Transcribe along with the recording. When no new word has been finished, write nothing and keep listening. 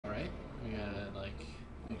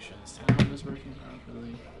Make sure this tab is working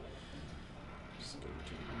properly. Just go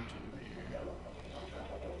to YouTube here.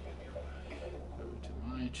 Go to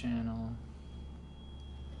my channel.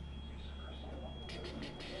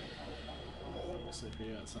 Looks like we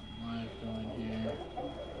got something live going here.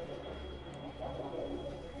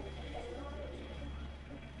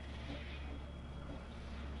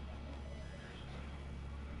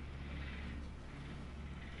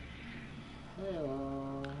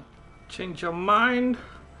 Hello. Change your mind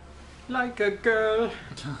like a girl.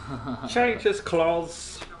 Changes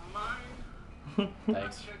clothes.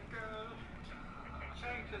 Thanks.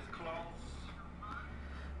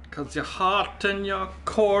 Cause your heart and your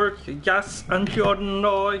core, your yes and your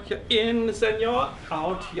no, your ins and your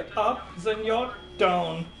out, your ups and your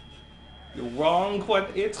down. You're wrong when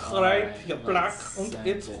it's right, you're black and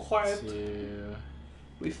it's white.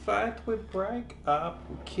 We fight, we break up,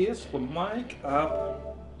 we kiss, we make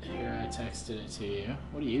up. Here, I texted it to you.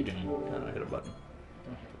 What are you doing? I hit a button.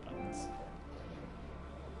 Don't hit the buttons.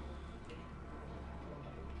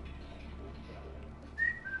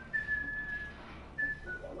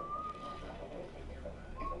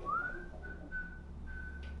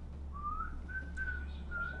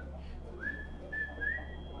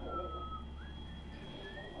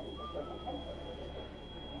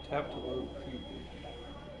 Tap to load preview.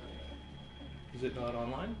 Is it not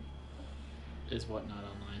online? Is what not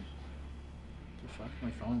online? The fuck?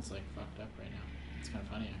 My phone's like fucked up right now. It's kind of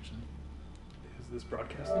funny actually. Is this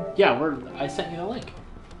broadcasting? Yeah, I sent you the link.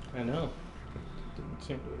 I know. Didn't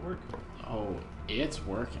seem to work. Oh, it's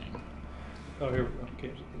working. Oh, here we go.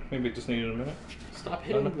 Okay. Maybe it just needed a minute. Stop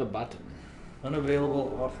hitting the button.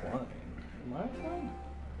 Unavailable offline. Am I offline?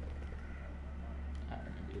 I don't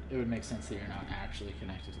know, dude. It would make sense that you're not actually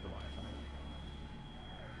connected to the Wi-Fi.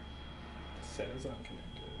 It says I'm connected.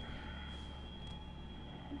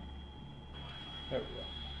 There we go. It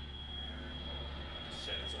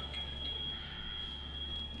says I'm connected.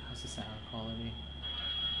 How's the sound quality?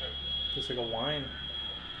 Just like a whine.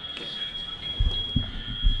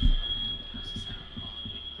 How's the sound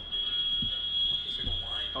quality?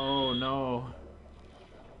 Oh no.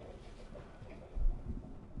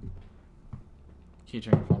 Can you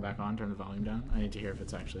turn your phone back on, turn the volume down? I need to hear if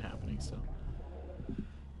it's actually happening still.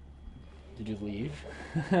 Did you leave?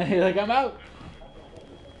 You're like, I'm out!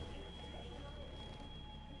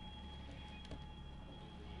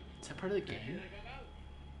 Is that part of the game?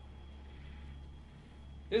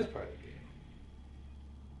 It is part of the game.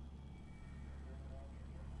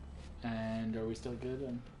 And are we still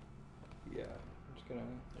good? Yeah. I'm just gonna.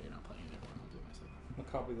 Oh, you're not playing anymore. I'll do it myself. I'll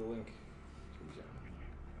copy the link.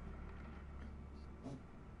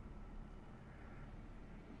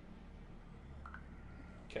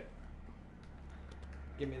 Okay.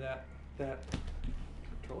 Give me that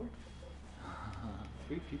controller.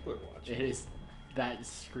 3 people are watching. It is. That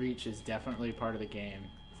screech is definitely part of the game.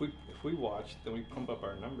 If we watch, then we pump up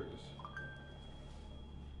our numbers.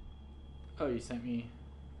 Oh, you sent me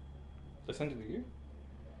Did I send it to you?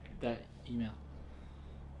 that email.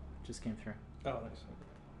 Just came through. Oh, nice.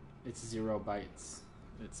 It's 0 bytes.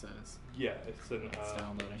 It says. Yeah, it's an. It's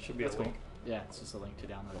downloading. Should be That's a link. cool. Yeah, it's just a link to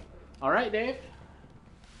download it. All right, Dave.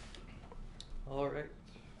 All right.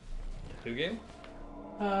 New game.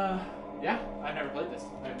 Yeah. I've never played this.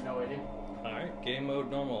 I have no idea. All right. Game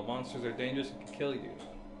mode normal. Monsters are dangerous and can kill you.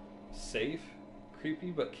 Safe,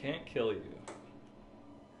 creepy, but can't kill you.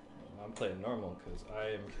 I'm playing normal because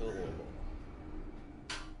I am killable.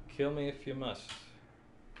 Kill me if you must.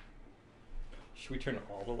 Should we turn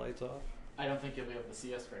all the lights off? I don't think you'll be able to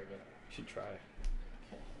see us very good. Should try.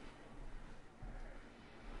 Okay.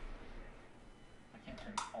 I can't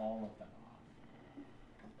turn all of them off.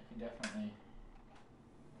 I can definitely.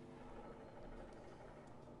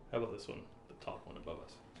 How about this one? The top one above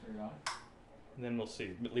us. Turn it on. And then we'll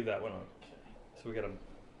see. But leave that one on. Okay. So we got a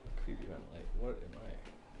creepy vent light. What am I?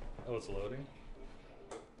 Oh, it's loading?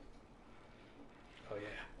 Oh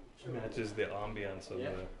yeah. Matches the ambiance of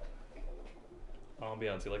the...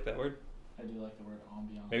 Ambiance, you like that word? I do like the word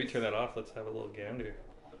ambiance. Maybe turn that off, let's have a little gander.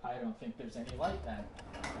 I don't think there's any light then.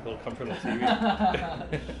 It'll come from the TV.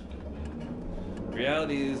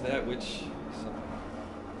 Reality is that which...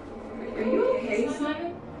 Are you okay,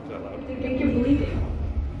 Simon? Is that loud? I think you're bleeding.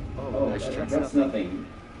 Oh, that's nothing.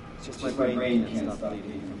 It's just my brain can't stop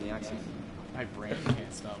bleeding from the accident. My brain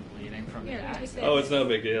can't stop bleeding from the accident. Oh, it's no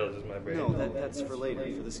big deal, it's just my brain. No, that's for later,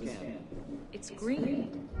 for the scan. It's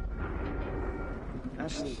green.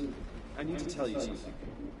 Ashley, I need to tell you something.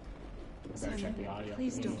 Better check the audio.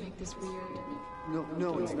 Please don't make this weird.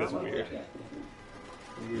 No, it's That's not weird.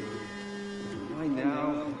 Why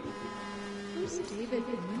now? Who's David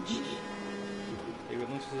Lynch? David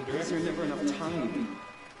Lynch the Is there never enough time?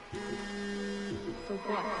 For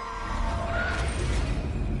what?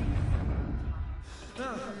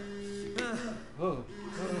 Oh.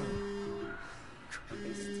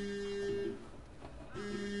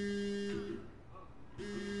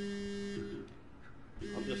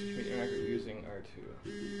 I'm just using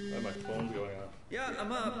R2. Oh, my phone's going off. Yeah,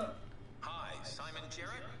 I'm up. Hi, Simon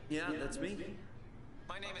Jarrett. Yeah, that's me.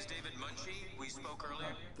 My name is David Munchie. We spoke earlier.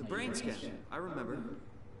 The brain scan. I remember.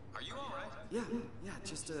 Are you all right? Yeah,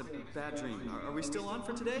 just a bad dream. Are we still on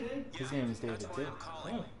for today? His name is David That's why too. I'm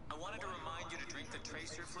calling. I wanted to remind you to drink the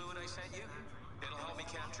tracer fluid I sent you. It'll help me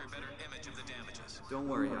capture a better image of the damages. Don't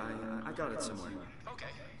worry, I got it somewhere. Okay,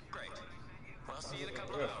 great. Well, I'll see you in a I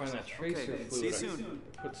couple gotta of find hours. that tracer Okay, fluid. see you I soon.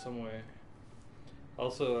 put somewhere.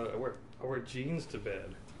 Also, I wear jeans to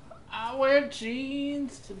bed. I wear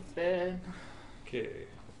jeans to bed. Okay,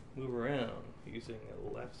 move around using a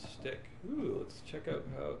left stick. Ooh, let's check out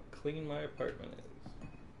how clean my apartment is.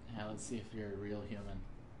 Yeah, let's see if you're a real human.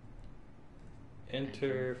 Enter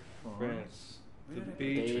Enter France. The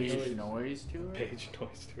Beige beach noise to it? Page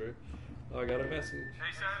noise tour. Oh, I got a message.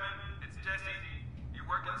 Hey Simon, it's Jesse. You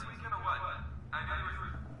working this weekend or what? I know there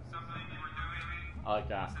was something you were doing. I like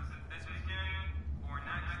that. This weekend or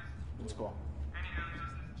next. It's cool. Anywho,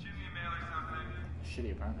 just shoot me a mail or something.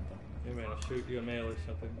 Shitty apartment though. Hey man, I'll shoot you a mail or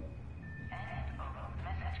something.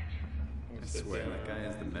 I swear, that guy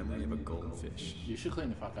has the memory of a goldfish. You should clean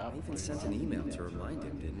the fuck up. I even sent an email to remind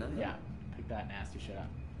him, didn't I? Yeah, pick that nasty shit up.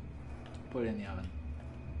 Put it in the oven.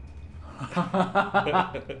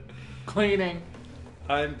 Cleaning.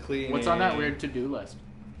 I'm cleaning. What's on that weird to-do list?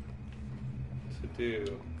 To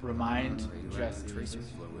do? Remind Are you running Jesse. tracer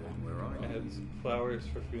fluid? Where are I you? had flowers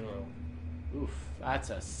for funeral. Oof, that's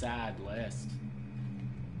a sad list.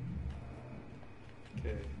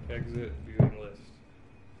 Okay, exit viewing list.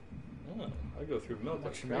 Oh, I go through milk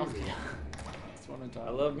like Much milk. crazy. That's what I'm talking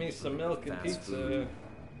I love me some milk and Fast pizza. food.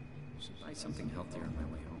 Should buy something healthier on my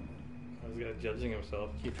way home. This guy judging himself.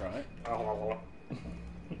 Can you try it?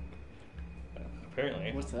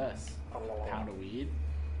 Apparently. What's this? Pound of weed?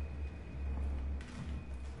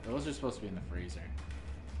 Those are supposed to be in the freezer.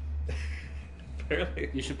 Apparently.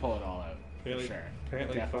 You should pull it all out. Apparently- For sure.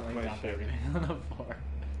 apparently fuck Definitely my dump shit. everything on the floor.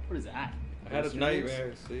 What is that? I had a Ghost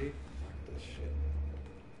nightmare, see? Fuck this shit.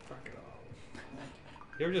 Fuck it all.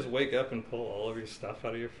 You ever just wake up and pull all of your stuff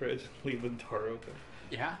out of your fridge and leave the door open?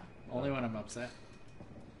 Yeah, only when I'm upset.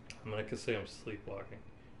 I'm gonna say I'm sleepwalking.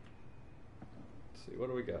 Let's see, what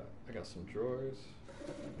do we got? I got some drawers.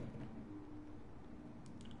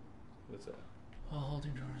 What's that? While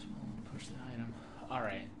holding drawers, pull and push the item.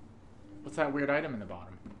 Alright. What's that weird item in the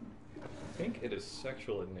bottom? I think it is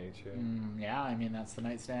sexual in nature. Yeah, I mean, that's the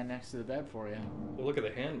nightstand next to the bed for you. Well, look at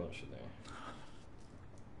the hand motion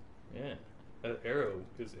there. Yeah. That arrow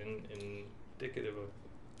is indicative of...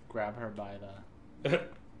 Grab her by the...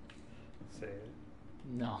 Say it.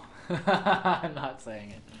 No. I'm not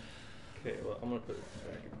saying it. Okay, well, I'm gonna put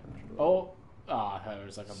it back in the drawer. Oh, I thought it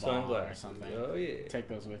was like a ball or Sunglasses. something. Oh, yeah. Take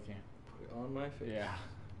those with you. Put it on my face. Yeah.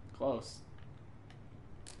 Close.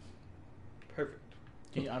 Perfect.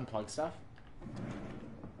 Can you unplug stuff?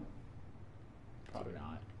 Probably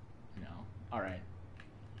not. No. Alright.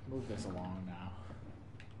 Move this along now.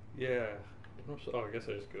 Yeah. Oh, I guess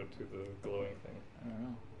I just go to the glowing thing. I don't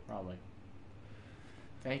know. Probably.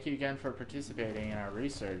 Thank you again for participating in our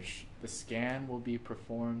research. The scan will be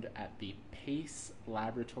performed at the Pace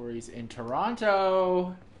Laboratories in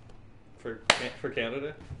Toronto. For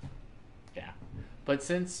Canada? Yeah. But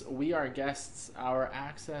since we are guests, our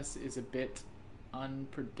access is a bit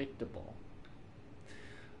unpredictable.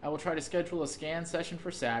 I will try to schedule a scan session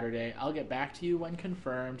for Saturday. I'll get back to you when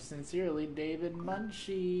confirmed. Sincerely, David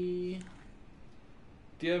Munchie.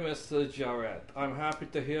 Dear Mr. Jarrett, I'm happy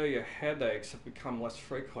to hear your headaches have become less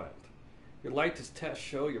frequent. Your latest tests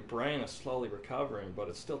show your brain is slowly recovering, but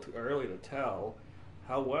it's still too early to tell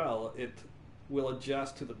how well it will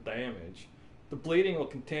adjust to the damage. The bleeding will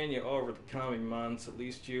continue over the coming months. At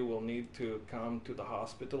least you will need to come to the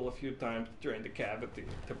hospital a few times to drain the cavity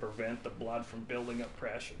to prevent the blood from building up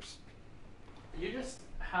pressures. You just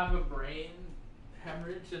have a brain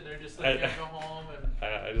hemorrhage and they're just like, like, go home and...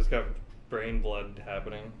 I just got brain blood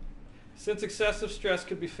happening. Since excessive stress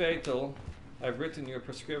could be fatal, I've written you a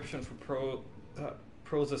prescription for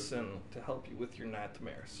Prozacin to help you with your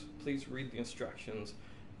nightmares. Please read the instructions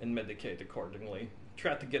and medicate accordingly.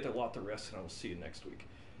 Try to get a lot of rest and I will see you next week.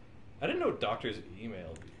 I didn't know doctors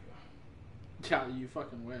emailed you. Yeah, you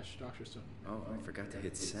fucking wish. Doctors don't. Oh, I forgot to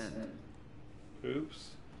hit send.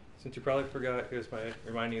 Oops. Since you probably forgot, here's my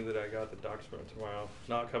reminding you that I got the doctor's appointment tomorrow.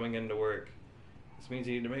 Not coming into work. This means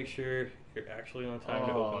you need to make sure you're actually on time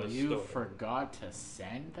to Oh, open the you store. forgot to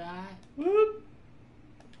send that? Whoop.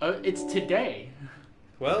 It's today.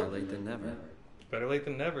 Well, Better late than never. better late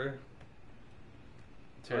than never.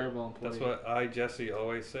 Terrible employee. That's what I, Jesse,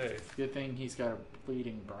 always say. Good thing he's got a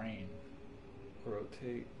bleeding brain.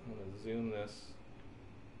 Rotate. I'm going to zoom this.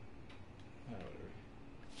 Oh, whatever.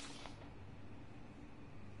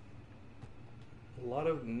 A lot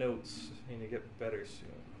of notes. Need to get better soon.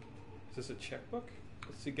 Is this a checkbook?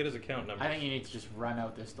 Let's see. Get his account number. I think you need to just run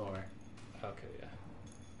out this door. Okay,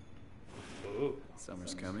 yeah. Ooh.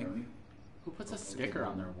 Summer's coming. Who puts a sticker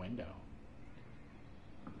on their window?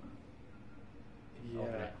 Yeah.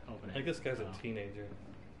 Open it, open it. I think this guy's Oh. a teenager.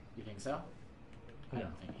 You think so? I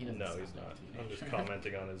don't think he doesn't. No, sound he's like not. a I'm just teenager.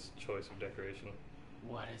 commenting on his choice of decoration.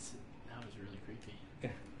 What is it? That was really creepy. Yeah.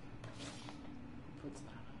 Who puts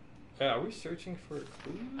that up? Are we searching for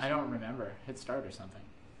clues? I don't remember. Hit start or something.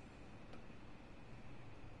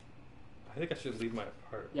 I think I should leave my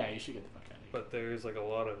apartment. Yeah, you should get the fuck out of here. But there's like a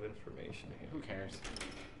lot of information Who here. cares?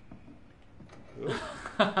 Ooh.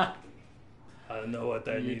 I don't know what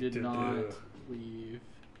I You need did to not do. leave.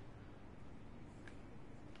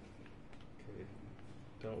 Okay.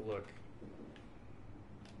 Don't look.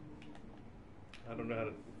 I don't know how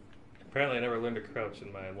to. Apparently, I never learned to crouch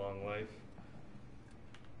in my long life.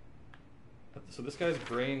 So this guy's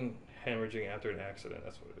brain hemorrhaging after an accident.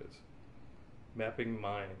 That's what it is. Mapping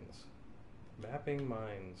minds. Mapping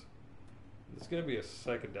minds. This is gonna be a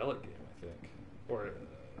psychedelic game, I think, or a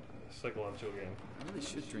psychological game. I really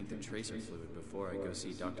should drink the tracer fluid before I go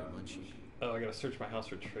see Dr. Munchie. Oh, I gotta search my house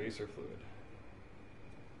for tracer fluid.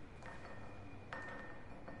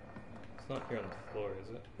 It's not here on the floor, is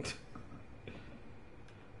it?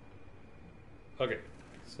 Okay,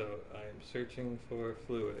 so I'm searching for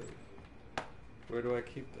fluid. Where do I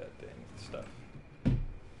keep that dang stuff?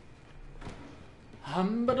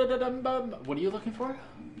 Hum-ba-da-da-dum-bum. What are you looking for?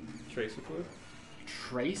 Tracer fluid?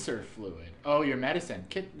 Tracer fluid. Oh, your medicine.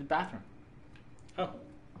 Kit, the bathroom. Oh,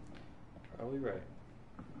 probably right.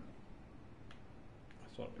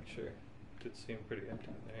 Just want to make sure. Did seem pretty empty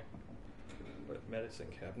in there. But medicine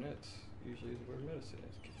cabinets usually is where medicine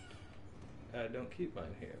is kept. I don't keep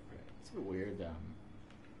mine here. Right? It's a weird,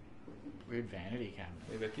 weird vanity cabinet.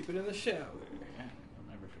 Maybe I keep it in the shower. Yeah, you'll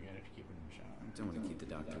never forget if you keep it in the shower. I don't want to keep the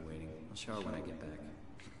doctor waiting. I'll shower when I get back.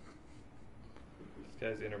 This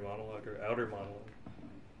guy's inner monologue or outer monologue.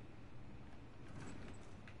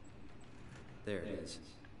 There it is.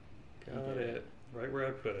 Got it. Right where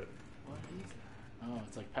I put it. What is that? Oh,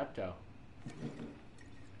 it's like Pepto.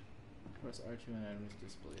 Press R2 and items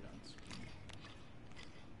displayed on screen.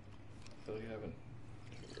 So you haven't.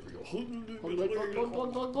 Here we go.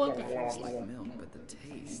 It's like milk, but the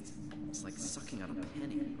taste. It's like sucking out a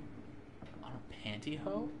penny. On a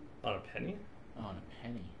pantyhose? On a penny? Oh, on a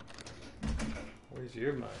penny. Where's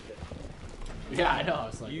your mind? Yeah, I know. I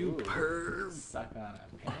was like, You ooh, perv. suck on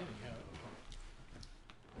a pantyhose.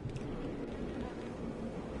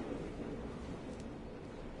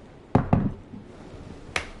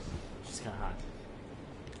 She's kind of hot.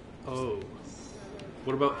 Oh.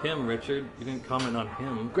 What about him, Richard? You didn't comment on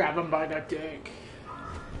him. Grab him by the dick.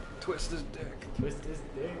 Twist his dick. Twist his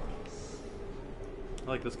dick. I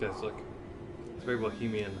like this guy's look. It's very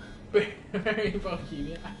bohemian. Very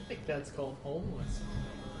bohemian. I think that's called homeless.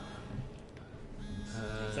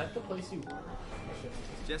 Is that the place you work?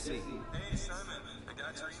 Jesse, Hey, Simon, I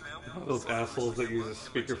got your email. Those assholes that use a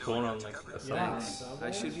speakerphone on like a sign. thanks. I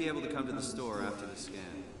should be able to come to the store after the scan.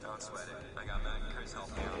 Don't sweat it. I got Matt and Chris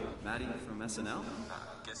helping me out. Maddie from SNL?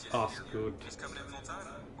 Guess you Oh, good. She's coming in full time.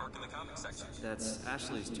 Work in the comic section. That's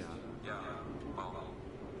Ashley's job. Yeah. Well,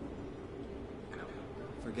 you know.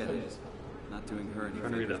 Forget it. Not doing her any I'm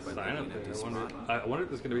trying to read favors that by sign leaving up an there. empty spot. I wonder if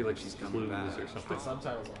there's gonna be like She's clues coming back. or something.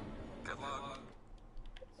 Subtitles on. Good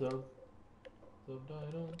luck.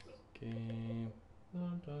 Subtitles. Game.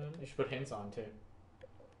 Subtitles. You should put hints on too. I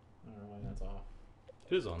don't know why that's off.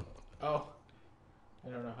 It is on. Oh. I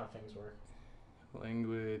don't know how things work.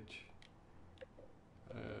 Language.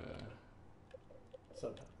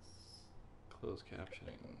 Subtitles. Closed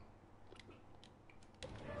captioning.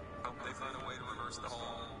 Hope they find a way to reverse the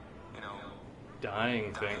whole, you know.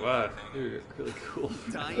 Dying thing. Wow, you're really cool.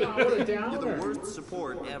 Dying. Oh, what a You're downer. the worst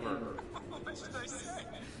support ever. What should I say?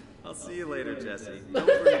 I'll see you later, Jesse.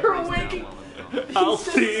 They're waking. I'll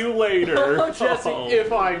see you later. Oh, Jesse, Oh.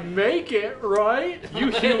 if I make it, right?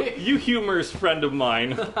 You humorous friend of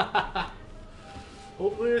mine.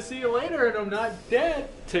 Hopefully I see you later and I'm not dead.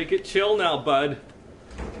 Take it chill now, bud.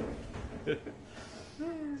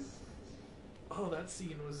 Oh, that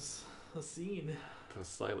scene was a scene. That was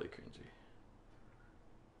slightly cringy.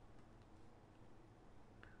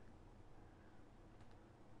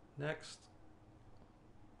 Next.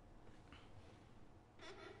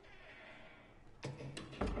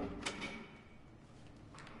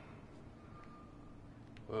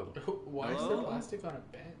 Whoa. Why is there Hello? plastic on a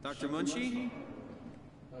bench? Dr. Munchie?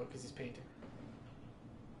 Oh, because he's painting.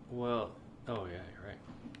 Well, oh yeah, you're right.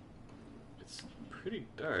 It's pretty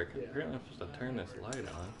dark. Yeah. Apparently I'm supposed to turn this light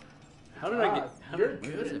on. How did I get? How You're did,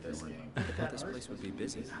 good at this everyone? game. Look at that This art. place would be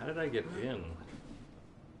busy. how did I get in?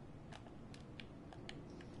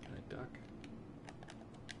 Can I duck?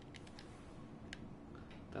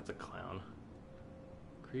 That's a clown.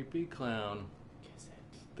 Creepy clown. Kiss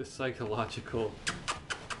it. The psychological.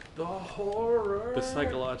 The horror. The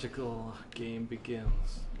psychological game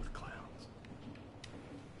begins with clowns.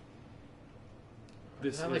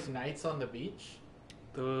 This Is that is, like knights on the beach?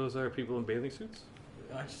 those are people in bathing suits.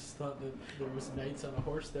 I just thought that there was knights on a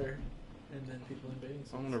horse there, and then people in bathing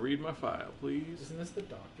suits. I'm gonna read my file, please. Isn't this the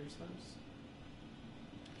doctor's house?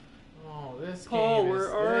 Oh, this Paul, game where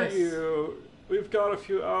is are this. you? We've got a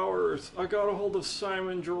few hours. I got a hold of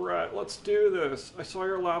Simon Jarrett. Let's do this. I saw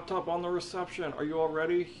your laptop on the reception. Are you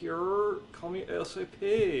already here? Call me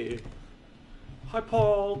ASAP. Hi,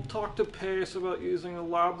 Paul. Talk to Pace about using the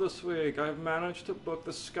lab this week. I've managed to book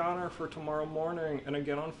the scanner for tomorrow morning and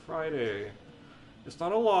again on Friday. It's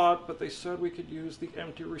not a lot, but they said we could use the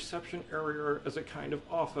empty reception area as a kind of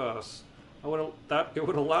office. It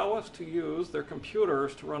would allow us to use their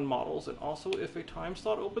computers to run models, and also if a time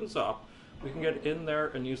slot opens up, we can get in there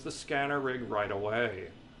and use the scanner rig right away.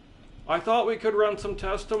 I thought we could run some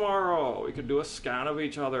tests tomorrow. We could do a scan of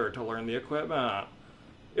each other to learn the equipment.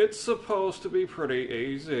 It's supposed to be pretty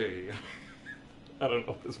easy. I don't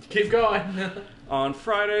know this. Keep going. On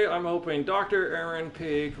Friday, I'm hoping Dr. Erin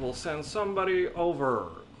Peake will send somebody over.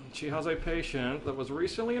 She has a patient that was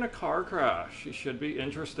recently in a car crash. She should be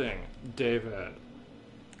interesting. David.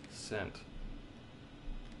 Sent.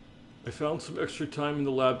 I found some extra time in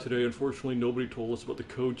the lab today. Unfortunately, nobody told us about the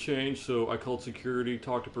code change, so I called security,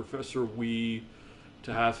 talked to Professor Wee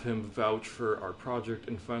to have him vouch for our project,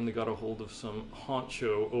 and finally got a hold of some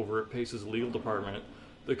honcho over at Pace's legal department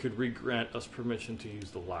that could re-grant us permission to use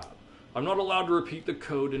the lab. I'm not allowed to repeat the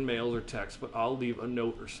code in mails or text, but I'll leave a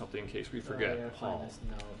note or something in case we forget. Oh, yeah, Paul. find this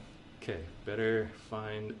note. Okay, better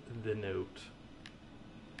find the note.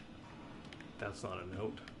 That's not a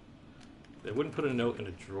note. They wouldn't put a note in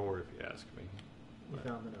a drawer if you ask me. You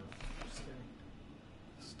found the note. Just kidding.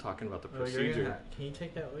 It's talking about the Oh, you're procedure. gonna can you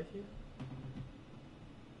take that with you?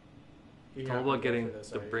 It's all about getting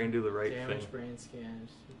the brain do the right Damage thing. brain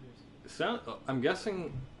scans. I'm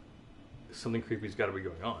guessing something creepy's got to be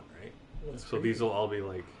going on, right? What's So these will all be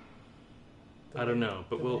like, I don't know,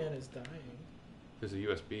 but the we'll. man is dying. There's a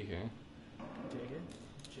USB here, Dig it.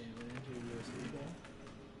 Jam it into a USB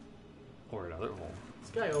hole. or another hole.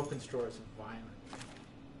 This guy opens drawers violently.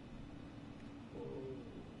 Whoa.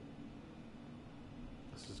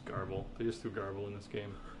 This is garble. They just threw garble in this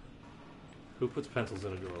game. Who puts pencils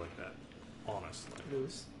in a door like that? Honestly.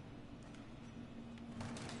 Loose.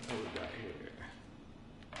 What we got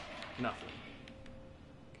here? Nothing.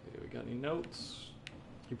 Okay, we got any notes?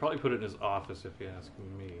 He probably put it in his office if you ask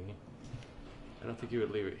me. I don't think he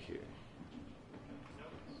would leave it here.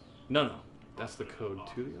 No. That's the code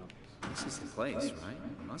to the office. This is the place, right?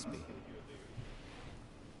 It must be.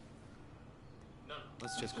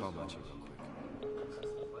 Let's just call Munchie real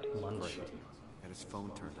quick. Munchie. Got his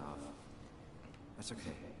phone turned off. That's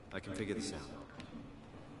okay. I can figure this out.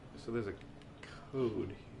 So there's a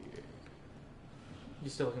code here. You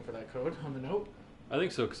still looking for that code on the note? I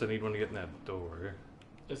think so, because I need one to get in that door.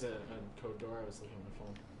 Is it a code door? I was looking at my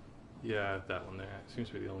phone. Yeah, that one there. It seems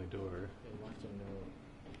to be the only door. They left a note.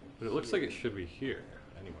 But it looks like it should be here,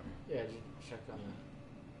 anyway. Yeah, did you check on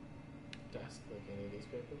the desk, like any of these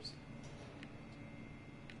papers?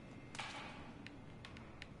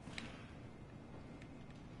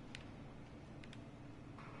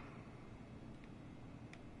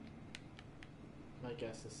 My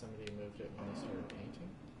guess is somebody moved it when they started painting.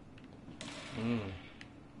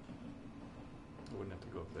 I wouldn't have to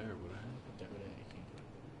go up there, would I? Definitely can't go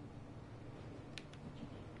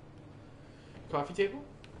there. Coffee table?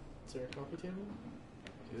 Is there a coffee table?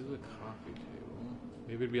 Here's a coffee table.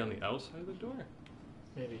 Maybe it'd be on the outside of the door?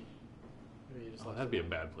 Maybe. Maybe you just Oh, left that'd it be a on.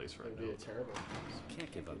 bad place for a That'd be a note. terrible place.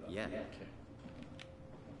 Can't give up yet. Okay.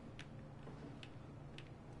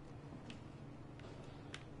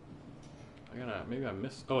 Maybe I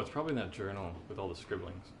missed. Oh, it's probably in that journal with all the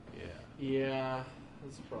scribblings. Yeah. Yeah,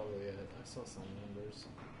 that's probably it. I saw some numbers.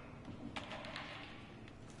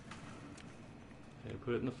 They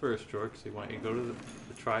put it in the first drawer because they want you to go to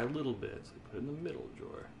the try a little bit. So they put it in the middle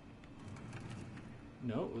drawer.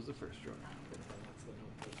 No, it was the first drawer. That's the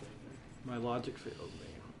note right there. My logic fails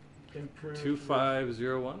me. Improve.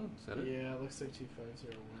 2501? Is that it? Yeah, it looks like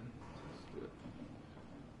 2501. Let's do it.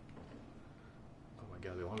 Oh my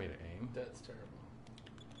god, they want me to aim? That's terrible.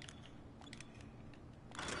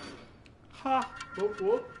 Ha! Whoop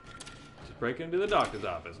whoop. Just break into the doctor's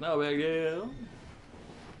office. No big deal.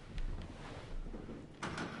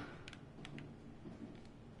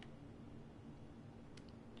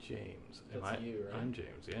 James. That's you, right? I'm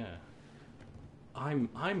James, yeah. I'm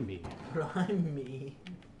me. I'm me.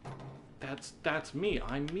 That's me.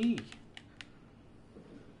 I'm me.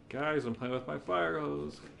 Guys, I'm playing with my fire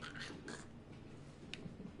hose.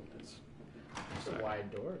 Just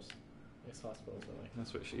wide doors. Yes, hospitals are like.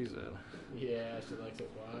 That's what she said. Yeah, she likes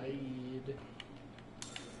it wide.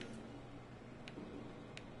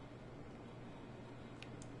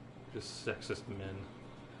 Just sexist men.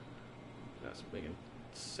 That's making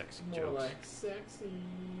sexy More jokes. like sexy.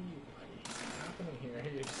 What's happening here?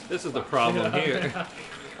 You're just This is the fucking problem up. here.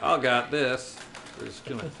 I got this. We're just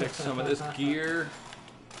gonna fix some of this gear.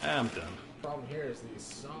 I'm done. Problem here is these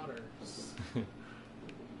solders.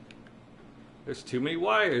 There's too many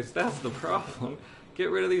wires. That's the problem.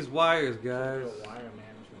 Get rid of these wires, guys. Real wire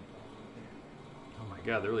management problem here. Oh my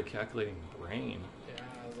god, they're really calculating brain. Yeah,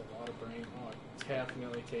 there's a lot of brain. Oh,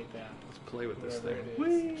 definitely take that. Let's play with this Whatever thing.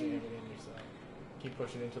 it is, jam it in yourself. Keep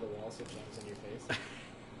pushing it into the wall so it jams in your face.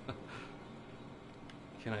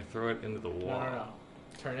 Can I throw it into the wall? No.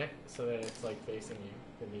 Turn it so that it's like facing you,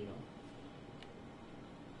 the needle.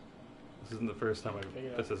 This isn't the first time Pick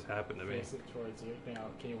it this up. has happened to me. Face it towards you. Now,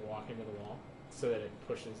 can you walk into the wall so that it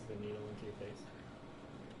pushes the needle into your face?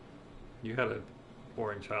 You had a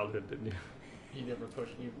boring childhood, didn't you? You never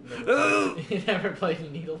pushed. You never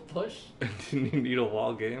played needle push. Didn't you need a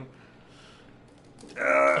wall game?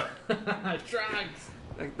 Drugs.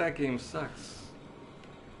 That game sucks.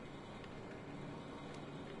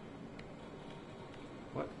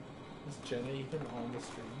 What? Is Jenna even on the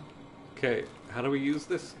stream? Okay, how do we use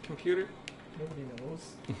this computer? Nobody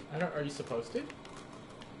knows. I don't. Are you supposed to? Do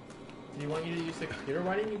you want you to use the computer?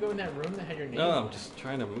 Why didn't you go in that room that had your name? No, on I'm it? just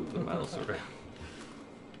trying to move the mouse around.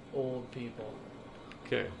 Old people.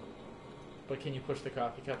 Okay. But can you push the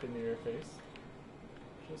coffee cup into your face?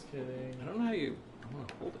 Just kidding. I don't know how you... I want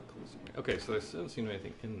to hold it closer. Okay, so there doesn't seem to be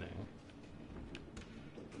anything in there.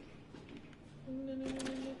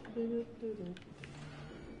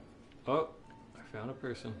 Oh, I found a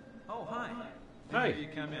person. Oh, hi. Hi. Here you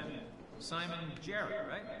come in. Simon Jarrett,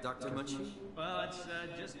 right? Dr. Munchie? Well, it's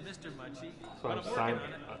just Mr. Munchie. So But I'm I'm working Simon,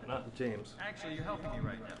 on it. not James. Actually, you're helping me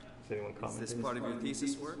right now. Is anyone Is commenting? this part of your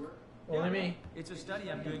thesis work? Only me. It's a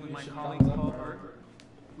study I'm doing with my colleague Paul Berger.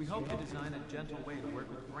 We hope to design a gentle way to work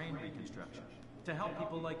with brain reconstruction to help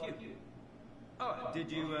people like you. Oh,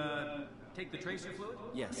 did you take the tracer fluid?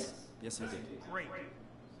 Yes. Yes, I did. Great.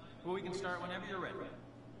 Well, we can start whenever you're ready.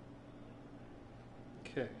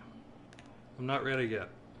 Okay. I'm not ready yet.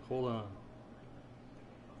 Hold on.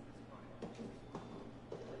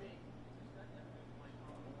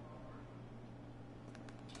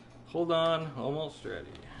 Hold on, almost ready.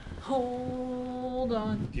 Hold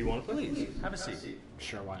on. Do you want to play? Please, have a seat.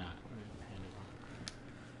 Sure, why not?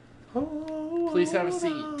 Please have a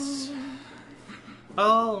seat.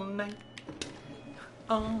 All night.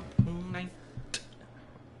 All night.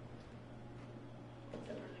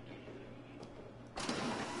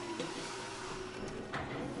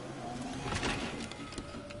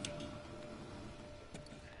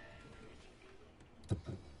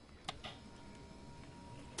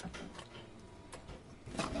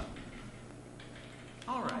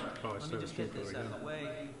 All right. Oh, I Let me started just get stream this code out of the way.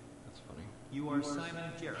 That's funny. You are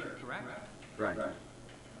Simon Jarrett, correct? Right.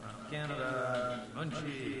 Canada,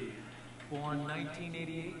 Munchie. Born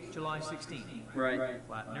 1988, July 16. Right.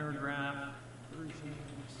 Flat neurograph.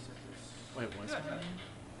 Wait, what's Good.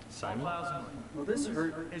 Simon? 12,000. Well, this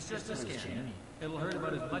hurt. It's just a scan. It'll hurt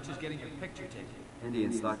about as much as getting your picture taken.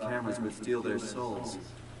 Indians thought cameras would steal their souls.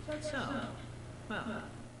 That's so. Well,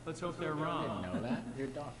 let's hope they're I wrong. didn't know that. You're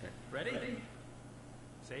a doctor. Ready?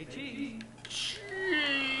 Say cheese.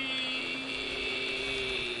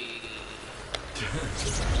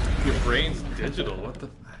 Your brain's digital. What the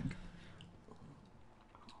fuck?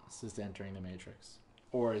 This is entering the Matrix.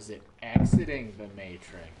 Or is it exiting the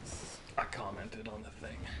Matrix? I commented on the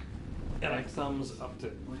thing. And I thumbs up to.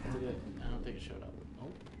 I don't think it showed up. Oh.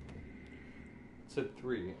 It said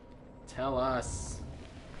 3. Tell us.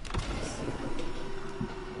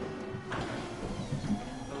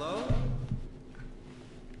 Hello?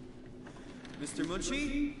 Mr.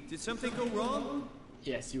 Munchie? Did something go wrong?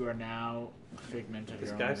 Yes, you are now a figment of This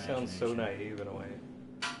your guy own sounds so imagination. naive in a way.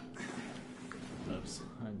 Oops.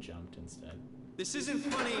 I I jumped instead. This isn't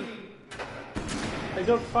funny. I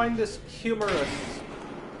don't find this humorous.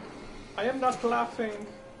 I am not laughing.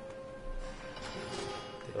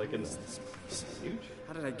 Like in this huge?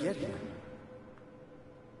 How did I get here?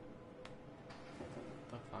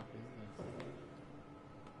 What the fuck is this?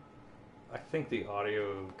 I think the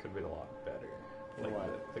audio could have been a lot better. Like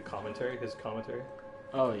What? the commentary, his commentary.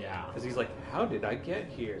 Oh yeah. Because he's like, how did I get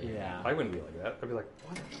here? Yeah. I wouldn't be like that. I'd be like,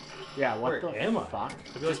 what? Yeah, what Where the am I? fuck?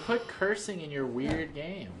 I'd be Just like, put cursing in your weird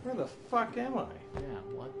game. where the fuck am I? Yeah,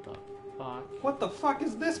 what the fuck? What the fuck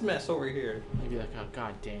is this mess over here? You'd be like, oh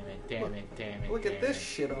god damn it, damn it, damn it. Look damn at this it.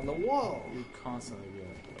 shit on the wall. You'd constantly be like,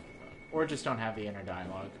 what the fuck? Or just don't have the inner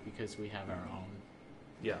dialogue because we have our own.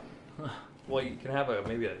 Yeah. Well, you can have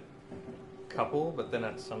maybe a couple, but then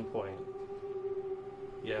at some point,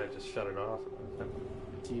 yeah, just shut it off.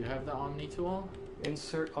 Do you have the Omni tool?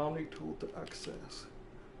 Insert Omni tool to access.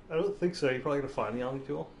 I don't think so. You're probably gonna find the Omni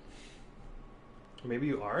tool. Maybe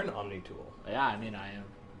you are an Omni tool. Yeah, I mean, I am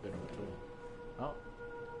a bit of a tool. Oh.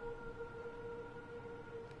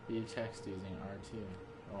 View text using R2.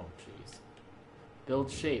 Oh, jeez.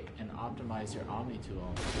 Build shape and optimize your Omni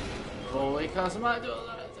tool. Fully customize tool.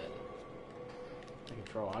 I can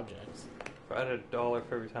throw objects. If I had $1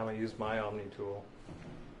 for every time I use my Omni tool.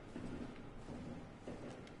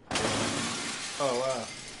 Oh wow.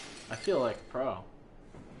 I feel like a pro.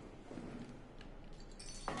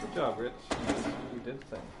 Good job, Rich. You did the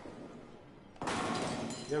thing.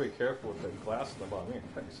 You gotta be careful with the glass on the bottom of your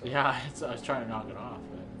face. Yeah, I was trying to knock it off,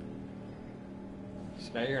 but...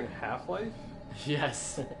 So now you're in Half-Life?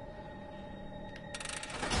 Yes.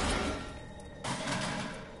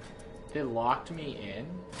 It locked me in.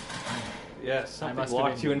 Yeah, I something must have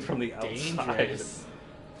locked been you in from the outside. dangerous.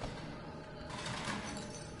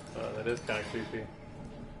 That is kind of creepy.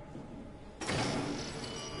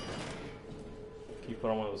 Can you put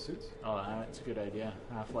on one of those suits? Oh, that's a good idea.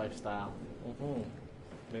 Half-Life style. Mm-hmm.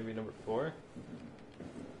 Maybe number 4?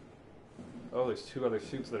 Oh, there's 2 other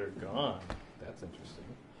suits that are gone. That's interesting.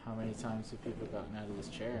 How many times have people gotten out of this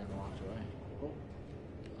chair and walked away? Oh,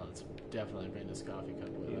 let's definitely bring this coffee cup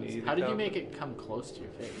with You us. need How a did you cup? make it come close to your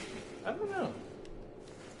face? I don't know.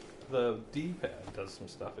 The D-pad does some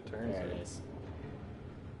stuff. It turns There it. it is.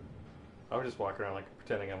 I would just walk around like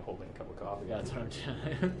pretending I'm holding a cup of coffee. Yeah, that's what I'm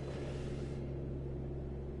doing.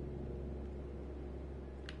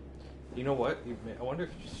 You know what? I wonder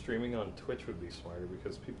if streaming on Twitch would be smarter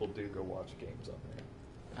because people do go watch games on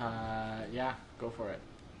there. Yeah, go for it.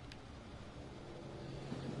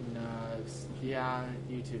 No, yeah,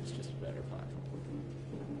 YouTube's just a better platform.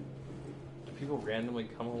 Do people randomly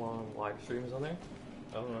come along live streams on there?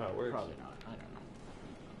 I don't know how it works. Probably not. I don't know.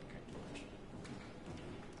 Okay, Twitch.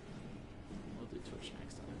 We'll do Twitch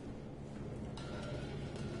next time.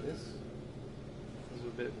 This is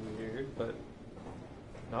a bit weird, but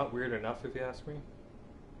not weird enough if you ask me.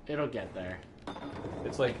 It'll get there.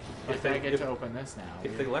 It's like If I get to open this now.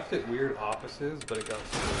 If they left it weird offices, but it got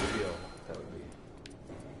super real, that would be.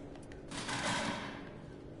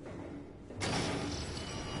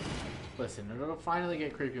 Listen, it'll finally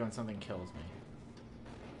get creepy when something kills me.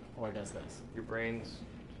 Or does this. Your brain's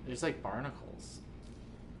There's like barnacles.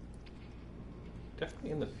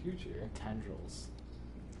 definitely in the future. Tendrils.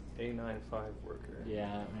 A95 worker.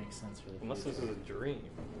 Yeah, that makes sense for the Unless future. this is a dream.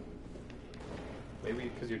 Maybe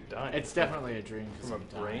because you're dying. It's definitely a dream. 'cause from a I'm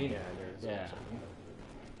dying. brain adder. Yeah.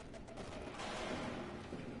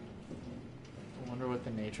 I wonder what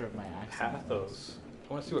the nature of my accent is. Pathos.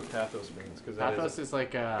 I want to see what pathos means because that Pathos is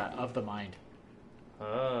like of the mind.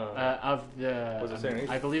 Ah. Of the. What's it say underneath?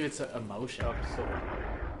 I believe it's emotion. Oh, so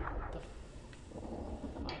What the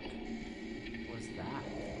fuck was that?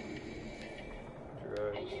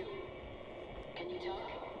 drugs. Can you talk?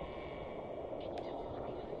 Can you talk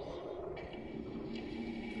like the others?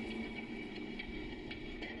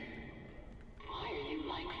 Why are you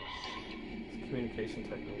like this? It's a communication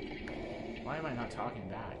technique. Why am I not talking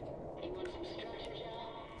back? You want some structure,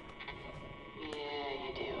 Joe? Yeah,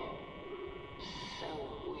 you do. So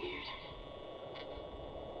weird.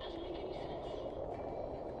 Doesn't make any sense.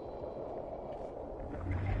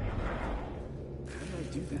 How did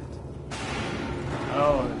I do that?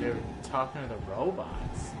 Oh, they're talking to the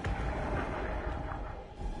robots.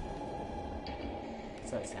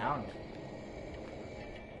 What's that sound?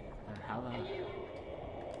 Or how the...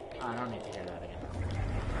 I don't need to hear that again.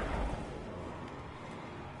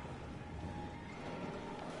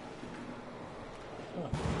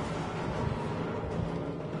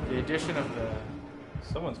 The addition of the...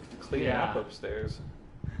 Someone's cleaning Yeah. up upstairs.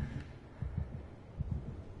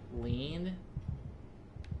 Lean?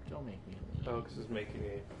 Don't make me lean. Oh, because it's making me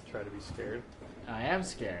try to be scared. I am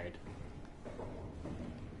scared.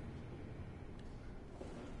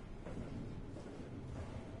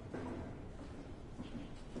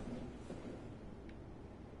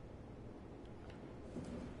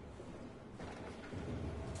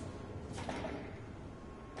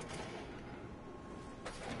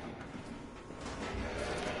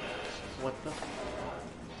 What the?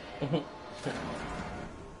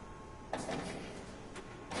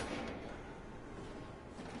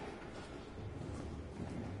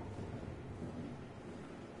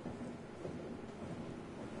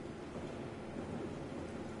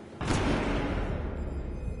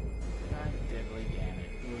 God diddly damn it.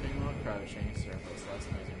 Moving while crouching, surface less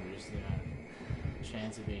noise and reduce the amount of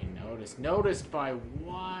chance of being noticed. Noticed by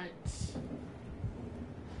what?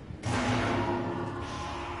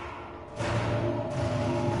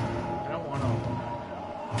 I don't want to open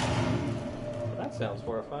that That sounds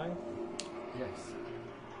horrifying. now. Yes.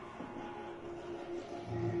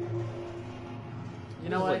 You This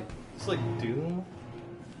know is what? Like, it's like Doom.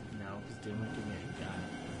 No, because Doom would give me a gun.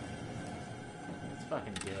 Let's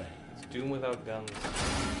fucking do it. It's Doom without guns.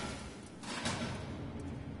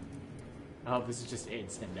 Oh, this is just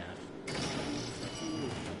instant death. You fucking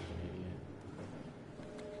idiot.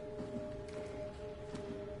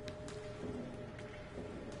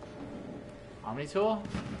 Omnitool?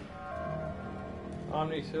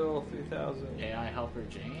 Omnitool 3000. AI helper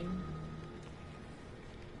Jane?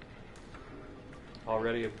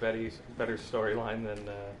 Already a better storyline than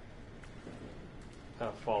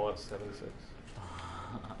Fallout 76.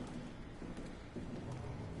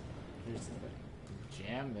 Here's the thing.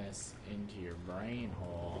 Jam this into your brain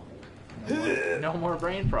hole. No more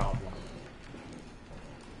brain problem.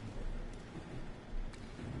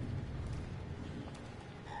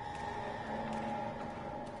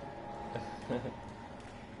 That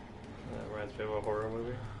reminds me of a horror movie.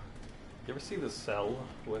 You ever see The Cell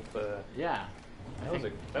with Yeah.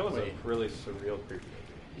 that was Wait. a really surreal, creepy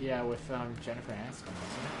movie. Yeah, with Jennifer Aniston,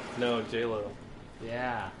 wasn't No, J-Lo. it?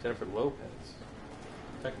 Yeah. Jennifer Lopez.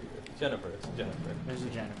 Technically, Jennifer. It's Jennifer. There's a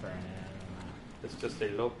Jennifer in it. I don't know. It's just a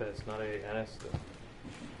Lopez, not a Aniston.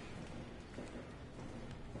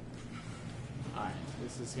 Alright,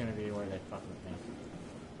 this is gonna be where they fuck with me.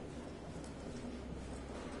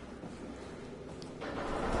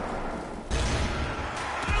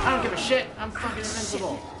 I don't give a shit! I'm fucking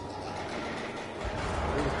invincible!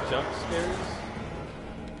 Are these jump scares?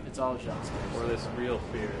 It's all jump scares. Or this real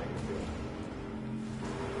fear?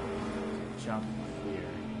 Jump fear.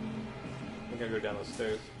 I'm gonna go down the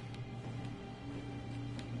stairs.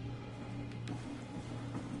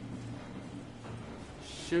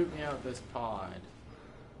 Shoot me out this pod.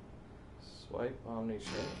 Swipe Omni shit.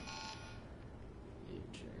 You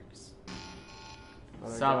jerks.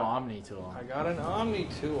 What I Some got? Omni tool. I got an Omni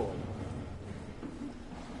tool.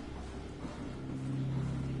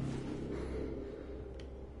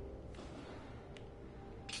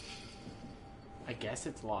 I guess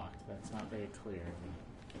it's locked. That's not very clear.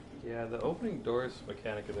 Yeah, the opening doors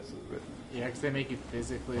mechanic in this is good. Yeah, because they make you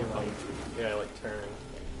physically like. Yeah, like turn.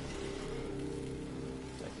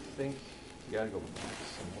 I think you gotta go back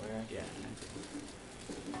somewhere. Yeah.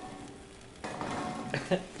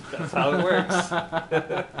 That's how it works.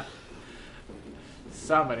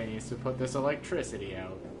 Somebody needs to put this electricity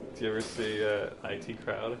out. Do you ever see IT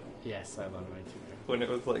Crowd? Yes, I love IT. When it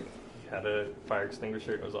was like, he had a fire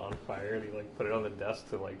extinguisher and it was on fire and he like put it on the desk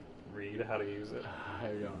to like read how to use it. I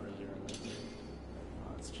don't really remember.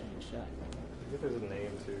 Oh, let's change that. I think there's a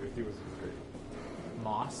name too. He was great.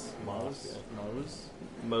 Moss? Moss, yeah. Mose?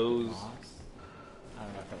 Moe's. Moss? I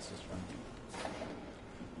don't know if that's just from.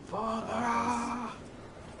 Father!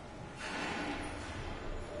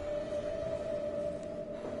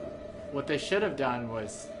 What they should have done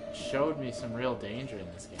was showed me some real danger in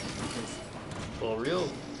this game. Because, Well, real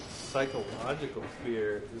psychological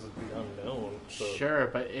fear is the unknown. So. sure,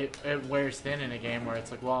 but it wears thin in a game where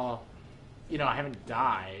it's like, well, you know, I haven't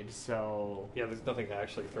died, so. Yeah, there's nothing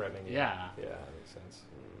actually threatening you. Yeah. Yeah, that makes sense.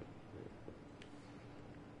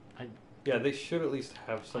 I, Yeah, they should at least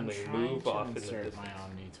have I'm something trying move to off in the insert distance. my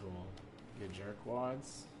Omni tool. The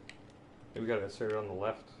jerkwads? Maybe we gotta insert it on the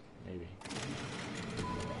left. Maybe.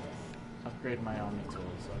 Upgrade my Omni tool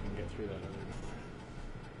so I can get through that other.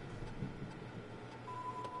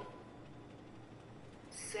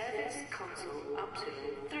 Service console up to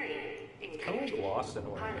 3. Kind of like Lost in a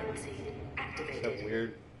way. Pilot seat It's activated. that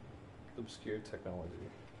weird, obscure technology.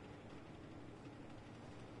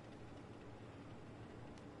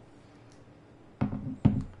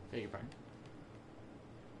 Beg your pardon?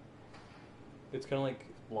 It's kind of like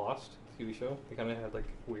Lost. TV show. They kind of had like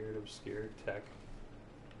weird, obscure tech.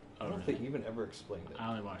 I don't know if they even ever explained it. I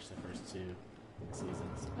only watched the first 2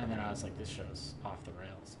 seasons, and then I was like, this show's off the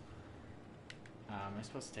rails. Am I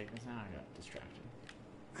supposed to take this now? I got distracted.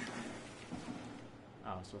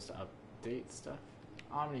 Oh, I'm supposed to update stuff?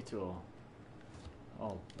 OmniTool.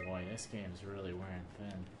 Oh boy, this game's really wearing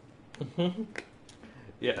thin.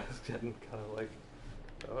 Yeah, it's getting kind of like,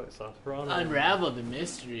 oh, it's off the wrong. Unravel the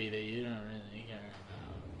mystery that you don't really care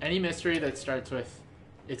about. Any mystery that starts with,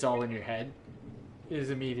 it's all in your head, is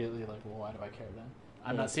immediately like, well, why do I care then?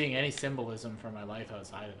 I'm not seeing any symbolism for my life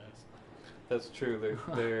outside of this. That's true.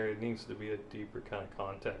 There needs to be a deeper kind of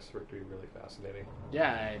context for it to be really fascinating.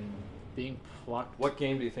 Yeah, and being plucked. What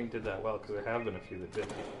game do you think did that well? Because there have been a few that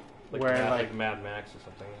didn't. Like, Where, like Mad Max or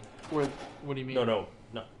something. What do you mean? No,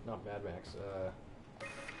 not Mad Max.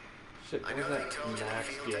 Shit, what was that Max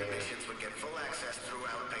game?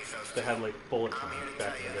 That had like bullet time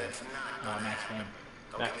back in the day. Max Payne.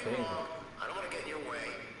 Max Payne.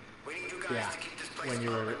 Yeah, when you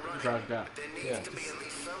were drugged up. Yeah.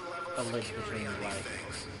 A link between your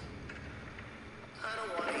life.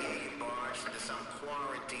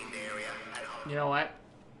 You know what?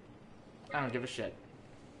 I don't give a shit.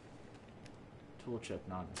 Tool chip,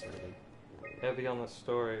 not inserted. Heavy on the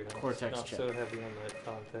story. Cortex not chip. so heavy on the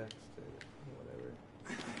context. Whatever.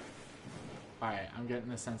 Alright, I'm getting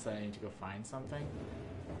the sense that I need to go find something.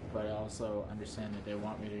 But I also understand that they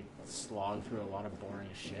want me to slog through a lot of boring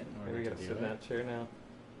shit in order Maybe we to gotta do sit in it. that chair now.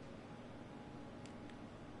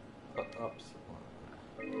 Ups. Oops.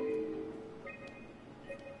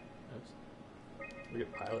 We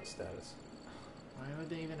get pilot status. Why would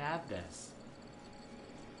they even add this?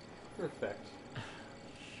 Perfect.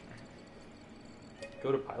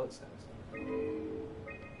 Go to pilot status.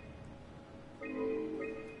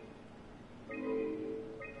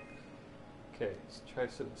 Okay, let's try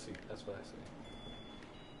to sit in the seat. That's what I say.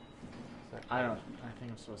 I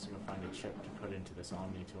think I'm supposed to go find a chip to put into this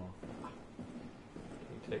Omni tool. Can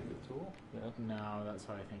you take the tool? No. No, that's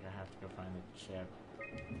why I think I have to go find the chip.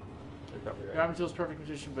 You're probably The right. Omni tool's perfect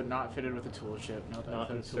condition, but not fitted with a tool chip. Note that Not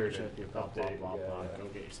without a tool inserted. chip, you blah blah Update, blah yeah, blah. yeah. Go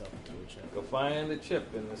get yourself a tool chip. Go find the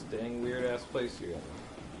chip in this dang weird ass place you're in.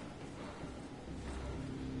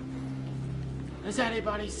 Has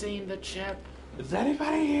anybody seen the chip? Is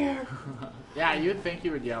anybody here? Yeah, you'd think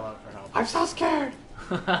you would yell out for help. I'm so scared.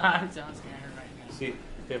 I'm so scared right now. See,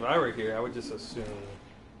 if I were here, I would just assume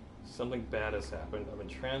something bad has happened. I've been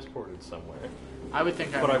transported somewhere. I would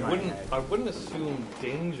think I But would I in my wouldn't. head. I wouldn't assume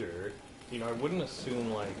danger. You know, I wouldn't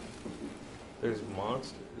assume like there's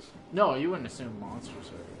monsters. No, you wouldn't assume monsters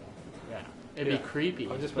are real. Yeah. It'd Yeah. be creepy,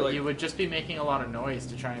 I'd just be but like- you would just be making a lot of noise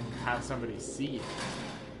to try and have somebody see you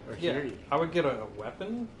or Yeah, hear you. I would get a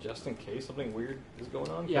weapon just in case something weird is going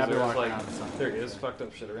on. 'cause Yeah, be there's walking like around with something, there is yeah. fucked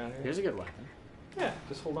up shit around here. Here's a good weapon. Yeah,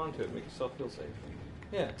 just hold on to it. Make yourself feel safe.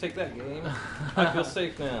 Yeah, take that game. I feel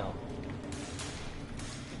safe now.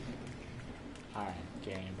 Alright,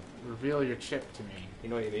 game. Reveal your chip to me. You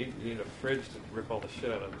know what you need? You need a fridge to rip all the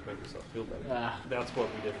shit out of to make yourself feel better. Ah. That's what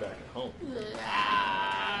we did back at home.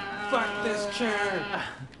 Fuck this chair!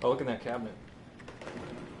 Oh, look in that cabinet.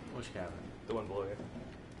 Which cabinet? The one below you.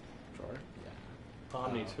 Drawer? Yeah.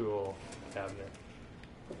 Omni tool cabinet.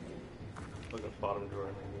 Look at the bottom drawer,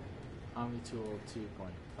 maybe. OmniTool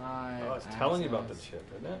 2.5. Oh, it's telling you about the access. chip,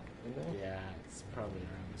 isn't it? In there? Yeah, it's probably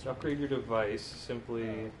around this. To upgrade your device,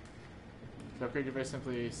 simply. To upgrade your device,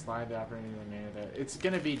 simply slide the operating manual. It's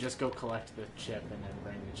gonna be just go collect the chip and then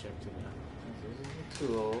bring the chip to the. These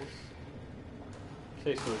are the tools.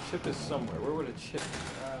 Okay, so the chip is somewhere. Where would a chip?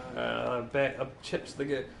 Bag of chips.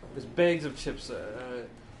 There's bags of chips.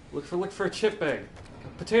 Look for a chip bag.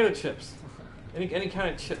 Potato chips. Any kind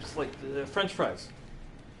of chips, like French fries.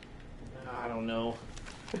 I don't know.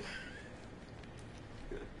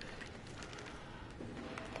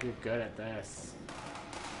 You're good at this.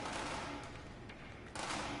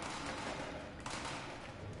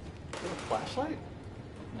 Do you have a flashlight?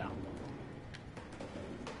 No.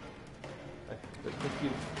 I think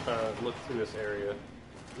you've looked through this area.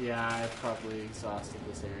 Yeah, I've probably exhausted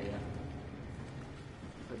this area.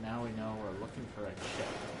 But now we know we're looking for a chip.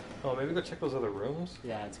 Oh, maybe go check those other rooms.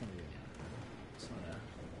 Yeah, it's gonna be. Just wanna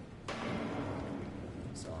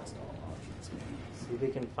exhaust all options here. See if they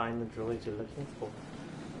can find the droid you're looking for.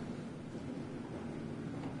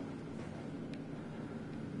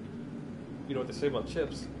 You know what they say about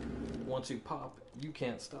chips? Once you pop, you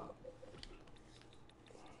can't stop.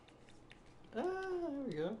 Ah, there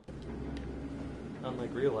we go. Unlike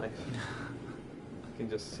real life. You can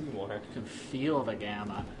just see more. You can feel the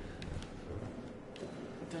gamma.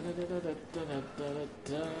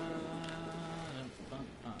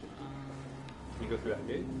 You go through that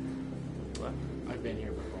gate? What? I've been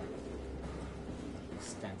here before.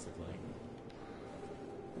 Extensively.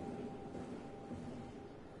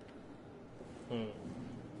 I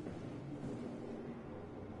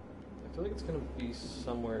feel like it's gonna be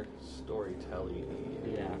somewhere storytelling.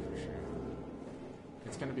 Yeah, for sure.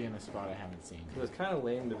 It's gonna be in a spot I haven't seen. It's kind of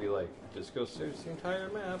lame to be like, just go search the entire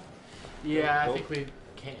map. Yeah, I Nope. think we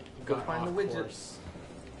can't Go got find the off widgets. course.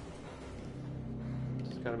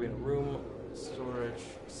 It's gotta be in a room. Storage,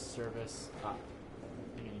 service, up.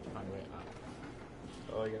 I think I need to find a way up.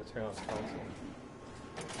 Oh, you gotta turn on the console.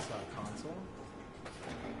 Is that a console?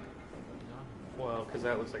 No. Well, because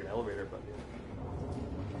that looks like an elevator button.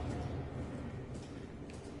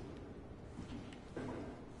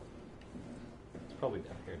 It's probably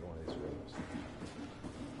down here in one of these rooms.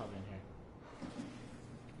 Probably in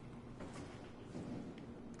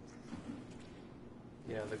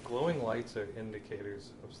here. Yeah, the glowing lights are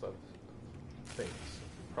indicators of stuff, things.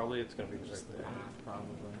 Probably it's gonna be right Just there. that, probably.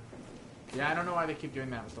 Yeah, I don't know why they keep doing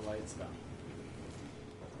that with the lights, though.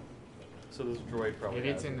 So this droid probably. Maybe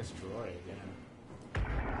it's has in it. this droid, yeah.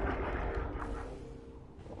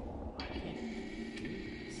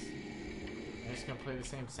 I'm just gonna play the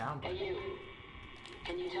same sound Hey, bite. you.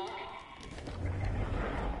 Can you talk?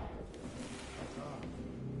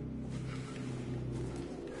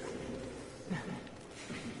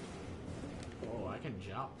 Oh, I can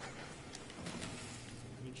jump.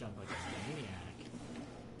 You jump like a maniac.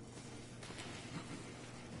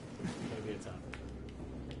 Maybe it's up.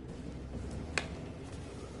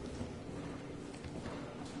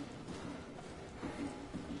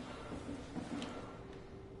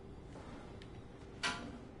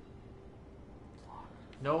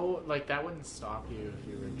 No, like that wouldn't stop you if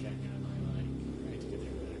you were genuinely like ready to get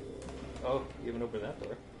through there. Oh, you haven't opened that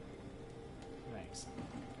door. Thanks.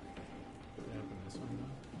 Did I open this one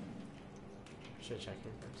though? Should I check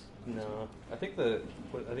here first? No, I think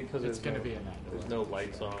because It's gonna be in that door. There's no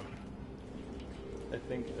lights on. I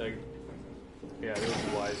think yeah, it would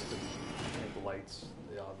be wise to make lights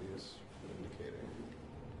the obvious indicator.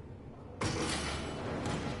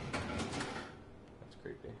 That's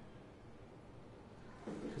creepy.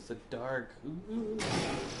 It's the dark. Ooh.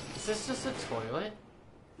 Is this just a toilet?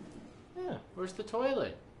 Yeah, Where's the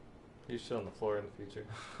toilet? you shit on the floor in the future.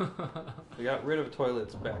 We got rid of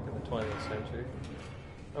toilets back in the 20th century.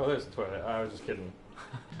 Oh, there's the toilet. I was just kidding.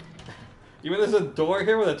 You mean there's a door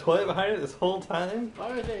here with a toilet behind it this whole time?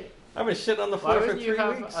 Why would they? I've been shitting on the Why floor for wouldn't you 3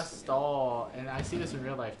 have weeks. a stall? And I see this in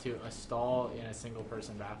real life too. A stall in a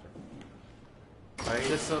single-person bathroom. Right?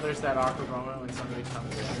 Just so there's that awkward moment when somebody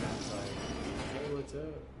comes in and it's like, "Hey, what's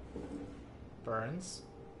up?" Burns,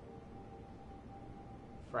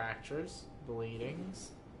 fractures,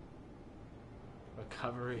 bleedings,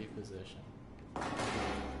 recovery position.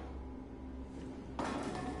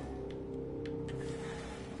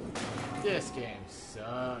 This game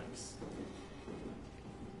sucks.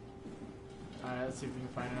 Alright, let's see if we can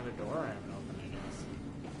find another door I haven't opened, I guess.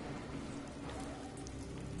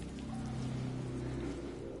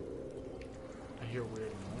 I hear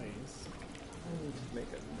weird noise. I need to make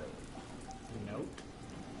a note. Nope.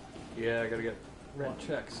 Yeah, I gotta get rent What?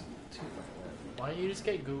 checks. Why don't you just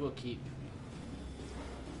get Google Keep?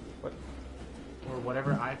 What? Or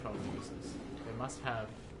whatever iPhone uses. They must have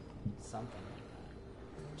something like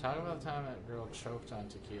that. Talk about the time that girl choked on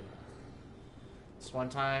tequila. This one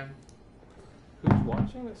time, Who's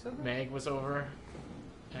watching that said that? Meg was over,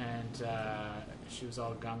 and she was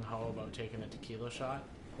all gung-ho about taking a tequila shot.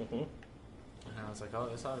 Mm-hmm. And I was like, oh,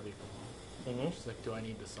 this ought to be cool. Mm-hmm. She's like, do I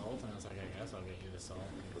need the salt? And I was like, I guess I'll get you the salt.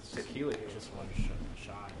 What's tequila here? Just one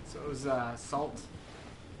shot. So it was salt,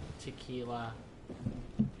 tequila,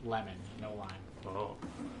 lemon, no lime. Oh.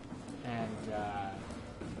 And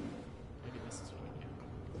maybe this is what I do.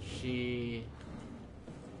 She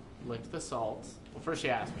licked the salt. Well, first she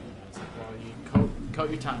asked me, and I was like, well, you coat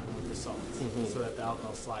your tongue with the salt so that the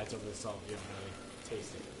alcohol slides over the salt. You don't really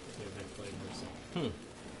taste it. You have the flavor of salt.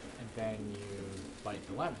 And then you bite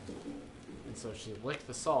the lemon. And so she licked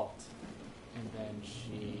the salt, and then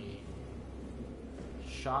she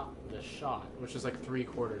shot the shot, which was like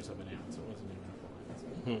 3/4 of an ounce. It wasn't even a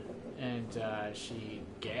full ounce. And she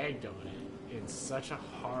gagged on it in such a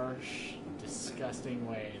harsh, disgusting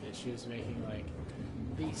way that she was making like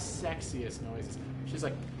the sexiest noises. She's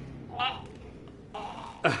like, ah,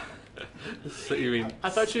 ah. So you mean? I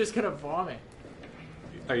thought she was gonna vomit.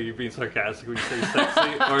 Are you being sarcastic when you say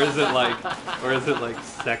sexy, or is it like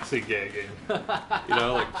sexy gagging? You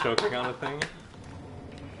know, like choking on a thing.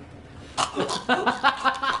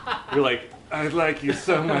 You're like, I like you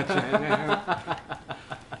so much. I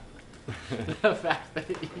know. The fact that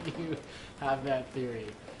you have that theory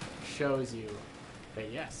shows you that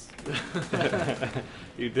yes.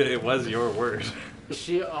 You did. It was your word.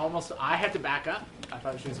 She almost. I had to back up. I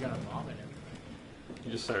thought she was gonna vomit everything.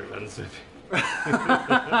 You just started unzipping.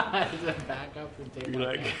 I had to back up and take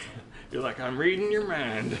my pants You're like, I'm reading your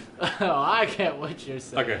mind. off. Oh, I get what you're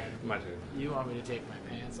saying. Okay, my turn. You want me to take my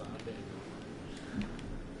pants off, baby?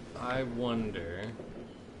 I wonder.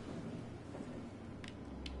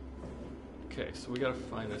 Okay, so we gotta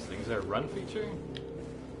find this thing. Is there a run feature?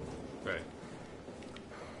 Right.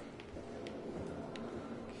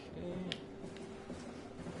 Okay.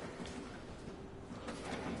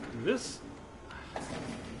 This. I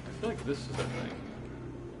feel like this is a thing.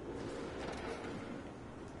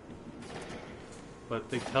 But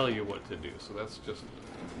they tell you what to do, so that's just.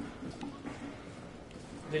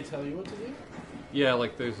 They tell you what to do? Yeah,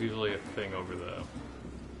 like there's usually a thing over the.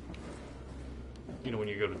 You know, when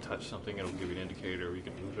you go to touch something, it'll give you an indicator, or you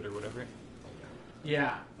can move it or whatever.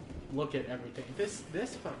 Yeah. Look at everything. This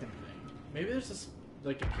fucking thing. Maybe there's just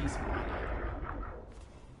like a piece of it.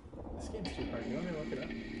 This game's too hard. You want me to look it up?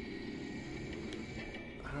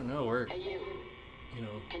 I don't know. We're, Hey, you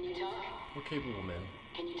know, can you talk? we're capable men.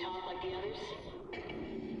 Can you talk like the others?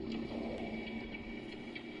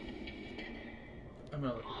 I'm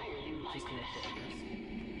gonna look Why are you like just to look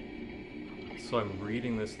at this. So I'm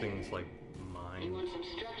reading this thing's like You mind. want some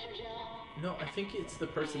structure, Joe? No, I think it's the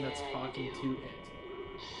person that's talking to it.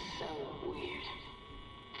 So weird.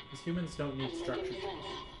 Because humans don't need Doesn't structure. make sense.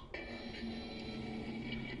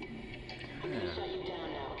 I'm gonna shut you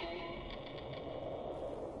down now, okay?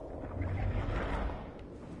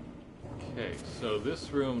 Okay, so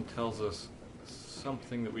this room tells us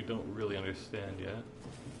something that we don't really understand yet.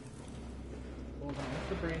 Hold on. If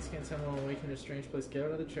the brain scan someone will awaken in a strange place, get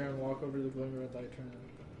out of the chair and walk over to the glowing red light. Turn it on.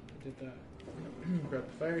 I did that. Grab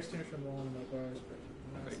the fire extinguisher from the wall and the bars.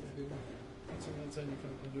 Once you're outside, you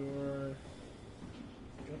come to the door.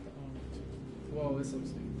 Got the on. Whoa, this looks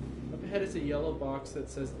new. Up ahead is a yellow box that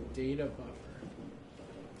says data buffer.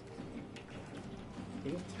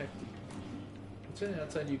 Little tech. Once on the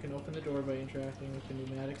outside, you can open the door by interacting with the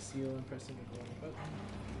pneumatic seal and pressing the glowing button.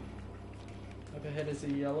 Up ahead is a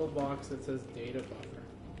yellow box that says data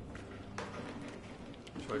buffer.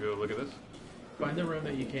 Should I go look at this? Find the room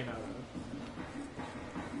that you came out of.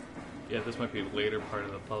 Yeah, this might be a later part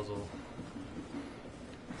of the puzzle.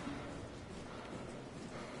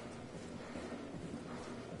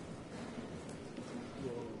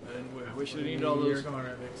 And we should need all You're those. going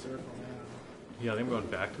around a big circle now. Yeah, I think I'm going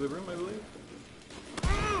back to the room, I believe.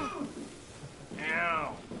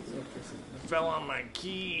 Ow! So Chris, I fell on my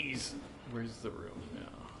keys. Where's the room now?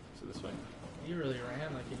 Is it this way? you really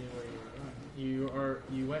ran like you knew where you were going.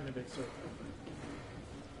 You went in a big circle.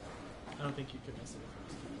 I don't think you could miss it if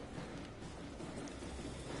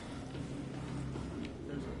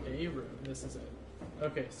it was There's a room. This is it.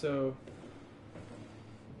 Okay, so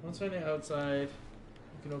once on the outside,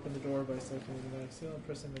 you can open the door by selecting the pneumatic seal and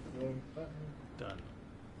pressing the glowing button. Done.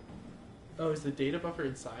 Oh, is the data buffer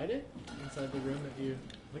inside it? Inside the room that you...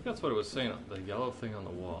 I think that's what it was saying. The yellow thing on the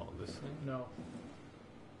wall. This thing? No.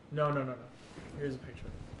 No. Here's a picture.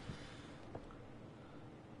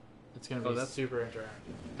 It's gonna be Oh, that's- super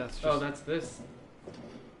interactive. That's just. Oh, that's this.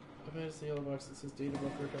 Up ahead is the yellow box that says data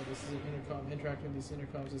buffer. This is an intercom. Interacting with these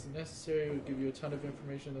intercoms isn't necessary. It would give you a ton of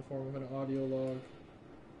information in the form of an audio log.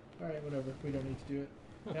 Alright, whatever. We don't need to do it.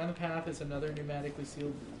 Down the path is another pneumatically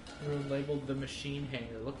sealed room labeled the machine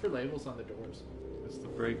hangar. Look for labels on the doors. It's the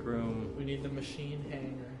break room. We need the machine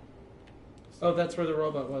hangar. Oh, that's where the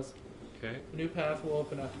robot was. Okay. A new path will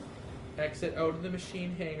open up. Exit out of the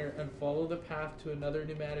machine hangar and follow the path to another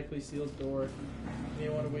pneumatically sealed door. You may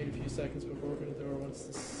want to wait a few seconds before opening the door once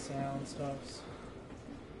the sound stops.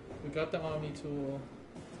 We got the Omni tool.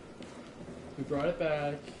 We brought it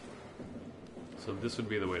back. So this would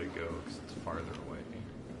be the way to go because it's farther away.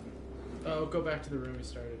 Oh, go back to the room we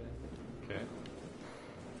started in. Okay.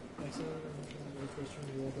 Exit out of the first room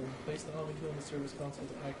you open. Place the Omni tool in the service console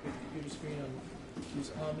to activate the computer screen.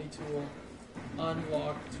 Use Omni tool.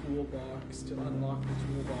 Unlock toolbox to unlock the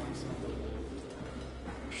toolbox on the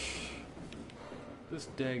left. This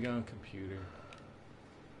daggone computer.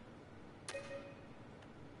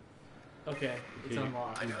 Okay, it's Okay,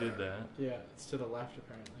 unlocked. you did that. Yeah, it's to the left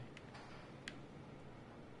apparently.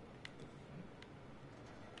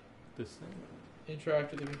 This thing?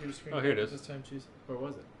 Interact with the computer screen. Oh, here it is. This time choose. Where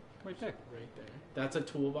was it? Right there. Right there. That's a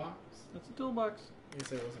toolbox? That's a toolbox. I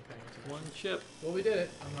guess I wasn't paying attention. One chip. Well, we did it.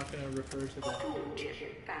 I'm not going to refer to that.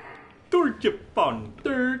 Torture fun.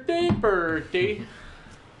 Birthday, birthday.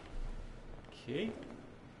 Okay.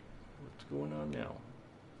 What's going on now?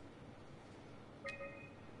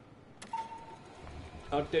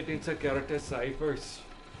 Updating security ciphers.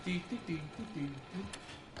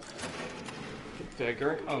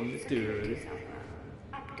 Figure understood.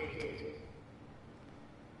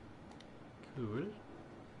 Cool.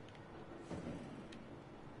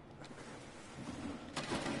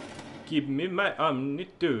 Give me my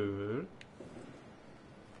omnitool.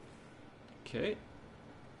 Okay.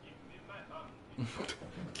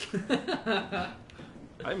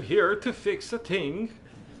 I'm here to fix a thing.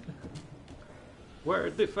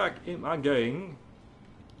 Where the fuck am I going?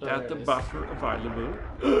 At the buffer available.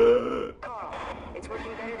 Carl, it's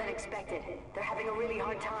working better than expected. They're having a really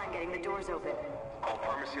hard time getting the doors open. I'll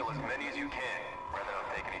permaseal as many as you can, rather than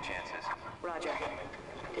take any chances. Roger.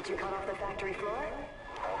 Did you cut off the factory floor?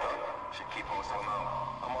 Hold up. Should keep most of them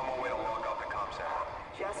out. I'm on my way to log out the comm center.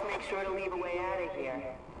 Just make sure to leave a way out of here.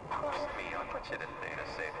 Trust me, I'll put you to data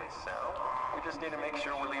safe and sound. We just need to make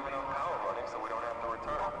sure we're leaving our power running so we don't have to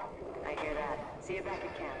return. I hear that. See you back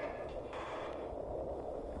at camp.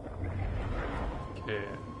 Okay,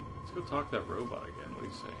 let's go talk to that robot again. What do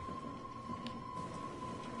you say?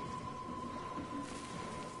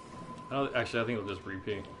 Actually, I think it'll just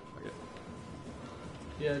repeat. Fuck it.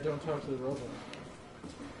 Yeah, don't talk to the robot.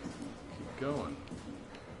 Keep going.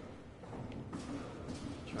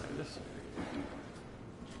 Try this.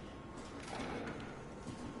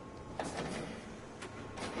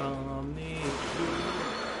 Oh.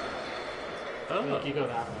 You go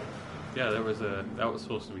that way. Yeah, that was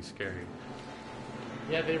supposed to be scary.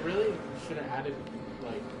 Yeah, they really should have added,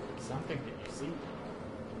 like, something that you see.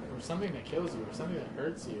 Or something that kills you, or something that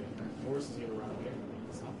hurts you and forces you to run away from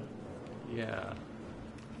it. Something. Yeah.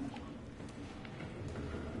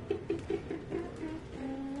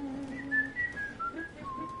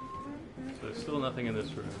 So there's still nothing in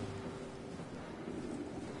this room.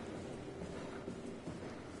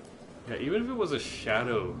 Yeah, even if it was a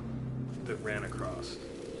shadow that ran across,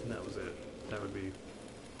 and that was it, that would be,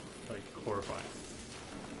 like, horrifying.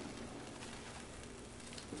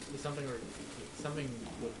 Something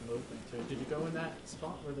with movement too. Did you go in that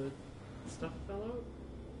spot where the stuff fell out?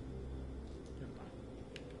 Never mind.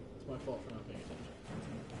 It's my fault for not paying attention.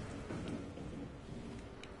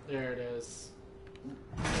 There it is.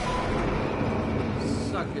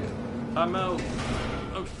 Suck it. I'm out.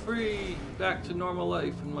 I'm free. Back to normal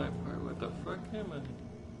life in my apartment. What the fuck am I?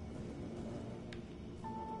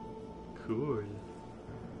 Cool.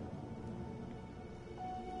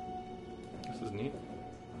 This is neat.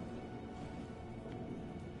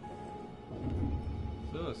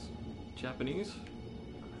 So it's Japanese.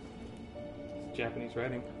 It's Japanese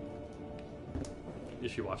writing.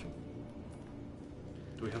 Is she watching?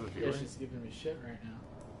 Do we have a viewer? Yeah, she's giving me shit right now.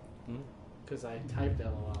 Hmm? Because I typed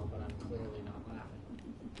LOL, but I'm clearly not laughing.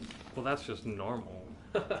 Well, that's just normal.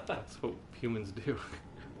 That's what humans do.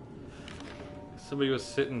 Somebody was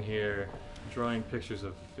sitting here drawing pictures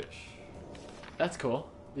of fish. That's cool.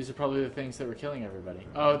 These are probably the things that were killing everybody.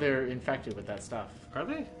 Oh, they're infected with that stuff. Are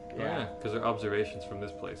they? Yeah. Because they're observations from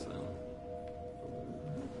this place, then.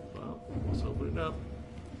 Well, let's open it up.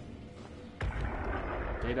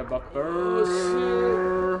 Data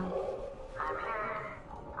buffer.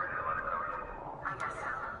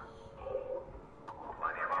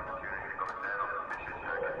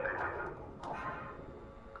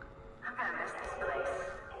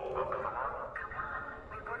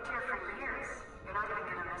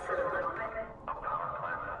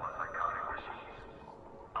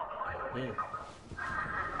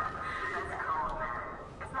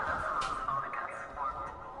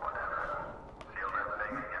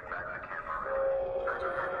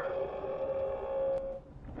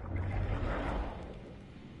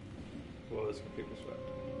 Well, this computer's fucked.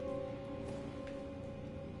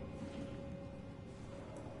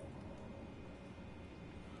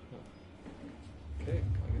 Okay,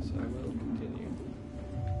 I guess I will continue.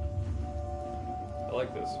 I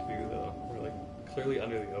like this view though. We're like clearly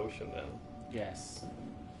under the ocean then. Yes.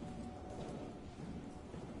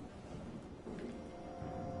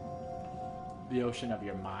 The ocean of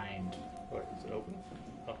your mind. Wait, is it open?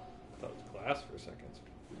 Oh, I thought it was glass for a second.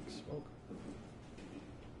 It's smoke.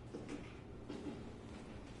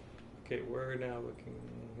 Okay, we're now looking.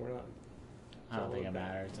 We're not. I don't think it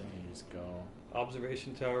matters. I think you just go.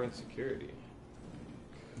 Observation tower and security.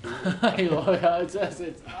 Hey, look how it says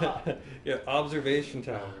it's up. Yeah, observation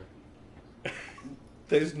tower.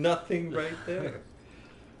 There's nothing right there.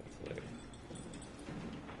 That's like,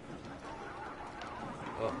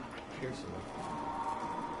 oh, Pearson.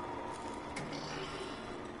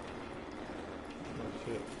 Oh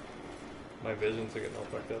shit. My visions are getting all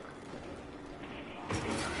fucked up.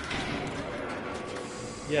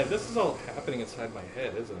 Yeah, this is all happening inside my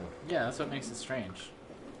head, isn't it? Yeah, that's what makes it strange.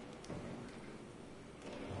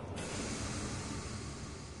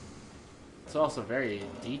 It's also very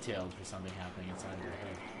detailed for something happening inside your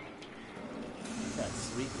head. That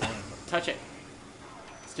sweet glowing. Touch it.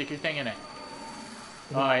 Stick your thing in it.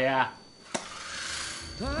 Oh yeah.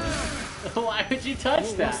 Why would you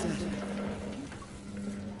touch that?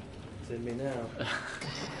 It's in me now.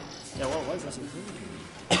 Yeah, what was it?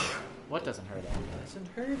 What doesn't hurt anymore? It doesn't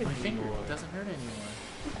hurt anymore. My finger doesn't hurt anymore.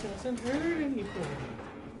 It doesn't hurt anymore.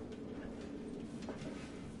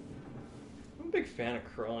 I'm a big fan of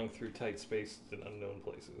crawling through tight spaces in unknown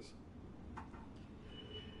places.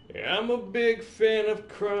 Yeah, I'm a big fan of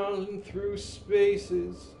crawling through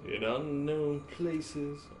spaces in unknown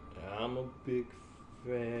places. I'm a big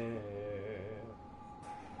fan.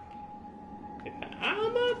 Yeah,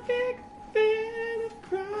 I'm a big fan of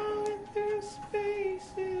crawling through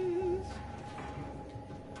spaces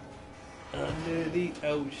under the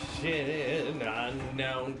ocean,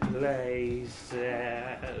 unknown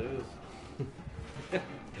places.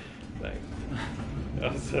 Thanks.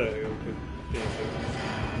 That was a good thing.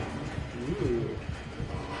 Ooh.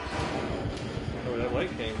 Where that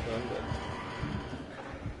light came from, but...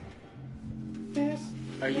 This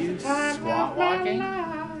Are you SWAT walking?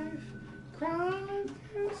 Crawling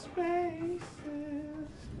through spaces.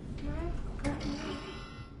 I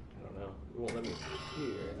don't know. It won't let me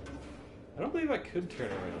hear. I don't believe I could turn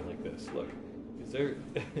around like this. Look. Is there...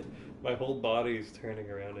 My whole body is turning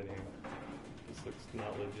around in here. This looks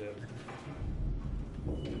not legit.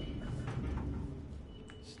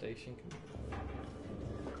 Station control.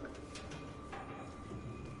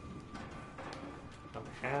 I'm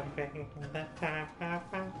having the time of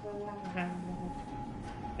my life,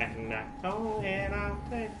 and I owe it all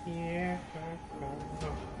to you,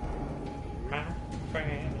 my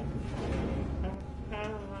friend. I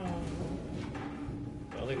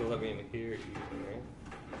don't think they'll let me in here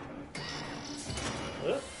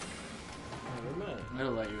either. Never mind.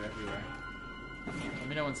 It'll let you everywhere. Let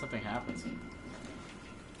me know when something happens. What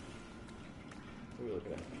are we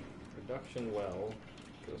looking at? Production well.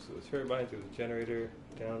 Goes to the turbine, through the generator,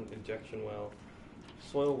 down injection well,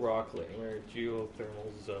 soil rock layer,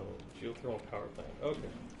 geothermal zone, geothermal power plant.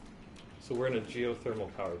 Okay. So we're in a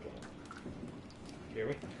geothermal power plant. You hear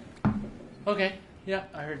me? Okay. Yeah,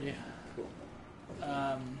 I heard you. Cool.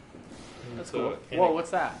 That's So, cool. and Whoa, it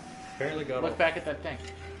what's that? Apparently got Look back at that thing.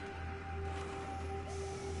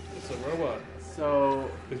 It's a robot. So,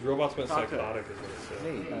 These robots went Talk to it. psychotic, is what it said.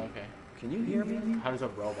 Hey, oh, okay. can you hear me? How does a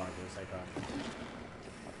robot go psychotic?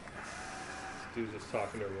 This dude's just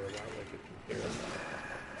talking to a robot like it can hear us.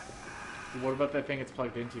 What about that thing it's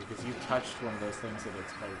plugged into? Because you touched one of those things that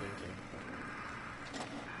it's plugged into.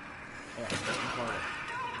 Yeah, unplug it.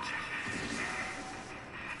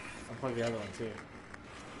 Unplug the other one too.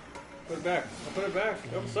 Put it back. I'll put it back.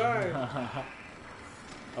 I'm sorry.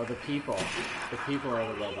 Oh, the people. The people are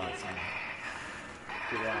the robots now.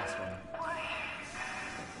 The last one.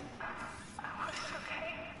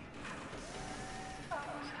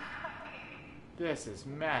 This is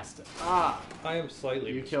messed up. I am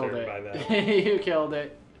slightly You killed disturbed it. by that. You killed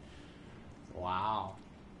it. Wow.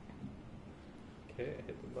 Okay, I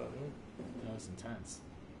hit the button. That was intense.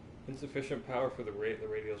 Insufficient power for the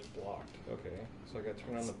radio's blocked. Okay, so I gotta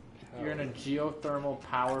turn on the power. You're in a geothermal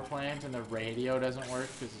power plant and the radio doesn't work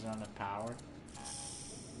because there's not enough power.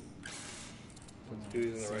 Let's do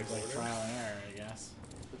these in the right Seems like order. trial and error, I guess.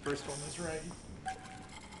 The first one was right.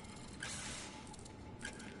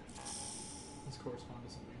 This corresponds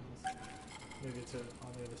to something else. Maybe it's on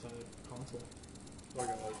the other side of the console. We're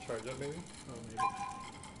gonna let it charge up, maybe? Oh, maybe.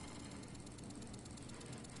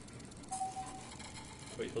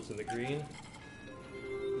 Wait, till it's in the green.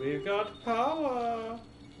 We've got power!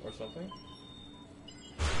 Or something.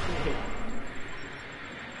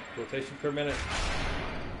 Rotation per minute.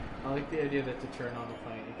 I like the idea that to turn on the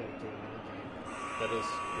plant, you gotta do another thing. That is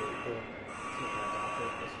really cool. It's like an adapter,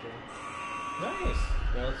 that's cool. Nice!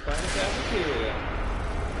 Now let's find the cafeteria.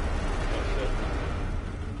 Oh shit.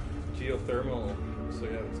 Geothermal. So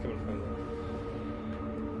yeah, it's coming from there.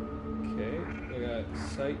 Okay, we got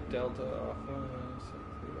Site Delta offline. Site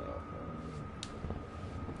 3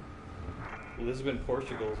 offline. Lisbon,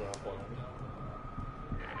 Portugal's offline.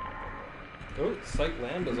 Oh, Site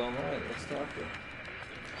Lambda's online. Let's talk to her.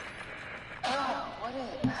 Oh,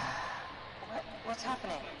 what's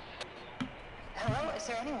happening? Hello, is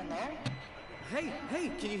there anyone there? Hey,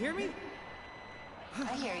 can you hear me?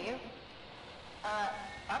 I hear you.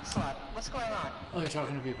 Upslot, what's going on? Oh, you're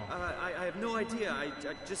talking to people. I have no idea. I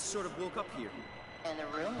just sort of woke up here. In the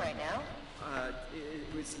room right now?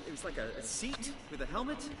 It was like a seat with a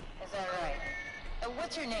helmet. Is that right?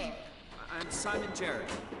 What's your name? I'm Simon Jarrett.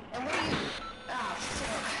 And where are you? Oh,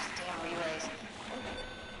 damn relays.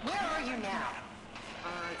 Where are you you now?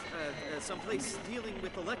 Someplace dealing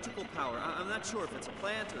with electrical power. I'm not sure if it's a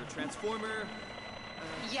plant or a transformer.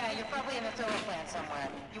 Yeah, you're probably in a thermal plant somewhere.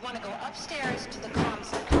 You want to go upstairs to the comm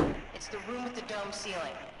center. It's the room with the dome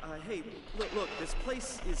ceiling. Hey, look, this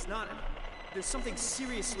place is not... There's something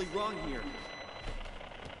seriously wrong here.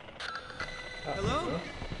 Hello?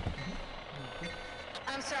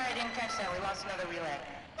 I'm sorry, I didn't catch that. We lost another relay.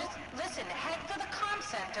 Just listen, head for the comm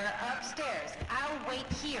center upstairs. I'll wait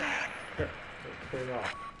here. Here, turn it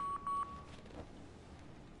off.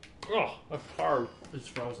 Oh, that's hard. It's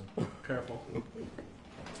frozen. Careful.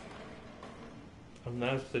 And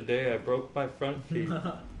that's the day I broke my front teeth.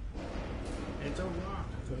 It's a rock.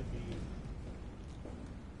 Could be.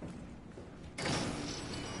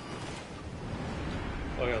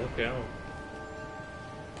 Oh yeah, look down.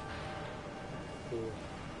 Cool. Is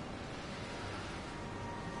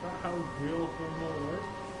that how real thermal works?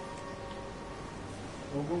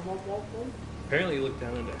 Whoa. Apparently you look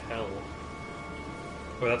down into hell.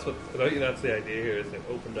 Well, that's what... I bet you that's the idea here, is they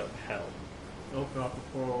opened up hell. Open up a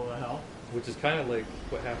portal to hell. Which is kind of like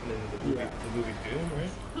what happened in the movie Doom,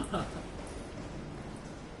 right?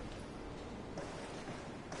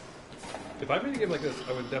 If I made a game like this,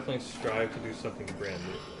 I would definitely strive to do something brand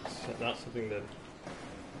new. Like, not something that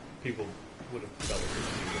people would have felt like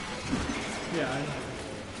they Yeah, I know.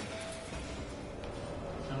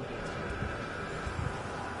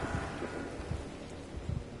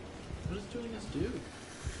 What does doing this do?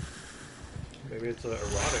 Maybe it's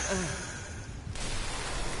erotic.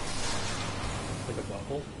 Like a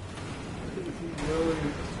bubble. Really,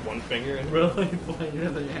 One finger in it. really playing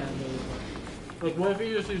with your hand. Like, what if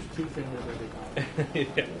you just use 2 fingers every time?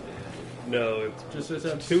 Yeah. No, it's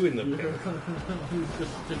Just two in the finger. You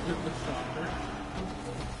just stick it the shocker.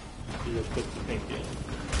 You just put the pinky in.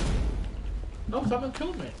 Oh, someone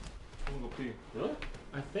killed me. I'm gonna go pee. Really?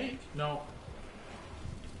 I think. No.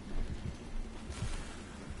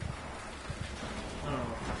 Oh.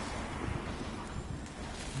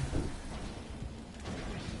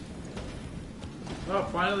 Oh,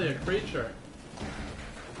 finally a creature.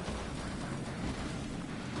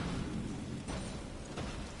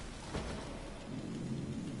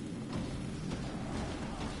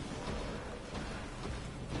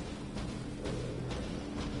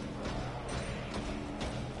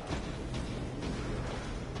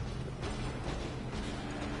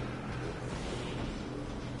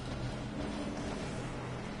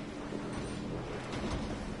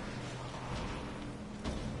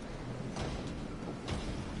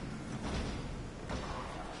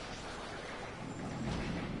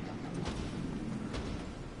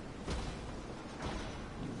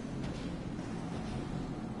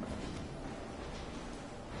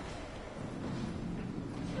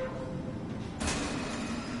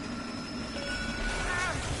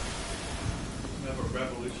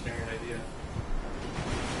 Revolutionary idea.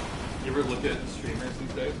 You ever look at streamers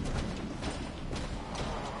these days?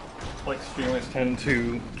 Like, streamers tend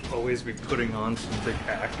to always be putting on some big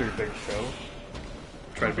act or big show.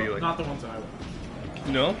 Try to be like... Not the ones I watch.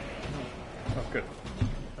 No? Oh, good.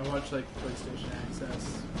 I watch, like, PlayStation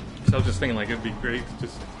Access. So I was just thinking, like, it'd be great to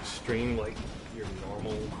just stream, like, your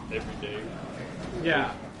normal, everyday...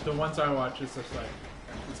 Yeah, the ones I watch is just like,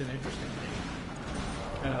 it's an interesting thing.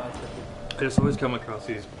 And I like that. I just always come across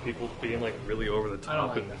these people being like really over the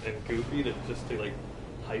top like and goofy to just to like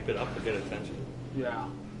hype it up to get attention. Yeah.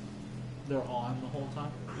 They're on the whole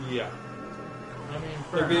time? Yeah. I mean,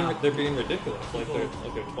 they're being ridiculous, like they're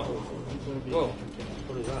 12. Whoa,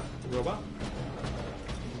 what is that? A robot?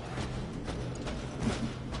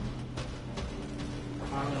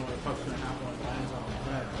 I don't know what the fuck's gonna happen when it lands on my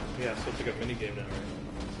head. Yeah, so it's like a mini game now, right?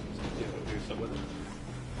 So you have to do something with it.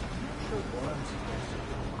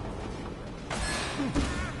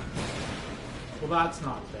 Well, that's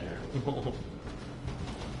not fair.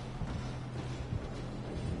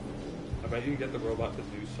 I bet you can get the robot to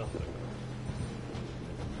do something.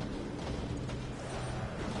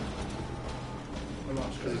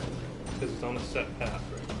 Because it's on a set path,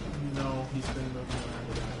 right? No, he's been moving around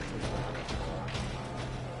with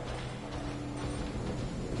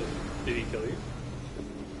that. Did he kill you?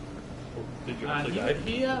 Or did you actually die?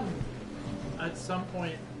 He at some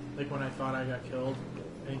point, like when I thought I got killed,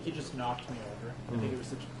 I think he just knocked me over. I think it was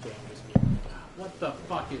such a dangerous game. What the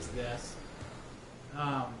fuck is this?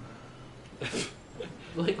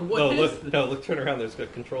 Like what is this? No, look, turn around, there's a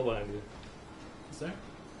control behind you. Is there?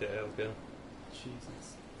 Yeah, okay.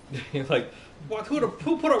 Jesus. You're like, what? Who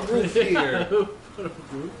put a roof here? Who put a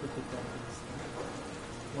roof at the top of this thing?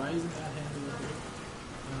 Why isn't that handy with you?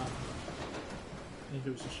 I think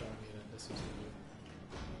it was just showing me that this was the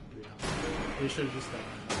reality. They should have just done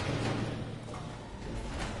that.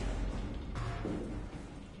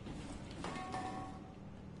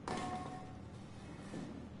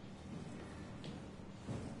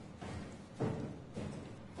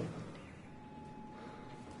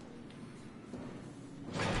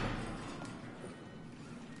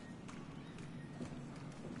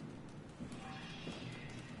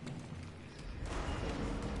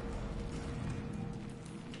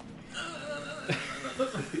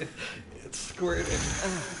 squirting.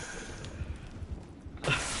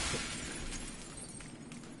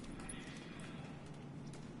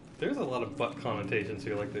 There's a lot of butt connotations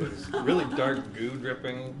here. Like there's really dark goo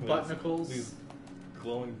dripping. Butt nickels. These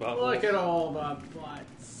glowing butt Look holes. at all the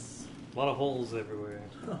butts. A lot of holes everywhere.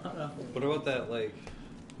 What about that like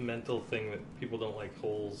mental thing that people don't like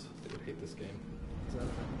holes? They would hate this game. Is that a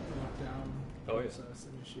lockdown Oh, yeah. process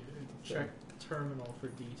initiated? Check terminal for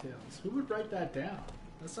details. Who would write that down?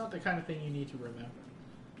 That's not the kind of thing you need to remember.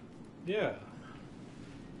 Yeah.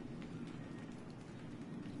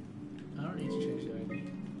 I don't need to change the ID.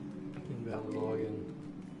 Invalid login.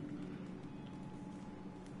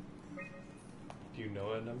 Do you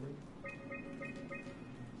know that number?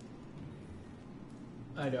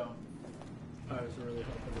 I don't. I was really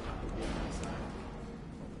hoping that would be on my side.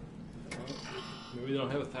 Maybe they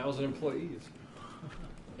don't have 1,000 employees.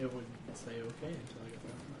 It would say okay until I got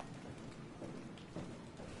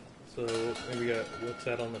that. So maybe we got what's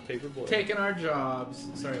that on the paperboy? Taking our jobs.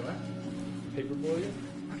 Sorry, what? Paperboy?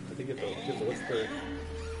 I think get the what's the?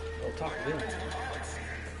 I'll talk to them.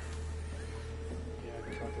 Yeah, I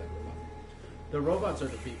can talk to that robot. The robots are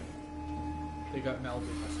the people. They got melded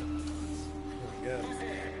with the robots. Oh my god.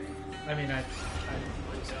 I mean, I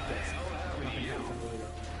just guessed. Nothing happened really.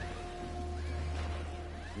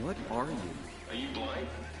 What are you? Are you blind?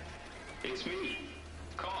 It's me.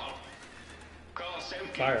 Carl. Carl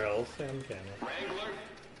Semkin. Kyle Semkin. Wrangler?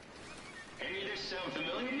 Any of this sound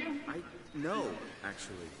familiar to you? No,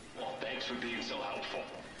 actually. Well, thanks for being so helpful.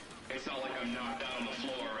 It's not like I'm knocked out on the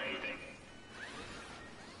floor or anything.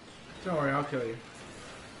 Don't worry, I'll kill you.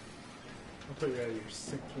 I'll put you out of your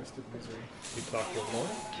sick, twisted misery. You talk to him more?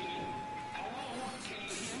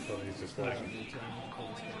 Oh, he's just I like. don't need to. I'm not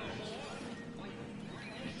cold as fires.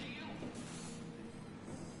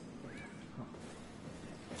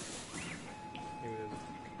 Maybe there's-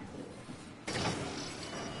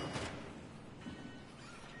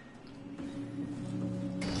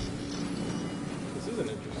 This is an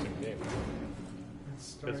interesting game. It's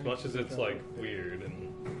As starting much to as it's become- like weird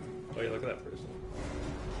and oh yeah, look at that person.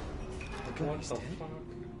 Look, What he's the dead. fuck?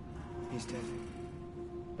 He's dead.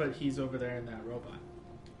 But he's over there in that robot.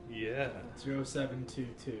 Yeah.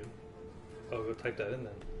 0722. Oh, go type that in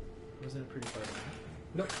then. Wasn't it pretty far back?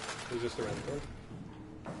 Nope. It was just around the corner.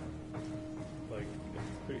 Like,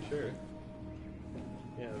 I'm pretty sure.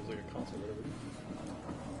 Yeah, it was like a concert or whatever.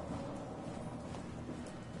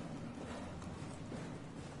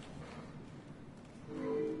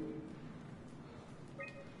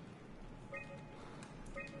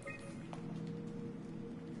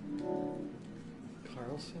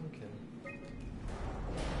 Carl Simkin.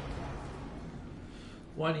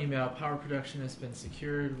 One email, power production has been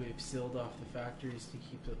secured. We've sealed off the factories to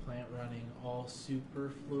keep the plant running. All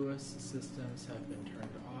superfluous systems have been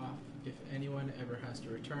turned off. If anyone ever has to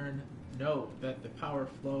return, know that the power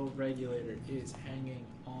flow regulator is hanging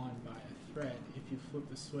on by a thread. If you flip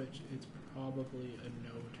the switch, it's probably a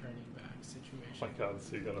no turning back situation. Oh my god,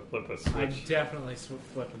 so you're gonna flip a switch? I'm definitely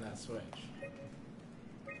flipping that switch.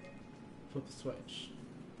 Flip the switch.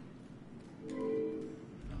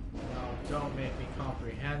 No, don't make me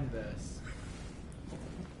comprehend this.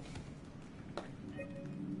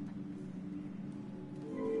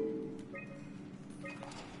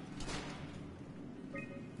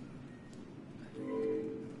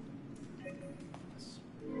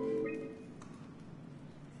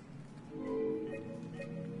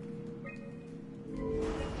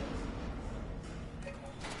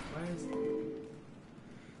 Why is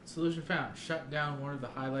Solution found. Shut down one of the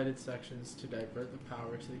highlighted sections to divert the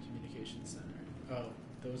power to the communication center. Oh,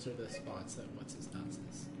 those are the spots that what's his nuts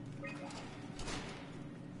is.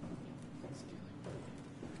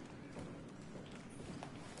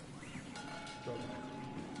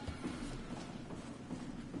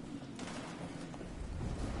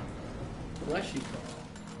 Bless you, Carl.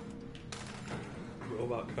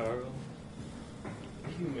 Robot Carl.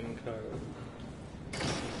 Human Carl.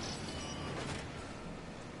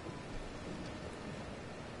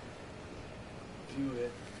 Do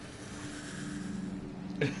it.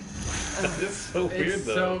 It's so weird It's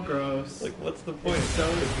though. so gross. Like, what's the point? It's so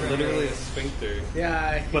it's strange. literally a sphincter.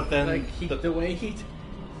 Yeah, But then like the- the way he,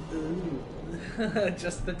 ooh,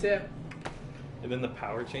 just the tip. And then the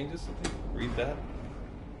power changes. Something. Read that.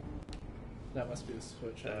 That must be the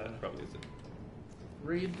switch. Probably is it.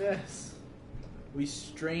 Read this. We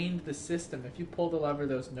strained the system. If you pull the lever,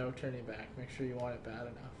 there's no turning back. Make sure you want it bad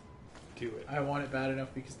enough. Do it. I want it bad enough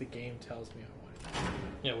because the game tells me I want it.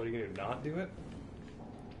 Yeah, what are you gonna do? Not do it?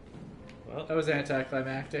 Well, That was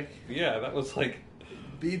anticlimactic. yeah, that was like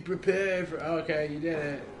Be prepared for. Okay, you did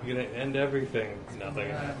it. you're gonna end everything.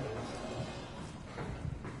 Nothing Uh, happens.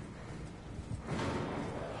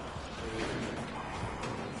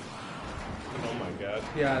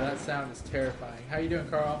 Yeah, that sound is terrifying. How you doing,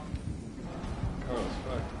 Carl? Carl's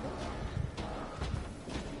fucked.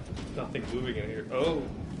 Nothing moving in here. Oh!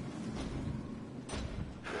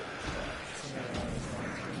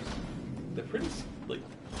 They're pretty, like,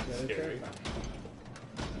 Yeah, they're scary. terrifying.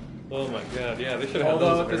 Oh my god, yeah, they should have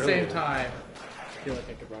Although those at the same earlier. time, I feel like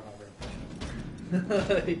I could run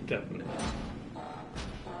over him. Definitely.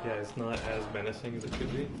 Yeah, it's not as menacing as it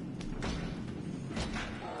could be.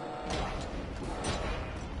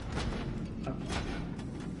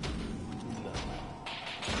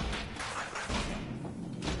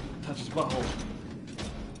 Touch his butthole.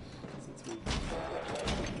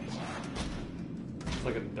 It's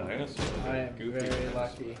like a dinosaur. I am Goofy very dinosaur.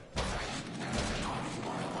 lucky.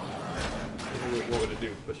 What would it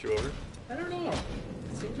do? Push you over? I don't know.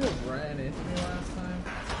 It seemed to have ran into me last time.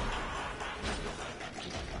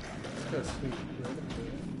 It's got a sweet rhythm to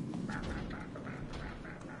it.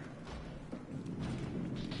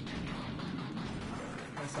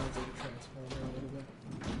 That sounds like a transformer a little bit.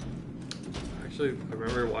 Actually, I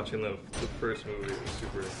remember watching the first movie. It was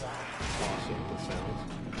super awesome, the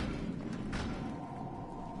sounds.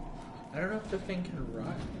 I don't know if the thing can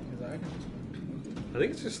run, because I can just run. I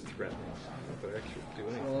think it's just threatening. If they're actually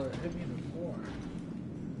doing it. Well, it hit me before.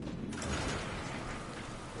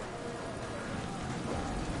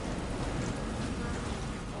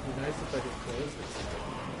 It'd be nice if I could close this.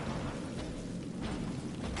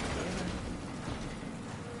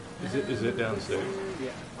 Is it downstairs?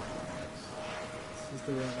 Yeah. This is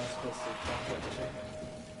the room I'm supposed to talk about.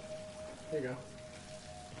 There you go.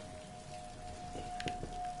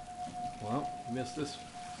 Well, you missed this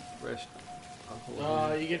fresh.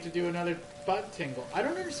 You get to do another butt tingle. I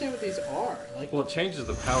don't understand what these are. Like, Well, it changes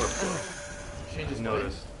the power flow. changes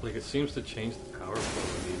Notice, like it seems to change the power flow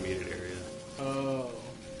in the immediate area. Oh,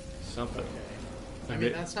 Something. okay. I Like mean,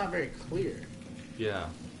 it- that's not very clear. Yeah.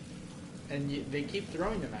 And they keep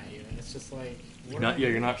throwing them at you, and it's just like, what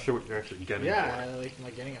You're not sure what you're actually getting. yeah, like, am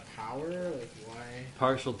I getting a power? Like, why?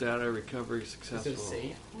 Partial data recovery Is successful. it a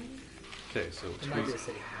save point? Okay, so It might be a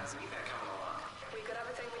save point. We got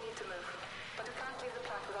everything we need to move, but we can't leave the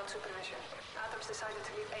plant without supervision. Adams decided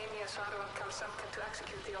to leave Amy, Asaro, and Kamsamkin to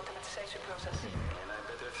execute the automatization process. And I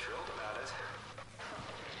bet they're thrilled about it.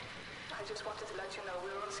 I just wanted to let you know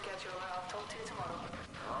we're on schedule, and I'll talk to you tomorrow.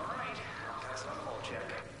 All right, I'll pass on the whole check.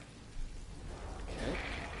 Okay.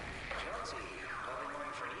 Jonesy, I'll be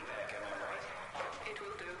going for an evac, am I right? It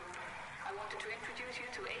will do. I wanted to introduce you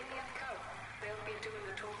to Amy and Cal. They'll be doing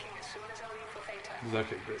the talking as soon as I leave for Theta. This is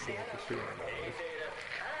actually a great thing for streaming, by the way.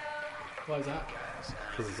 Why is that?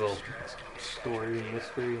 Because it's all story and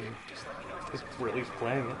mystery, and we're at least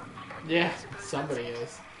playing it. Yeah, somebody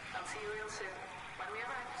is. I'll see you real soon. When we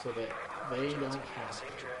arrive. So that they don't have to.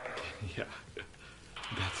 Yeah.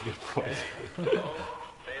 That's a good point.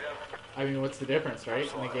 I mean, what's the difference, right?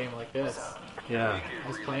 In a game like this, Yeah.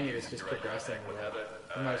 just playing it is just progressing.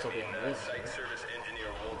 You might as well be on this. Site service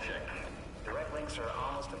engineer Wolchek. Direct links are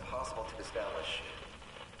almost impossible to establish.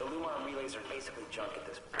 The Lumar relays are basically junk at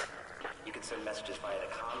this point. You can send messages via the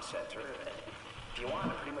comm center. If you want,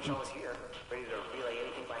 I'm pretty much always here, ready to relay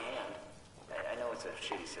anything by hand. I know it's a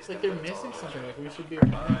shitty It's system. like they're but it's missing all- something. Like we should be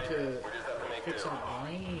trying to fix our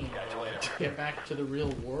brain, or like get back to the real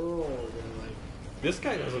world, and like, This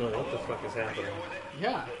guy doesn't know what the fuck is happening.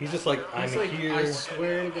 yeah. He's just like, I'm It's like, here. I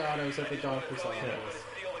swear to God, I was at the doctor's office.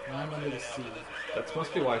 And I'm under the sea. That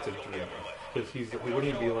must be why it's a dream. Because he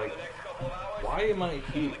wouldn't be like, why am I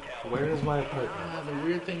here? Where is my apartment? The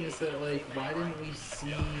weird thing is that, like, why didn't we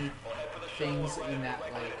see things in that,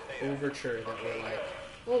 like, overture that were like,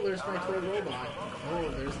 oh, there's my toy robot. Oh,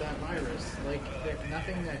 there's that virus. Like,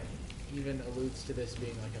 nothing that even alludes to this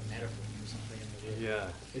being, like, a metaphor or something in the video. Yeah.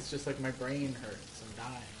 It's just like, my brain hurts. I'm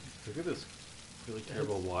dying. Look at this really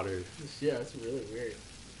terrible water. Yeah, it's really weird.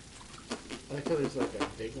 I like how there's, like, a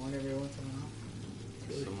big one every once in a while. It's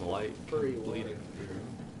really Some light furry bleeding water. through.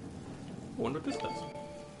 I wonder what this does.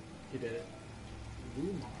 He did it.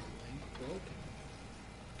 Lumar link broken.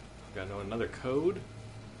 Got know another code?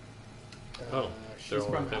 Oh, She's they're all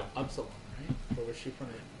from right there. Upsilon, right? Or was she from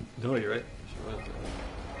the... No, you're right. She was.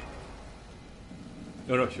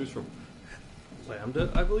 No, she was from Lambda,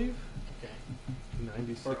 I believe. Okay.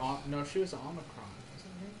 96. Or, no, she was Omicron,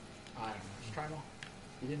 wasn't she? I don't know. Just try them all.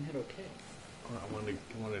 You didn't hit OK. I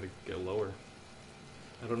wanted to get lower.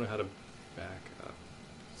 I don't know how to back up.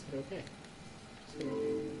 Just hit OK. Just hit OK.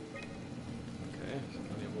 Okay, so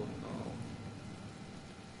enable all.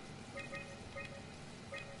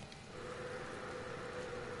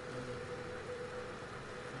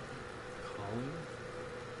 Calling?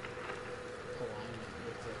 Alignment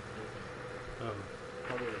with the movement. Oh,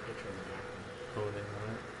 Probably the picture in the background. oh, they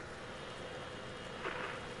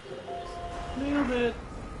Nailed it!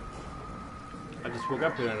 I just woke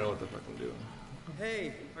up here and I know what the fuck I'm doing.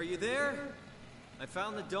 Hey, are you there? I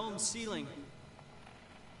found the dome ceiling.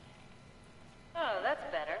 Oh, that's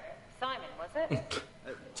better. Simon, was it?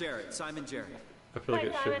 Jared, Simon Jared. I feel like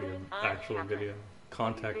it Hi, should Simon. be an actual video.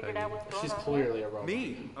 Contact Figured ID. out what's going She's on. clearly a robot.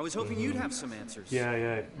 Me? I was hoping you'd have some answers.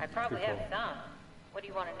 Yeah. I probably Good have call. some. What do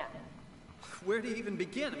you want to know? Where to even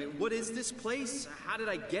begin? I mean, what is this place? How did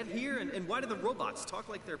I get here? And why do the robots talk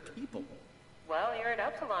like they're people? Well, you're at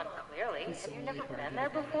Upsilon, clearly. Have you never been there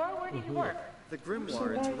before? Where did you work? The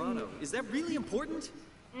Grimoire in Toronto. Is that really important?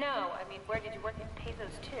 No, I mean, where did you work at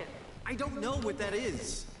Pezos 2? I don't know what that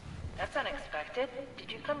is. That's unexpected. Did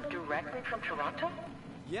you come directly from Toronto?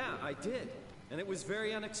 Yeah, I did. And it was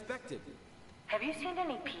very unexpected. Have you seen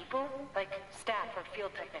any people? Like staff or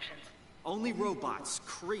field technicians? Only robots,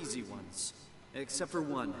 crazy ones. Except for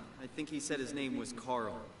one. I think he said his name was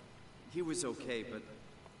Carl. He was okay, but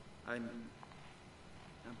I'm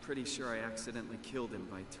pretty sure I accidentally killed him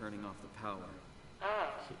by turning off the power. Oh.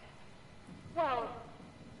 Well,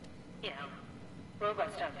 you know,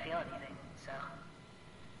 robots don't feel anything, so...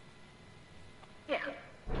 Yeah.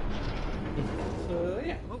 So,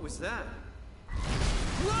 yeah. What was that?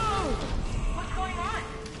 Whoa! What's going on?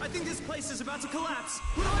 I think this place is about to collapse.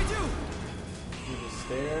 What do I do? You just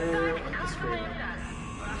stare at the screen.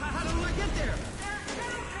 How do I get there?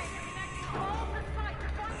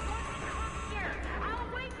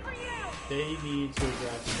 They need to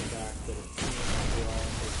address the fact that it seems like we're all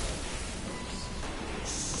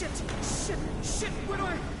Shit!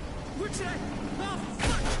 Where should I? Oh,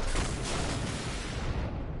 fuck!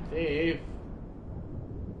 Dave,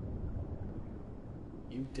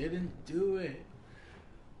 you didn't do it.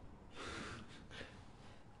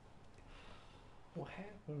 What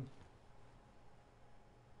happened?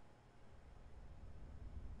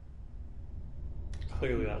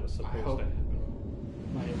 Clearly that was supposed to happen.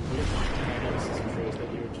 My analysis is true is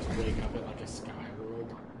that you would just wake up at like a sky world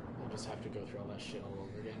and just have to go through all that shit all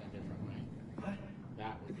over again a different way. What?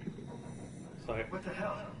 That would be cool. So What the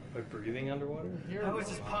hell? by breathing underwater? How is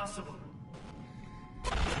this possible?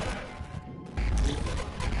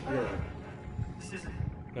 This isn't.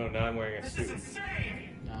 No, now I'm wearing a This suit. is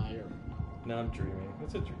insane! Nah, you're. Now I'm dreaming.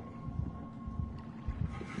 It's a dream.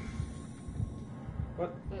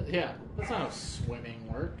 What? Yeah, that's not how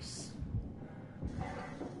swimming works.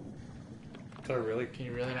 So really? Can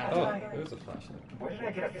you really not? Oh, there's a flashlight. Where did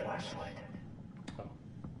I get a flashlight? Oh.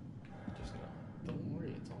 Just go. Don't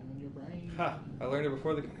worry, it's all in your brain. Ha! I learned it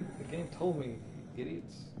before the game told me,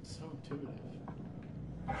 idiots. So intuitive.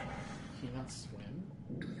 Can you not swim?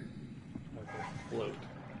 Okay, float.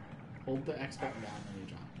 Hold the X button down when you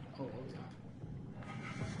jump. Oh, what was that?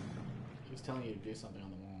 He was telling you to do something on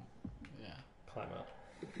the wall. Yeah. Climb up.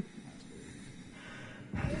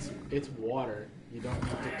 It's water. You don't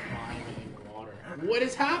need to climb in water. What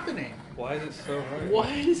is happening? Why is it so hard? What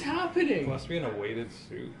is It happening? must be in a weighted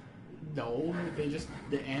suit. No,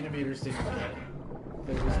 the animators didn't get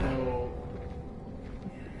it.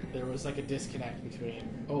 There was like a disconnect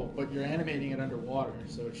between, oh, but you're animating it underwater,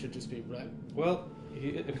 so it should just be red. Well,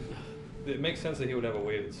 it makes sense that he would have a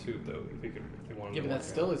weighted suit, though, if they wanted Yeah, to but that work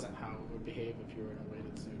still out. isn't how it would behave if you were in a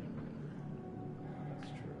weighted suit. That's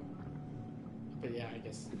true. But yeah, I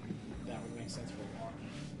guess that would make sense for water.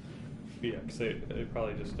 Yeah, because they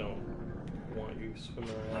probably just don't want you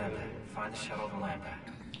swimming around. Find the shuttle and land back.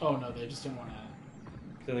 Oh no, they just didn't want to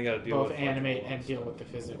Then they got to deal both with animate like, and deal with the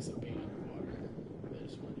physics of being underwater. They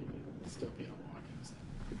just want you to still be on walking. So.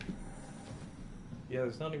 Yeah,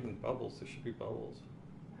 there's not even bubbles. There should be bubbles.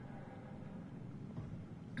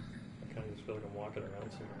 I kind of just feel like I'm walking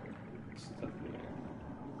around somewhere. Stuff in the air.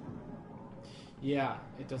 Yeah,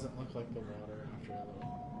 it doesn't look like the water after a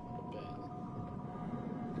little bit.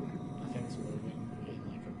 Nothing's moving in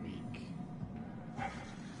like a week.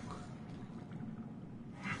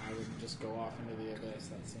 I would just go off into the abyss.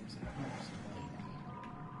 That seems like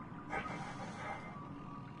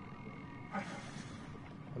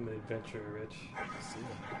I'm an adventurer, Rich. I see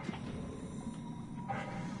that.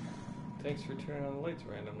 Thanks for turning on the lights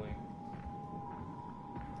randomly.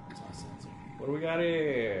 It's all censored. What do we got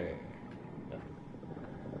here?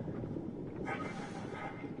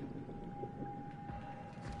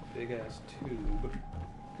 Big ass tube.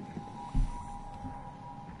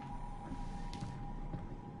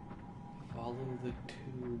 Follow the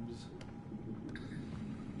tubes.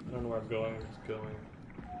 I don't know where I'm going, I'm just going.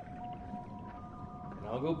 And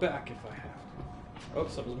I'll go back if I have to. Oh,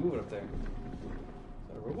 something's moving up there. Is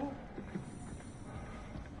that a robot?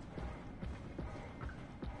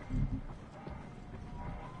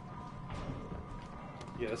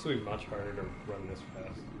 Yeah, this will be much harder to run this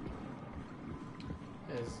fast.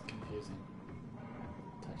 It's confusing.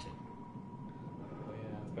 Touch it. Oh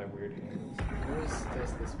yeah, my weird hands.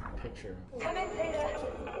 There's this picture. Come in, Theta.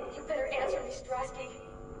 You better answer me, Strasky.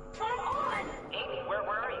 Come on! Amy, where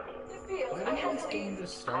are you? The field. Why I didn't have this to game leave.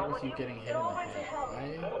 just start with you getting hit in all the went to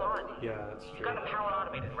head? hell. Hold on. Yeah, that's You true. got the power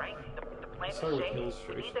automated, right? The plant is Start with shaky. We need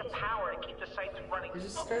illustrations. the power to keep the sites running. It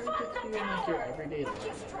just started with you in like your everyday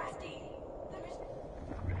life. Strasky.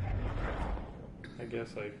 I guess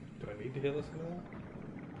do I need to hear listen to that?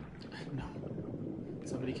 No.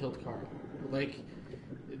 Somebody killed Carl. Like,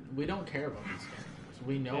 we don't care about these characters.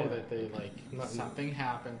 We know that they, like, something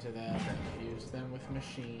happened to them that fused them with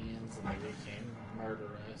machines and they became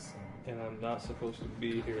murderous. And I'm not supposed to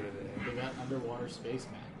be here today. They got underwater space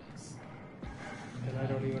madness. And I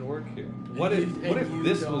don't even work here. What if you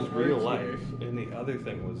this don't was real work life here. and the other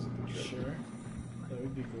thing was the trick? Sure. That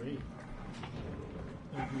would be great.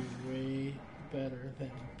 That would be way better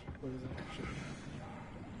than what is actually happening.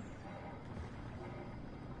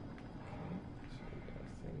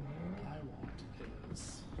 I want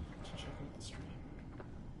is to check out the stream.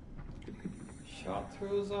 Shot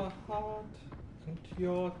through the heart and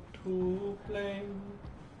you're to blame.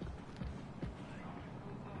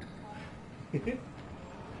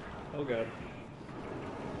 Oh god.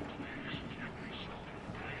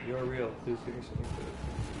 You're real. Please give me something good.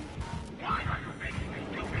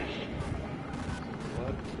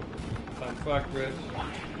 What? I'm fucked, Rich.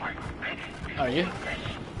 Are you?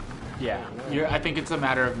 Yeah. I think it's a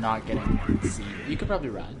matter of not getting seen. You could probably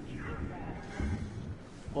run.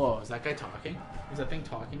 Whoa, is that guy talking? Is that thing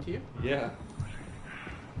talking to you? Yeah.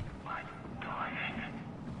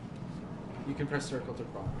 You can press circle to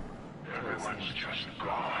crawl. Everyone's just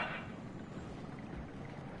gone.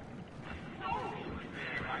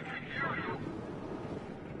 I can hear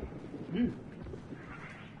you.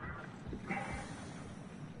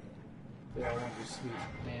 They all want your sweet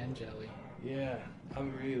man jelly. Yeah,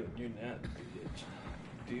 I'm real. You're not, bitch.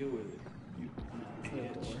 Deal with it, you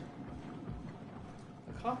bitch.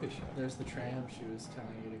 A coffee shop. There's the tram she was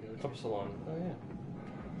telling you to go to. Upsilon. Oh yeah.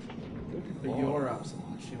 But you're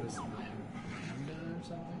Upsilon. She was Lambda or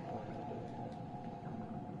something?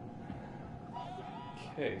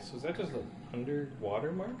 Okay, so is that just an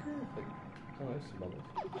underwater marker? Like, oh, there's some bubbles.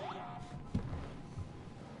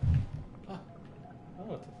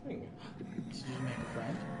 Oh, it's a thing. Did you make a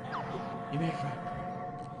friend? You made a friend.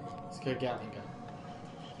 Let's get a Gatling gun.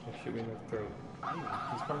 Shoot me in the throat.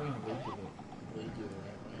 He's probably gonna lead you the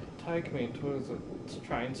right way. Take me towards the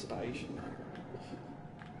train station.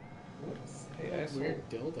 Hey, That asshole. weird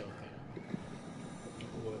dildo thing.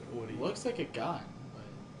 What do you... Looks like a gun, but I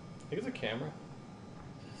think it's a camera.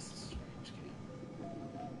 it's a strange game.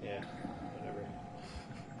 Yeah, whatever.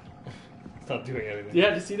 It's not doing anything. Yeah,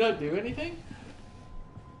 does he not do anything?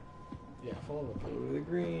 Yeah, follow the Go blue. to the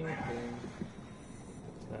green thing.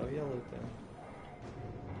 It's now yellow thing.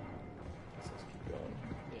 Let's just keep going.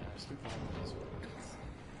 Yeah, just keep following this one.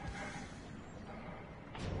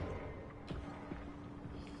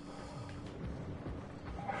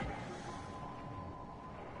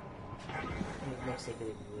 It looks like it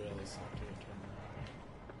would really suck to turn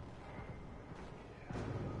around.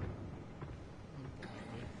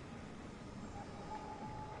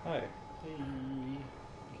 Hi. Hey.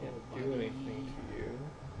 Can't do anything to you.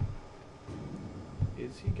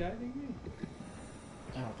 Is he guiding me?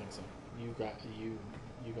 I don't think so. You got here.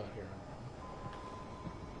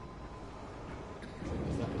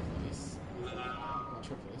 Is that the place? I'm not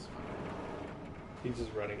sure if it is. He's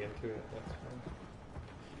just running into it. That's fine.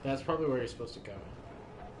 That's probably where you're supposed to go.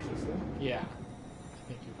 This thing? Yeah. I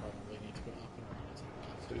think you probably need to go up and around.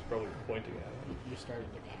 So he's probably pointing at it. You're starting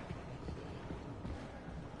to backtrack.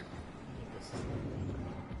 I think this is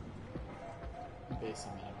the base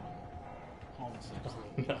minimum. Almost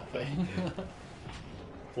absolutely nothing.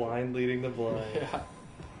 Blind leading the blind. Yeah.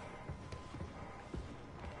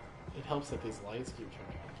 It helps that these lights keep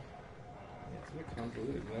turning on. Yeah, it's a bit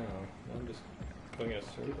convoluted now. I'm just going in a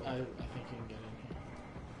circle. I think you can get in here.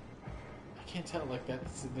 I can't tell, like,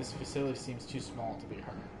 this facility seems too small to be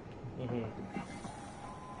harmed. Mm-hmm.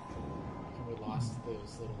 And we lost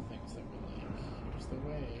those little things that were like, here's the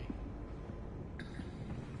way.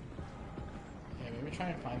 Yeah, maybe try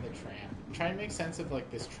and find the tram. Try and make sense of, like,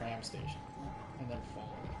 this tram station. And then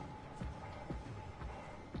follow it.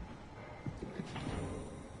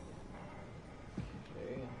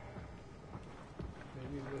 Okay.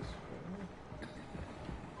 Maybe this way.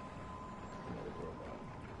 Another robot.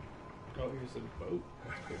 Oh, here's a boat.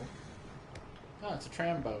 That's cool. Oh, it's a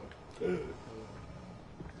tram boat. Ooh.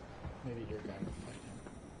 Maybe your guy will fight him.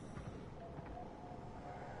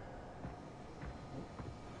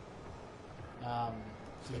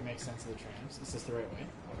 Do you make sense of the trams? Is this the right way?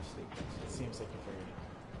 It seems like you figured it.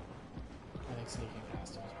 I think sneaking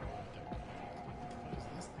past him is probably the right way. What is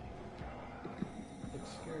this thing?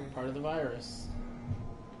 Looks scary. Part of the virus.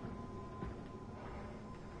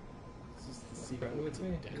 This is the sequel with to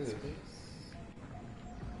me? Dead Ugh. Space.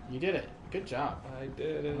 You did it. Good job. I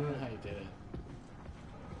did I it. don't know how you did it.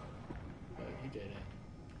 But you did it.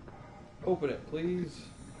 Open it, please.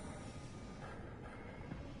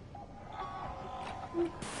 What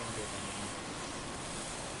you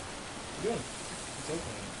doing? It's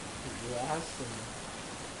opening. You asked and...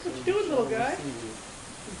 What you doing, little guy?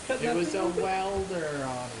 It was a welder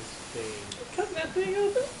on his face. Cutting that thing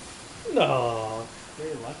open? No.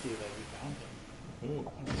 Very lucky that we found him. Ooh.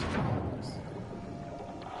 On his shoulders.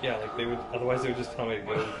 Yeah, like they would. Otherwise, they would just tell me to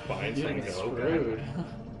go find You'd something be and go. screwed. Okay.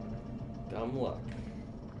 Dumb luck.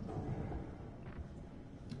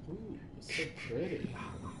 Ooh, it's so pretty.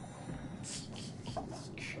 Oh,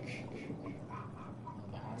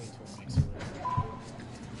 the homie tool makes it right.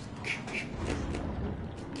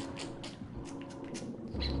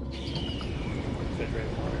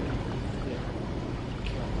 Refrigerated water. Yeah.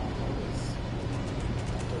 Can't knock all this.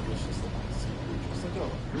 Delicious little sea creatures. Look at all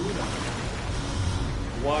the food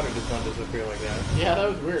on Water does not disappear like that. it. Yeah, that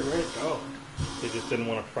was weird. Where'd it go? They just didn't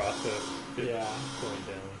want to process it Yeah. going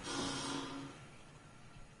down.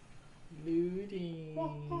 Looting.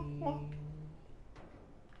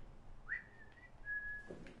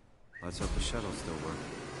 Let's hope the shuttles still work.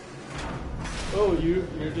 Oh,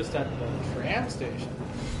 you're just at the tram station.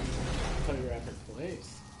 I thought you were at her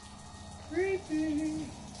place. Creepy.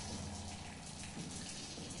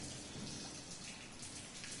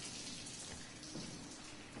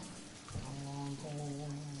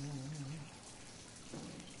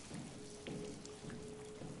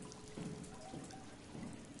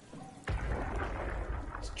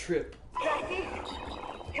 It's a trip. Jackie,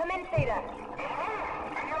 come in, Theta.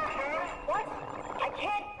 What? I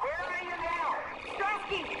can't. Where are you now?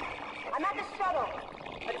 Strasky, I'm at the shuttle,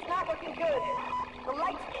 but it's not looking good. The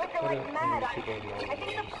lights flicker like mad. I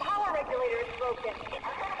think the power regulator is broken.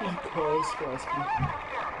 Close, Strasky.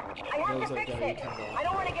 I have Knows to that fix guy it. you turned off. I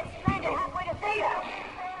don't want to get stranded halfway to Theta.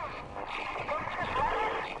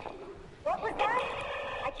 What was that?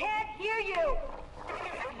 I can't hear you.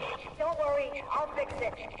 Don't worry, I'll fix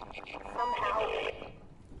it. Somehow.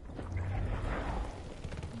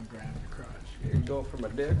 Grab your crotch. Here you go for my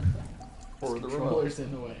dick. Or the remote. Controller's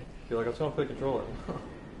in the way. Feel like I was going to play controller.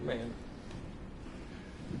 Man.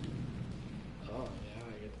 Oh, yeah,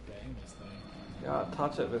 I get to bang this thing. Yeah,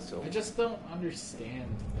 touch it, Visco. I just don't understand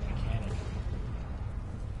the mechanic.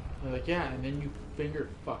 They're like, yeah, and then you finger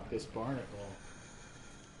fuck this barnacle.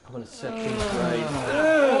 I'm going to set things right.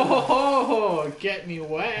 Oh, get me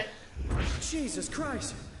wet. Jesus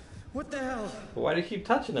Christ! What the hell? Why do you keep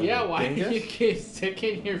touching them? Yeah, you why do dingus? you keep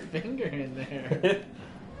sticking your finger in there?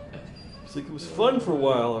 It's like it was fun for a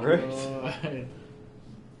while, alright? God.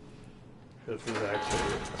 This is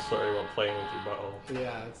actually a story about playing with your butthole.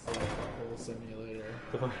 Yeah, it's like a whole simulator.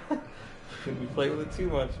 If you play with it too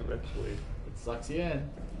much, eventually. It sucks you in.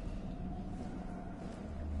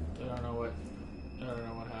 I don't know what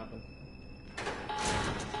happened.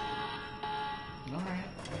 Alright,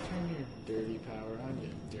 I'll turn your dirty power on, you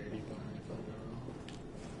dirty barnacle girl.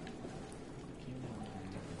 Keep on.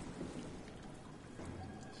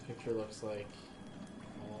 This picture looks like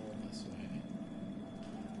all this way.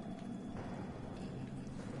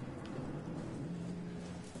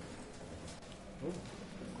 Oh.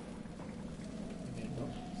 You made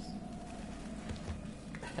bubbles.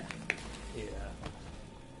 Yeah.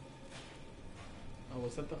 Oh,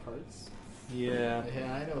 was that the hearts? Yeah.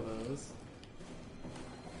 Yeah, I know those.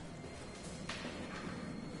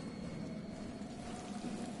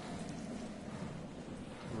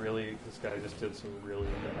 Really, this guy just did some really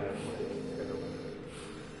bad heroin.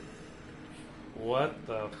 What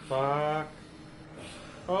the fuck?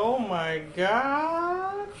 Oh my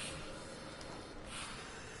god!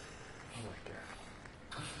 Oh my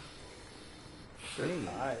god. Hey,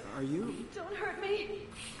 are you? Don't hurt me.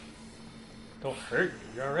 Don't hurt you,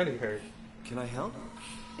 you're already hurt. Can I help?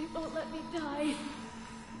 It won't let me die.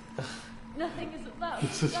 Nothing is allowed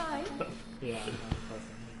to die. Yeah.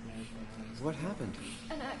 What happened?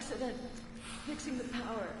 An accident. Fixing the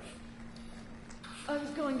power. I was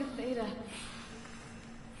going to Theta.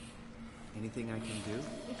 Anything I can do?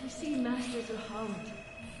 If you see Masters or Holland,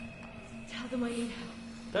 tell them I need help.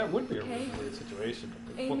 That would be a Okay. really weird situation.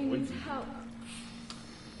 But what Amy would needs you? help.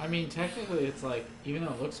 I mean, technically, it's like, even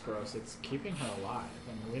though it looks gross, it's keeping her alive.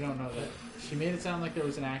 I mean, we don't know that. She made it sound like there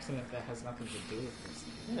was an accident that has nothing to do with this.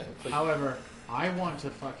 Yeah, it's like, However, I want to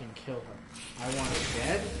fucking kill her. I want her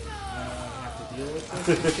dead. I don't want to have to deal with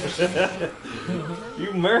this.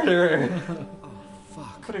 You murderer! Oh,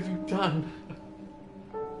 fuck. What have you done?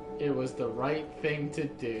 It was the right thing to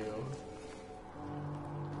do.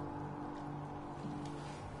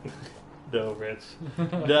 No, Rich.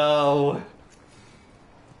 No!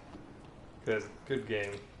 Good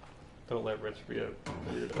game. Don't let Rich be a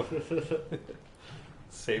weirdo.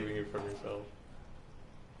 Saving you from yourself.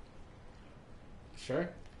 Sure.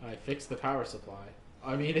 I fixed the power supply.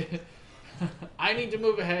 I mean, I need to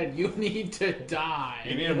move ahead. You need to die.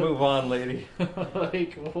 You need to move on, lady.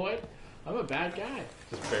 Like, what? I'm a bad guy.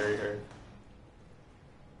 Just bury her.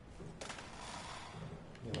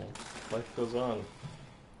 You know, life goes on.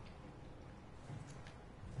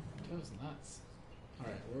 That was nuts.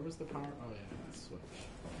 Alright, where was the power? Oh, yeah, that switch.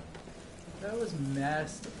 That was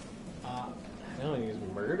messed up. No, he's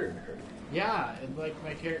murdered her. Yeah, and like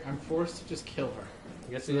my character, I'm forced to just kill her.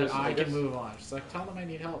 I guess so that I can move on. She's like, tell them I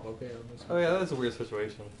need help. Okay, I'll move. Oh yeah, that's a weird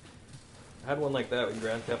situation. I had one like that with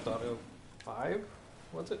Grand Theft Auto 5,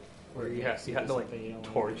 was it? Where you had to like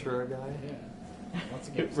torture a guy. Yeah. Once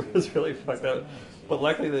again, It was really fucked up. But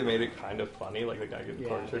luckily they made it kind of funny, like the guy getting Yeah,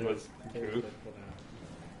 tortured they- was they goof. did for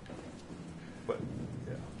that. But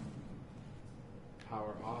yeah.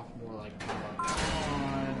 Power off, more like power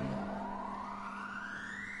on.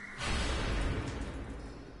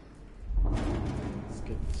 Let's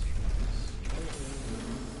get this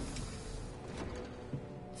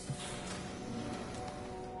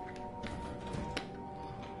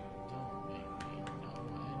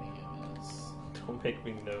Don't make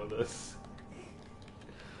me know this.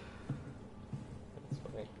 That's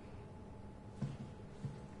funny.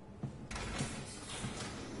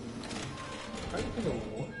 How do you think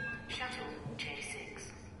of what? Shuttle J6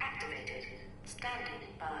 activated. Standing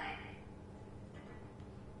by.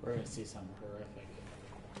 We're gonna see something horrific.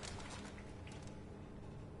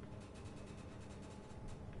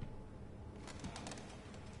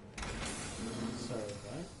 Sorry,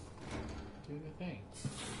 what? Do the thing.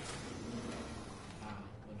 Ah,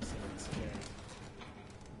 let me see what's here.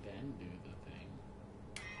 Then do the thing.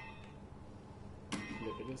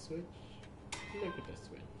 Look at the switch. Look at the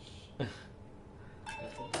switch.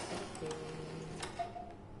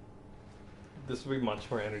 This would be much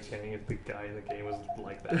more entertaining if the guy in the game was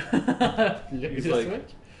like that. He's like,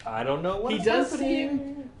 switch? I don't know what He does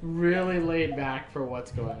seem really laid back for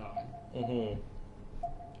what's going on. Mm-hmm.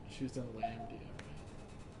 She was in Lambdia,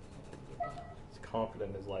 right? He's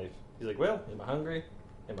confident in his life. He's like, well, am I hungry?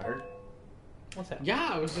 Am I hurt? What's happening? Yeah,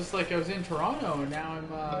 I was just like, I was in Toronto, and now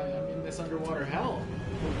I'm in this underwater hell.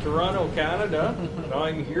 Toronto, Canada. Now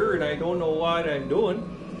I'm here and I don't know what I'm doing.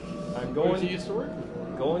 I'm going. Where'd you used to work before?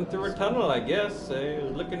 Going through a tunnel, I guess. I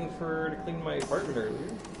was looking to clean my apartment earlier.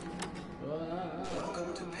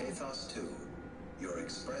 Welcome to Pathos 2, your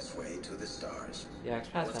expressway to the stars. Yeah,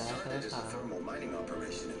 What started as a thermal mining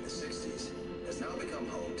operation in the 60s has now become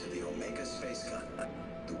home to the Omega Space Gun,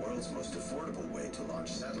 the world's most affordable way to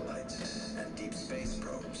launch satellites and deep space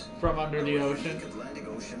probes. From under the ocean. The Atlantic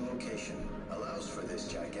Ocean location allows for this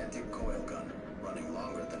gigantic coil gun running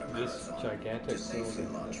longer than a This marathon gigantic to safely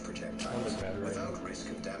coil gun. launch projectiles without risk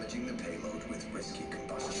of damaging the payload with risky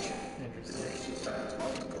combustion. The station spans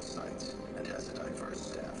multiple sites and has a diverse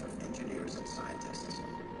staff of engineers and scientists.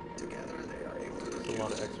 Together, they are able to That's a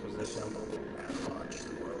lot of produce, exposition. assemble, and launch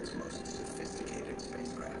the world's most sophisticated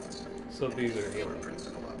spacecraft. So these are For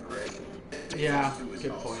principal operation. Yeah, Pathos 2 is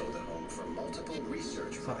good also point. the home for multiple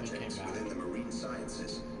research Something projects came back. within the marine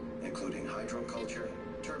sciences, including hydroculture,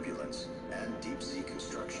 turbulence, and deep sea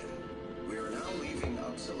construction. We are now leaving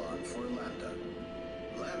Upsilon for Lambda.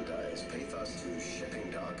 Lambda is Pathos 2's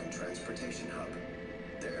shipping dock and transportation hub.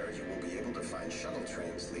 There, you will be able to find shuttle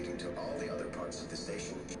trains leading to all the other parts of the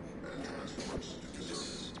station. And transports to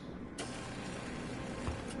this.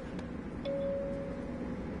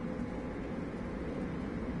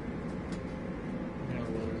 You know,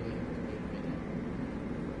 literally.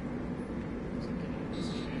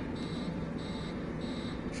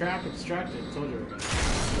 Track obstructed. Told you about it.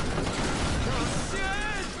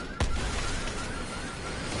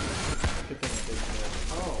 Good thing I didn't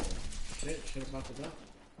know. Oh, shit about the duck.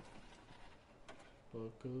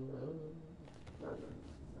 Buckle up.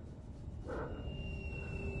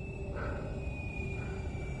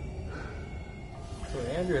 So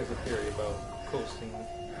Andrew has a theory about posting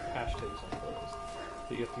hashtags on photos.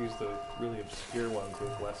 That you have to use the really obscure ones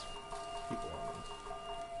with less people on them.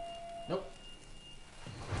 Nope.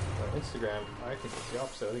 On Instagram, I think it's the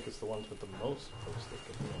opposite. I think it's the ones with the most posts that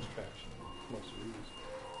get the most traction, most views.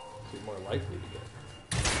 So you're more likely to get.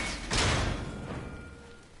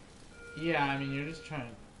 Yeah, I mean, you're just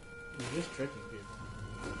tricking people.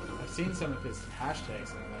 I've seen some of his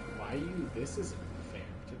hashtags and I'm like, why you, this isn't fair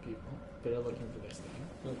to people that are looking for this thing.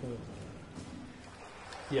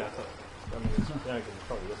 Yeah, I mean, I can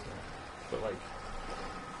probably listen to it. But like,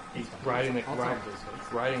 he's riding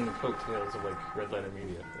the coattails of like Red Letter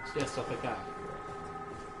Media. Yeah, stuff like that.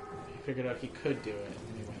 He figured out he could do it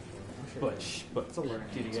and he went for it. I'm sure But it's a learning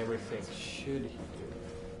did he experience. ever think, should he do it?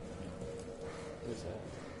 What is that?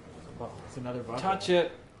 Oh, It's another buckle. touch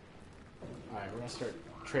it! Alright, we're gonna start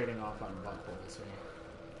trading off on buckles here.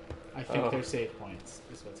 I think they're save points,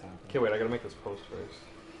 is what's happening. Okay, wait, I gotta make this post first.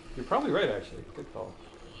 You're probably right, actually. Good call.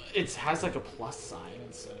 It has like a plus sign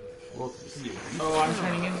instead of... Well, Oh, I'm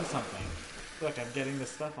turning into something. Look, I'm getting this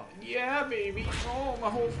stuff on. Yeah, baby! Oh, my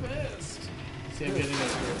whole fist! See, I'm getting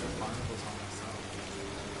those weird barnacles on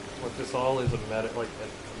myself. What this all is a metaphor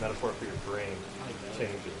for your brain. Change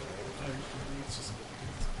it, right? It's just...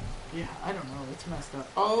 Yeah, I don't know. It's messed up.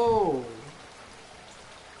 Oh!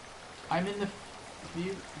 I'm in the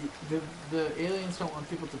aliens don't want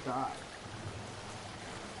people to die.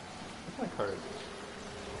 What kind of card is this?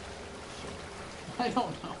 I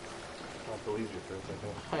don't know. I'll believe you for a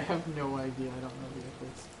second. I have no idea. I don't know if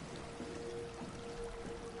it's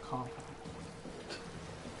compact.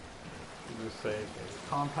 You just say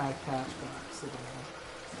Compact hatchbacks. I don't know.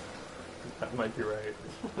 that might be right.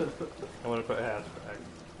 I want to put hatchback.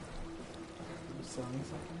 You selling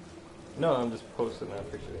something? No, I'm just posting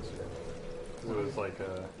that picture yesterday. Because it was like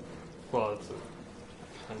well, it's a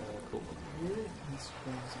kind of cool. Really?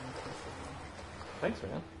 Instagram's interesting. Thanks,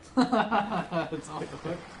 man. It's off the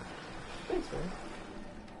hook. Thanks, man.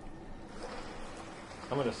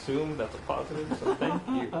 I'm gonna assume that's a positive, so thank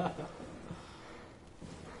you.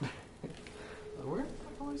 Where the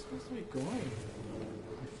fuck am I supposed to be going?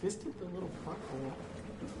 I fisted the little pothole.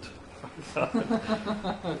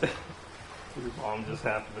 Your mom just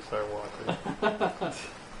happened to start watching.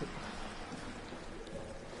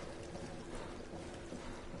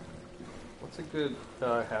 What's a good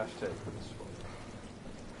hashtag for this one?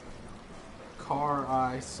 Car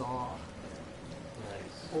I saw.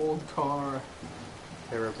 Nice. Old car.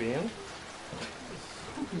 Caribbean?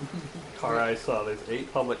 Car I saw. There's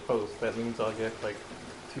 8 public posts. That means I'll get like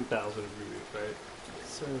 2,000 views, right?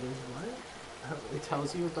 So there's what? It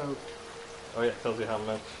tells you about... Oh yeah, it tells you how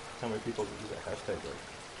many people use that hashtag.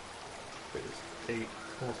 Like, there's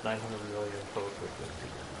almost 900 million posts with it.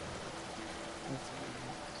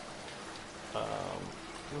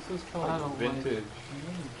 This is kind of like vintage.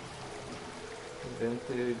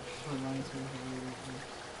 Vintage. Reminds me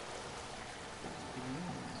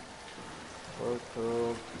of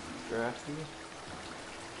Photography.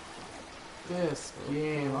 this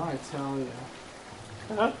game, I tell you.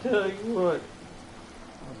 I'll tell you what.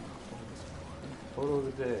 Photo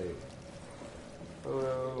today.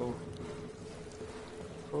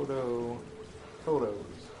 Photos.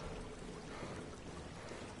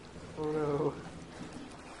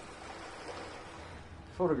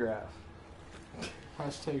 Photograph.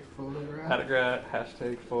 Hashtag photograph.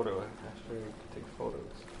 Hashtag photo. Hashtag take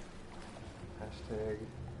photos. Hashtag.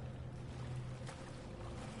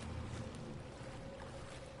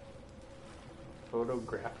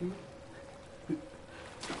 Photography? I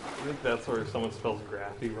think that's where someone spells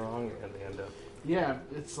graphy wrong and they end up. Yeah,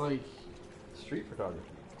 it's like... Street photography.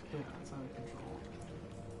 Yeah, it's out of control.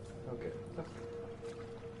 Okay.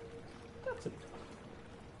 That's it.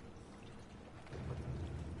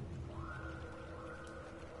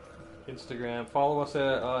 Instagram. Follow us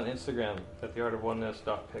on Instagram at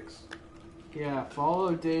theartofoneness.pics. Yeah,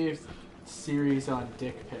 follow Dave's series on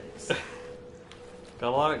dick pics. Got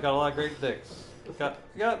a lot of great dicks. We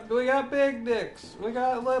got big dicks. We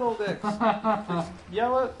got little dicks.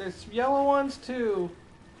 There's yellow ones too.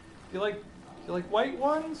 You like white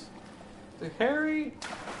ones? They're hairy.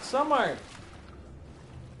 Some aren't.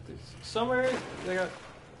 Some are. They got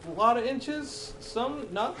a lot of inches. Some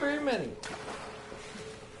not very many.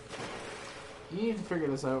 You need to figure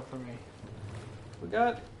this out for me. We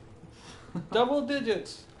got double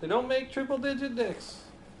digits. They don't make triple digit dicks.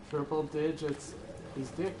 Triple digits. His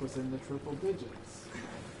dick was in the triple digits.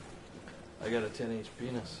 I got a 10-inch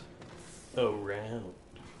penis. Oh, round.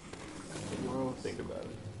 Gross. Think about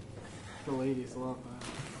it. The ladies love that.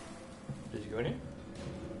 Did you go in here?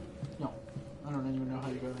 No. I don't even know how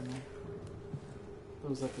you got in there. It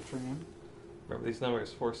was at the tram. Remember these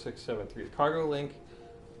numbers 4673. The cargo link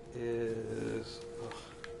is.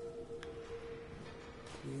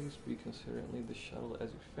 Please be considerate and leave the shuttle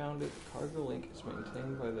as you found it. The cargo link is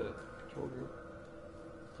maintained by the control group.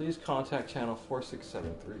 Please contact channel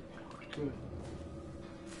 4673. Good.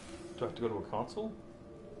 Do I have to go to a console?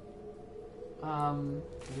 You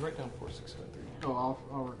write down 4673. Oh,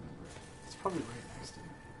 I'll remember. It's probably right next to you.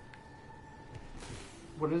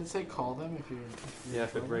 What did it say? Call them if you're. Yeah,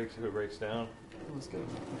 if it breaks down. Let's go.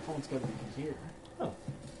 The phone's got to be here. Oh,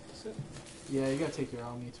 that's it. Yeah, you gotta take your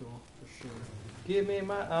Omni tool for sure. Give me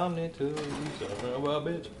my Omni tool, you son of a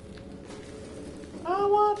bitch. I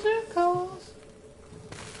want your calls.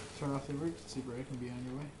 Turn off the emergency brake and be on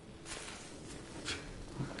your way.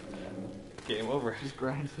 Game over. Just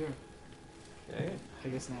grind through. Okay. I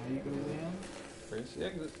guess now you go to the end. Where's the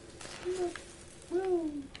exit?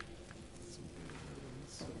 Woo!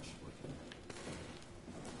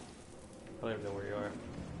 I don't even know where you are.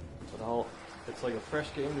 But it's like a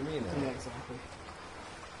fresh game to me now. Yeah, exactly.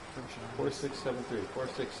 4673.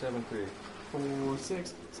 4673.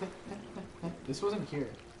 46. This wasn't here.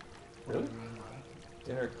 Really?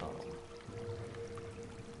 Intercom.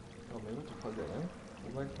 Oh, maybe we have to plug that in.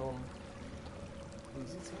 What am I calling? What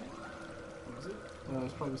does it say? What is it? No,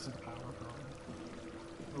 there's probably some power problem.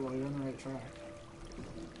 Oh, well, you're on the right track.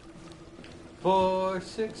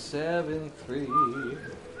 4673.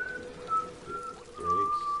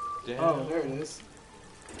 Breaks down. Oh, there it is.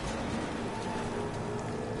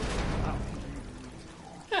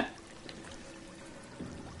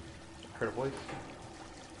 Heard a voice.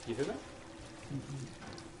 You hear that? Mm-hmm.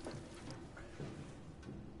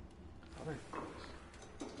 Other voice.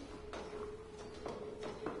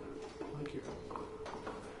 Like your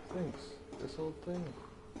Thanks. This old thing.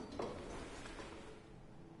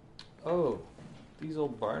 Oh, these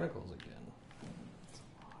old barnacles again.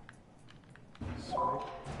 Sweet.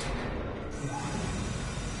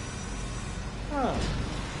 Huh. I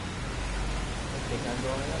think I'm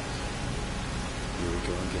going next. Here we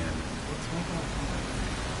go again. What's making it fun?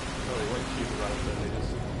 Oh, they weren't cheap about it, but they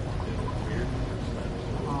just did it weird.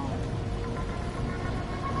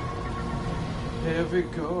 Here we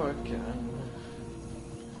go again.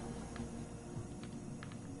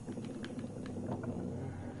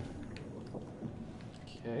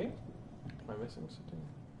 Okay. Am I missing something?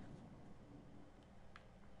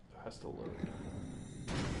 It has to load.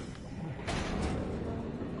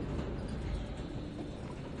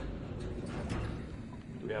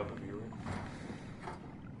 Do we have a viewer?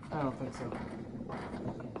 I don't think so. I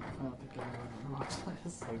don't think anyone would watch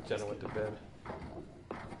this. I think Jenna went to bed.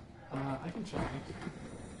 I can check.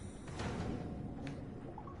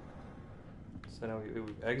 So now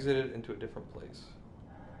we've exited into a different place.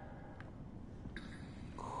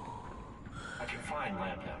 I can find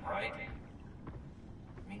Lambda, right?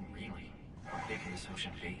 I mean, really? How big can this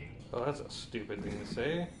ocean be? Oh, that's a stupid thing to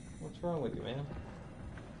say. What's wrong with you, man?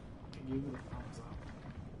 Give you the thumbs up.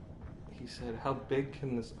 He said, how big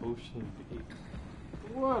can this ocean be?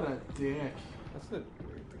 What a dick. That's a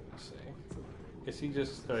weird thing to say. Is he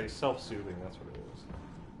just self-soothing? That's what it is.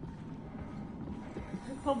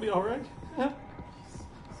 I'll be alright. How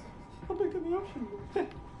big can the ocean be?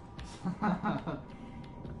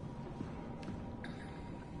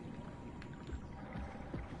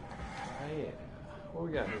 Yeah. What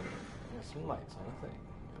we got here? We got some lights on the thing.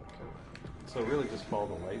 Okay. So really just follow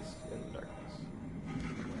the lights in the darkness.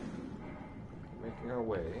 Making our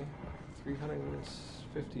way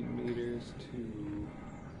 350 meters to...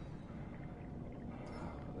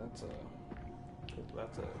 That's a...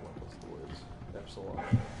 what's the words? Epsilon.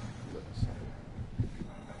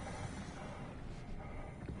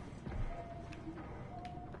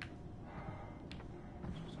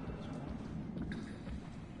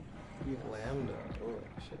 Lambda. Oh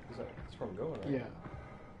shit, that's where I'm going, right? Yeah.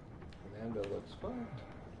 Lambda looks fucked.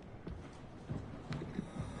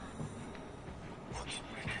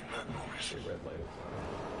 Big red light is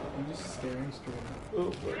I'm just staring straight up. on. Oh,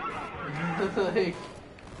 like...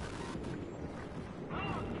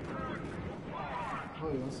 Oh,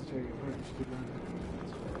 he wants to tear you apart. Just keep running.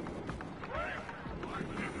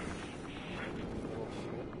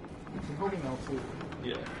 I'm holding L2.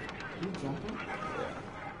 Yeah. Are you jumping? Yeah.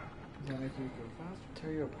 Does that make you go faster?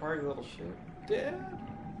 Tear you apart, you little shit. Dad?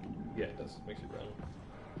 Yeah, it does. It makes you run.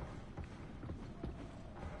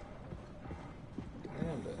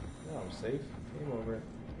 And now I'm safe. Game over.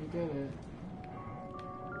 You did it.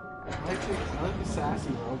 I like the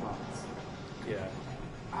sassy robots. Yeah.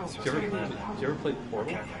 Ow, Did you ever play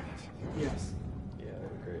Portal? Yes. Yeah, they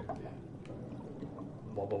were great.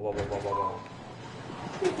 Blah, blah, blah, blah, blah, blah, blah.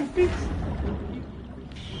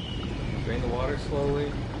 Drain the water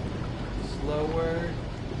slowly. Slower.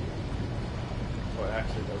 Oh, it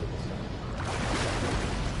actually does it this time.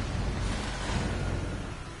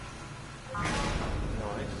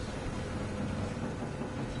 Nice.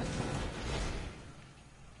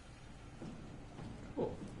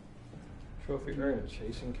 Cool. Trophy earned.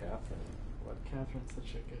 Chasing Catherine. What? Catherine's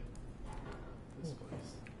such a good this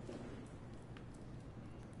place.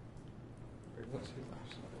 Let's see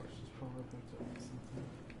last She's probably hooked up with something.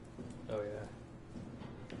 Oh yeah.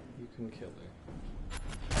 You can kill her.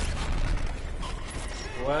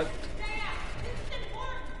 What?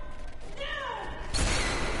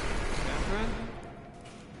 Catherine?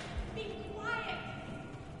 Be quiet!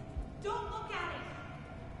 Don't look at it!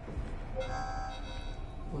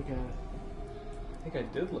 Look at it. I think I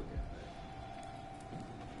did look at it.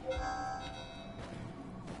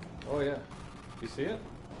 Oh yeah. You see it?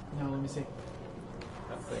 No, let me see.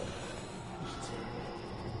 That thing. You should see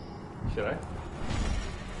it. Should I?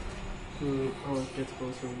 Ooh, oh, it gets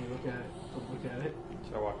closer when you look at it. Don't look at it.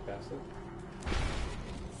 Should I walk past it?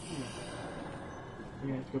 Yeah. You're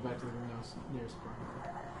gonna have to go back to the nearest part.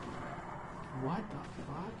 What the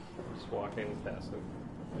fuck? I'm just walking past it.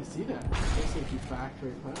 I see that. It looks like you backed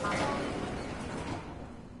right past it.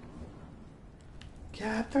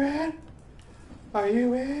 Catherine? Are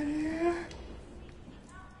you in here?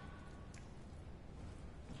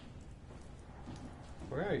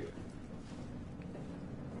 Where are you?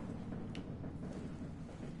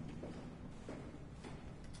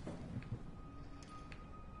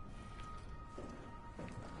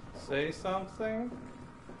 Say something?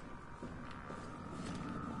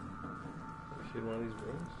 Is she in one of these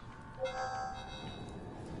rooms?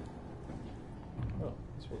 Oh,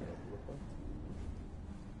 that's what it look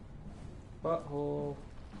like. Butthole.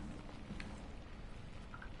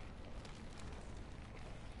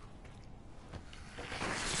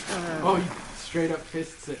 Oh, he straight up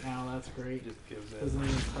fists it now. That's great. Just gives it. Doesn't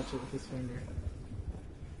even touch it with his finger.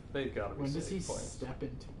 They gotta be When does he save points. step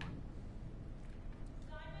into one?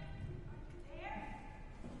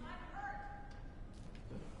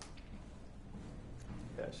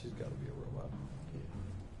 Yeah, she's gotta be a robot.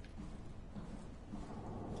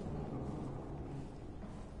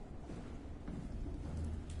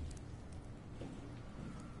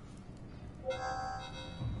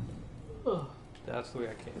 Ugh. That's the way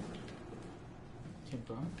I came from. Came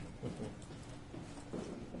from?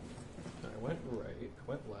 I went right, I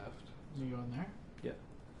went left. You going there? Yeah.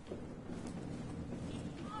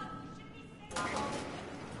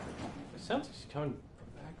 It sounds like she's coming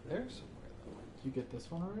from back there somewhere though. Did you get this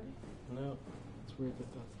one already? No. It's weird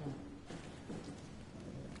that that's there.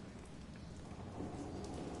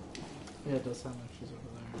 Yeah, it does sound like she's over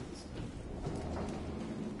there.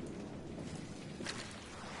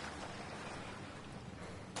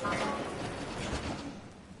 If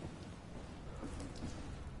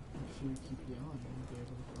you keep yelling, you'll be able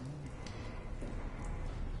to find her.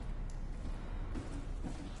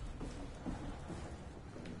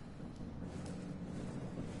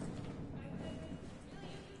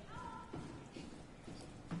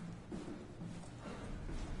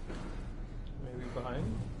 Maybe behind?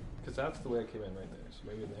 Because that's the way I came in right there. So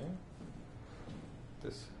maybe in there?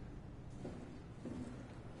 This.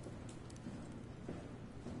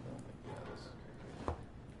 Yeah, this.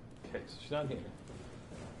 Okay, so she's not here.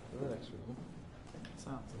 Go to the next room.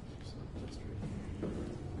 Sounds like she's just right here.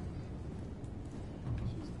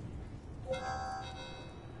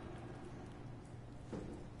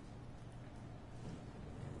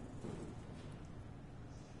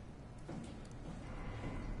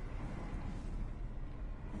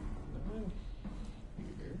 Here.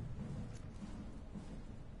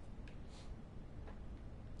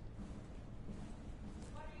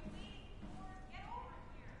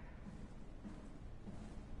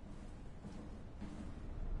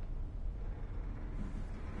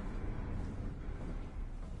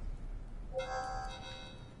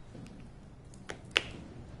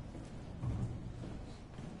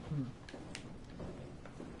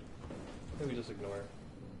 Maybe just ignore it.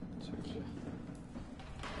 Search it.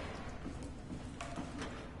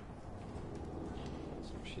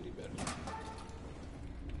 Some shitty bed.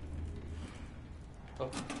 Oh.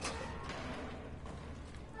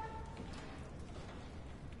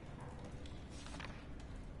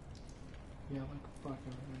 Yeah, like fuck, I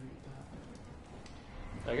would read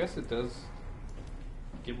that. I guess it does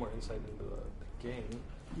give more insight into the game. You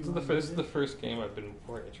This is wanna the read first, it? the first game I've been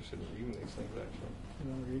more interested in reading these things actually. You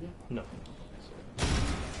want to read it? No.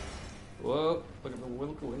 Whoa! Look at the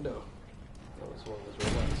window. That was one of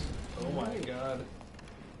those robots. Oh my god!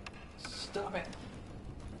 Stop it!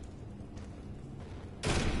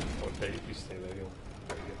 Okay, if you stay there, he'll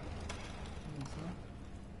break it.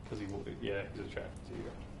 Because he will. Yeah, he's attracted to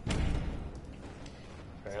you.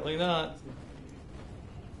 Apparently not.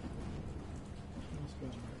 Must be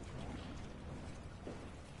on the right track.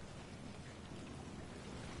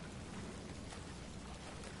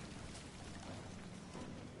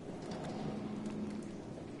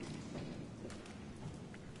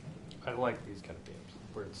 I like these kind of games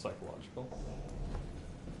where it's psychological.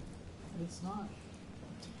 It's not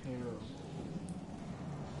terrible.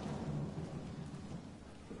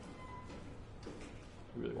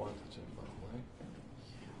 You really want to touch it, by the way.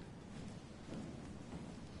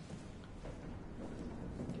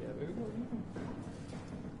 Yeah, maybe go here.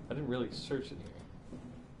 I didn't really search it here.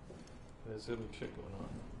 There's other shit going on.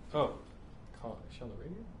 Oh, call it. Is she on the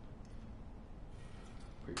radio?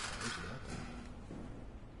 Pretty crazy,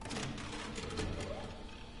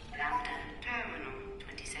 Lambda Terminal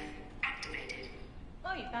 27 activated.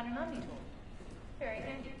 Oh, you found an Omni tool. Very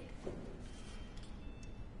handy.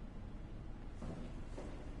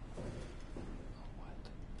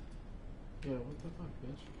 Yeah, what the fuck,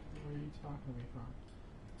 bitch? Where are you talking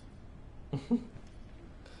to me from?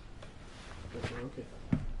 Okay.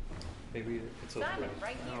 Maybe it's okay. Simon,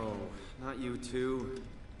 right here. No, not you two.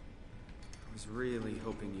 I was really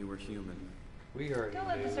hoping you were human. We already Don't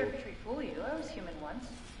let the knew. circuitry fool you. I was human once.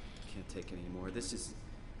 Can't take any more.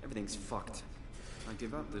 Everything's fucked. I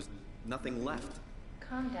give up. There's nothing left.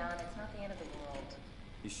 Calm down. It's not the end of the world.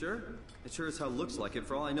 You sure? It sure as hell looks like it.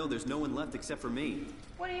 For all I know, there's no one left except for me.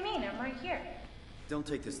 What do you mean? I'm right here. Don't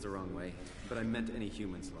take this the wrong way, but I meant any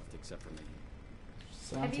humans left except for me.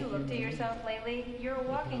 Have you looked at yourself lately? You're a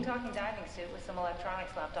walking, talking diving suit with some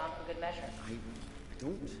electronics slapped on for good measure. I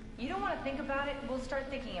don't. You don't want to think about it? We'll start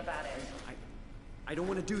thinking about it. I don't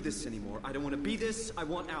want to do this anymore. I don't want to be this. I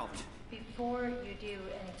want out. Before you do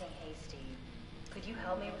anything hasty, could you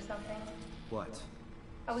help me with something? What?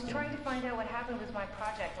 I was trying to find out what happened with my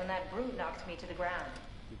project when that brute knocked me to the ground.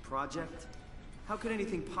 Your project? How could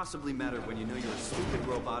anything possibly matter when you know you're a stupid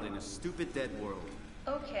robot in a stupid dead world?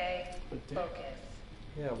 Okay, focus.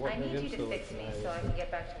 Yeah, what I need made you him to so fix me excited? so I can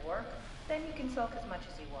get back to work. Then you can sulk as much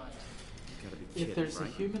as you want. You gotta be kidding, If there's right?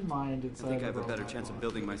 a human mind inside I think I have the a better robot chance of body,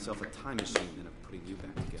 building myself a time machine than of putting you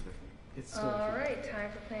back together. it's still All right,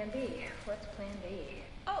 time for plan B. What's plan B?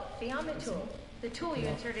 Oh, the Omni tool. The tool you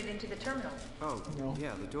inserted into the terminal. Oh,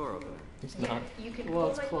 yeah, the door opener. It's Yeah, not. you can Well, pull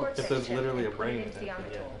it's my close. cortex If there's chip literally a and put brain it into the in Omni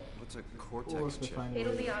it, yeah. tool. What's a Or cortex if we chip? find a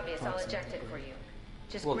It'll way be to obvious. talk I'll something eject it to for you.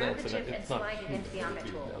 Just Well, grab that's the chip and it's not slide it into the Omni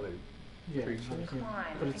human, tool. another Yeah, creature. yeah. Come on.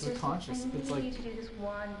 But it's I a conscious. I It's need like you to do this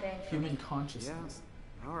one thing for human me. consciousness.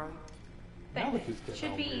 All right. Now Thanks. that he's getting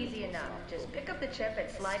Should all be weird, easy it's enough. not Just cool. pick up the chip and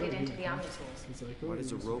slide Still it into human the Omni consciousness. tool. It's like, Why oh,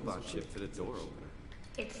 does a you're robot supposed to chip fit a door opener?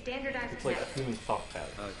 It's standardized It's like a method. human thought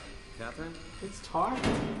pattern. Catherine? It's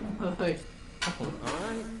talking. Like, All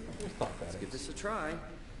right. It's thought Let's give patterns, this a try.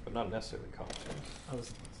 but not necessarily conscious. I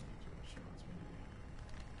wasn't listening to what she wants me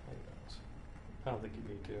Who knows? I don't think you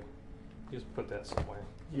need to. You just put that somewhere.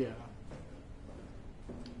 to do. Yeah.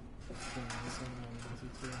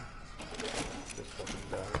 Just fucking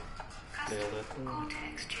done. Nailed it.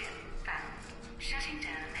 Cortex chip found. Shutting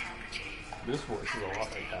down helper chain. This works a lot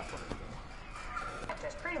like Half-Life, though.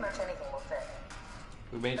 Just pretty much anything will fit.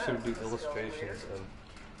 We made sure to do illustrations of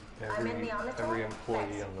I'm in the Omni tool? every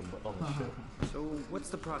employee on the ship. So, what's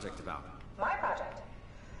the project about? My project?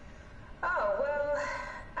 Oh, well,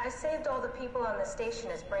 I saved all the people on the station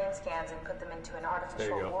as brain scans and put them into an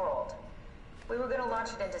artificial go. world. We were going to launch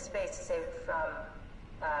it into space to save it from,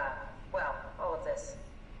 well, all of this.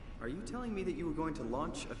 Are you telling me that you were going to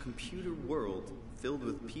launch a computer world filled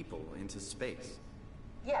with people into space?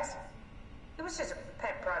 Yes. It was just a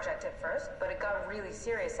pet project at first, but it got really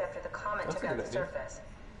serious after the comet That's took a out good the idea. surface.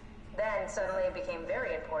 Then suddenly it became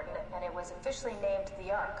very important, and it was officially named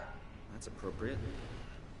the Ark. That's appropriate.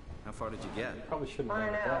 How far did you get? Probably shouldn't I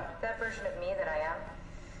have know, that. that version of me that I am.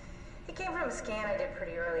 It came from a scan I did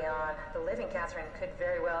pretty early on. The living Catherine could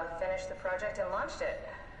very well have finished the project and launched it.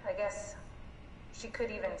 I guess she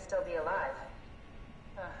could even still be alive.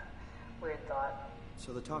 Weird thought.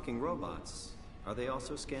 So the talking robots, are they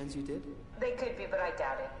also scans you did? They could be, but I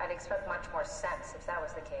doubt it. I'd expect much more sense if that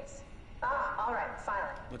was the case. All right,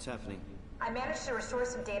 finally. What's happening? I managed to restore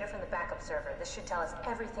some data from the backup server. This should tell us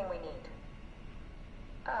everything we need.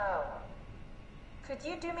 Oh. Could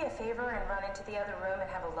you do me a favor and run into the other room and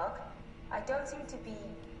have a look? I don't seem to be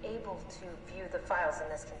able to view the files in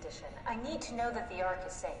this condition. I need to know that the Ark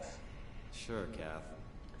is safe. Sure, Kath.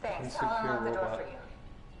 Thanks. Insecure I'll unlock the door robot. for you.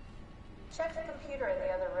 Check the computer in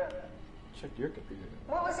the other room. Check your computer.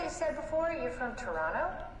 What was it said before? You're from Toronto?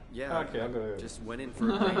 Yeah, Okay, I'll go there. just went in for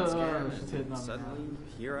a brain scan. She's hitting on the Suddenly,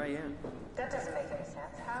 here I am. That doesn't make any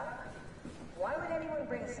sense. How? Why would anyone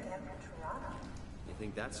bring a scan from Toronto? You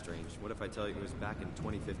think that's strange? What if I tell you it was back in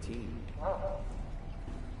 2015? Whoa.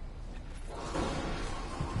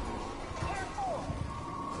 Careful!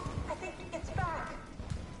 I think it's back.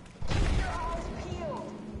 Keep your eyes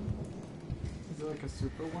peeled. Is it like a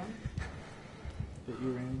super one that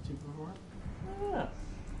you ran into before? Yeah.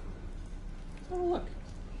 Oh, look.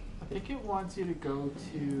 I think it wants you to go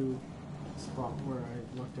to the spot where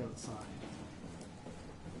I looked outside.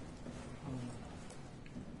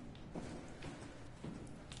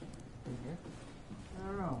 I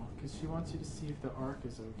don't know, because she wants you to see if the arc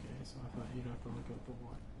is okay, so I thought you'd have to look out the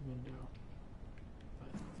window.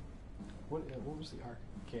 What was the arc?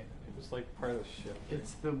 Can't. It was like part of the ship. Right?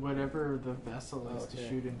 It's the whatever the vessel is to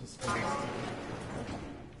shoot into space.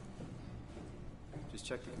 Just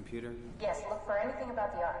check the computer. Yes, look for anything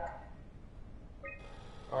about the arc.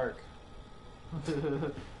 Arc.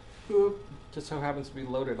 Just so happens to be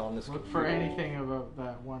loaded on this Look computer. for anything about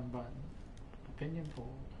that one button. Opinion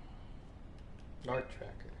poll. Arc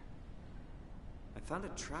tracker. I found a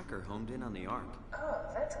tracker homed in on the Ark. Oh,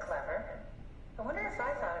 that's clever. I wonder if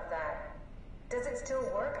I thought of that. Does it still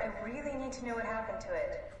work? I really need to know what happened to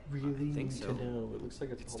it. Really I think need so. to know. It looks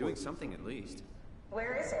like It's doing something at least.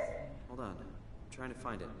 Where is it? Hold on. I'm trying to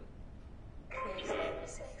find it. Please let me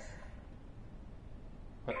safe.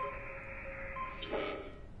 What?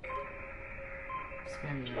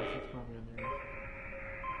 Scan the earth, it's probably on the earth.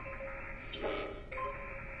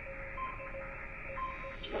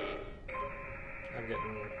 I'm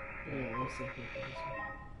getting. Yeah, it looks like it is.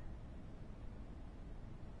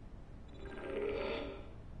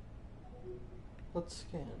 Let's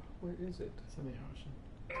scan. Where is it? It's in the ocean.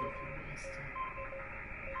 To the west.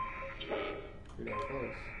 Pretty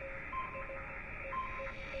close.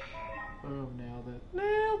 Boom, nailed it.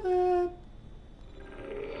 Nailed it!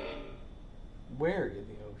 Where in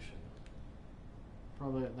the ocean?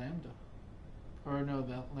 Probably at Lambda. Or no,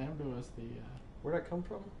 that Lambda was the Where'd I come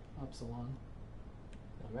from? Upsilon.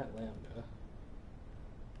 I'm at Lambda.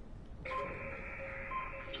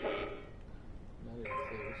 Not even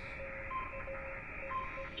close.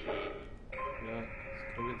 No,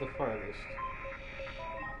 it's gonna be the farthest.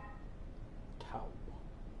 Tau.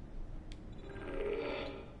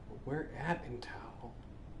 Where at in Tau?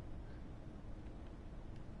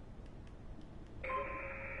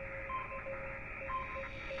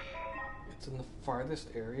 It's in the farthest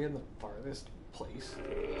area, in the farthest place,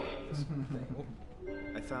 the farthest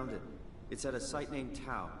thing. I found it. It's at a site named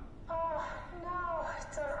Tau. Oh, no,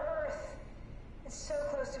 it's on Earth. It's so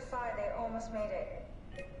close to Phi, they almost made it.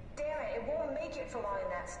 Damn it, it won't make it for long in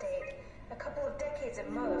that state. A couple of decades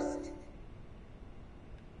at most.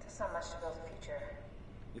 That's not much to build a future.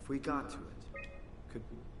 If we got to it,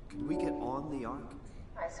 could we get on the Ark?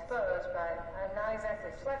 I suppose, but I'm not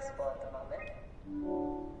exactly flexible at the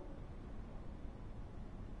moment.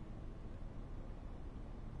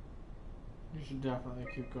 You should definitely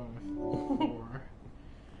keep going with 4.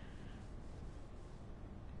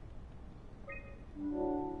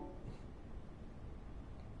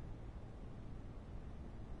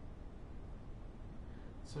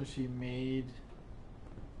 So she made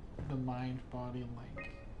the mind-body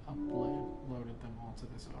link, uploaded them onto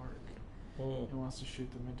this arc. It wants to shoot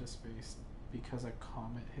them into space because a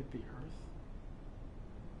comet hit the Earth.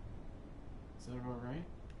 Is that about right?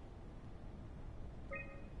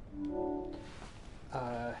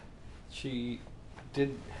 She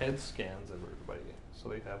did head scans of everybody, so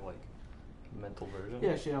they have like mental version.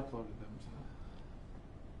 Yeah, she uploaded them to.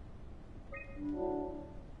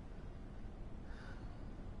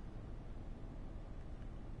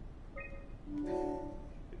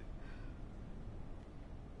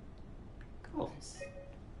 Cool. Nice.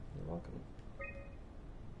 You're welcome.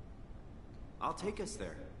 I'll take us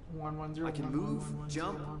there. 110. I can move,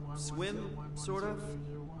 jump, swim, sort of.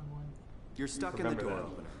 You're stuck in the Remember door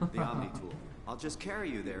that. opener, the Omni tool. I'll just carry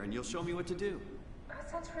you there and you'll show me what to do. That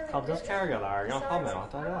sounds really I'll just good. carry you there. You'll help me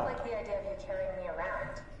Besides, out I don't like the idea of you carrying me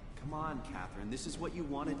around. Come on, Catherine. This is what you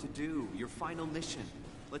wanted to do. Your final mission.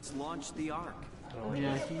 Let's launch the Ark.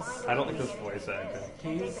 Yeah, he's. I don't like this voice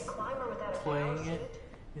acting. He's playing it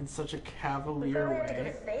in such a cavalier We probably have to go to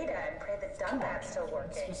way. Theta and pray that dump app's still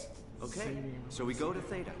working. Okay, so we go to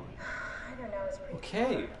Theta. I don't know, it's pretty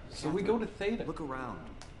Okay, so we go to Theta. Look around.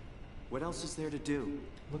 What else is there to do?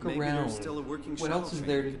 Look Maybe around. there's still a working What shuttle else is train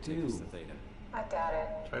there to that could take us do? to Theta. I doubt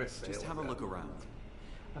it. Try to say Just it have a like look that. around.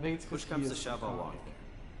 I think it's because Push comes to shove, I'll walk.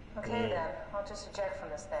 Okay then, I'll just eject from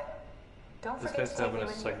this thing. Don't This forget guy's to take having me a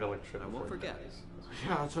with you. psychedelic trip. I won't before he forget. dies.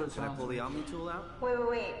 Yeah, that's what it Can I sounds pull like. the Omni tool out?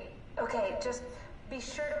 Wait. Okay, just be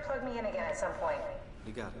sure to plug me in again at some point.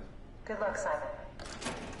 You got it. Good luck, Simon.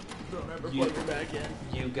 Don't ever You- plug her back in.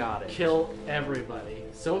 You got it. Kill everybody.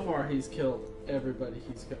 So far, he's killed everybody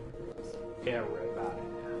he's come across. Everybody.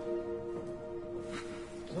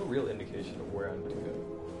 There's no real indication of where I'm to go.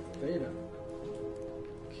 Theta.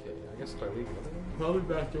 Okay, I guess start leaving. Probably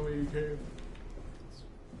back to where you came.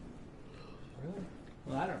 Really?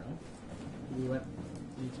 Well, I don't know. We went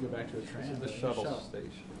need to go back to the train. This is the shuttle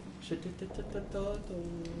station.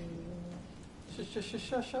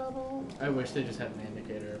 Shuttle. I wish they just had an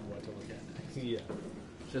indicator of what to look at next. Yeah.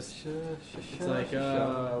 Just it's like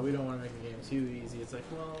we don't want to make the game too easy. It's like,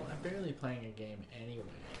 well, I'm barely playing a game anyway.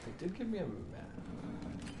 They did give me a map.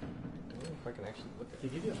 I don't know if I can actually look at it. They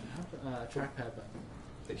give you a map, trackpad button.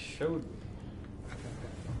 They showed me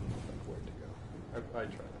where to go. I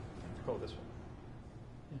tried it. Oh, this one.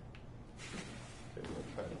 Yeah. Okay, we'll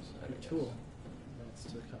try this. Your tool wants to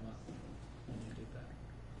come up when you do that.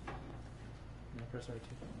 No, press R2.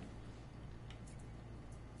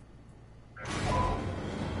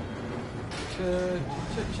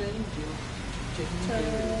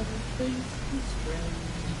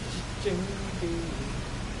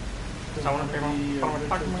 Someone talking about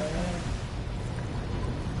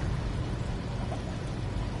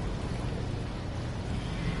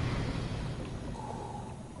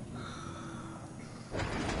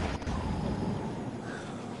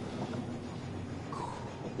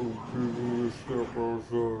step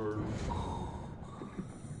outside.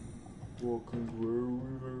 Walking very,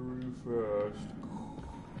 very fast.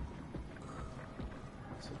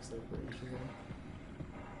 This looks like where you should go.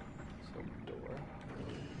 Some door.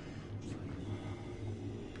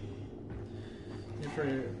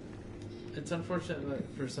 It's unfortunate that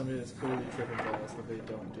for somebody that's clearly tripping balls that they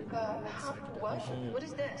don't do What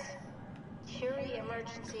is this? Curie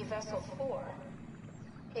Emergency Vessel 4.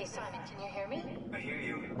 Hey, Simon, can you hear me? I hear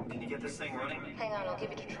you. Can you get this thing running? Hang on, I'll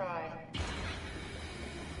give it a try.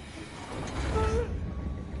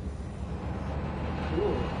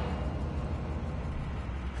 Cool.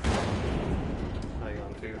 Hang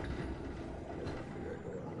on, too.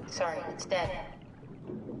 Sorry, it's dead.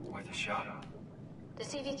 Worth a shot. The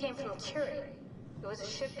CV came from Curie. It was a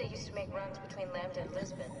ship that used to make runs between Lambda and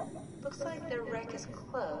Lisbon. Looks like their wreck is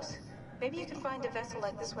close. Maybe you can find a vessel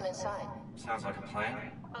like this one inside. Sounds like a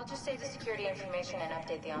plan. I'll just save the security information and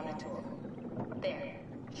update the Omni tool. There.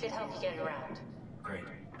 Should help you get around. Great.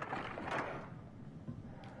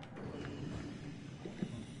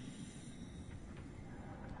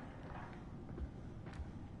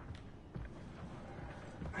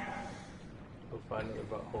 We'll find it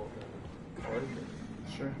about holding card.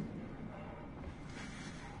 Sure.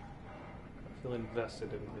 I feel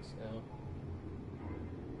invested in this now.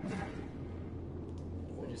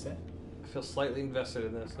 What did you say? I feel slightly invested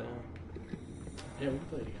in this now. Yeah, we can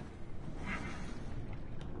play it again.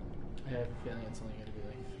 I have a feeling it's only going to be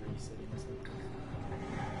like 3 cities.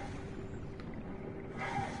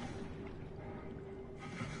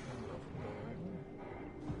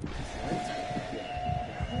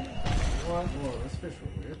 Whoa, those fish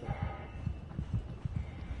were weird though.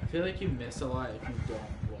 I feel like you miss a lot if you don't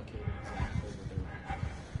locate exactly what they're like.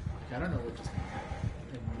 I don't know what just happened.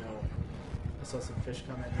 I have no idea. I saw some fish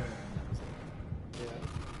come at you and that was it. Yeah.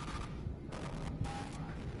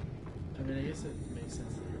 I mean, I guess it makes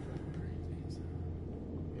sense that you're fucking crazy. So.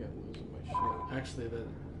 Yeah, losing my shit. Actually,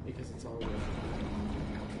 because it's all real.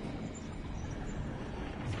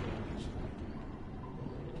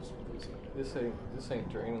 This ain't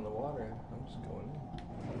draining the water. I'm just going in.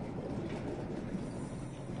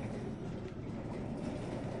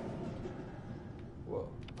 Whoa.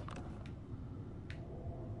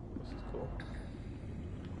 This is cool.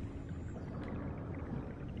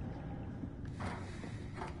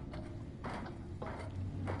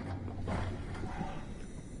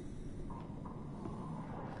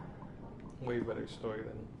 Way better story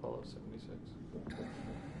than Fallout 76.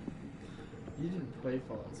 You didn't play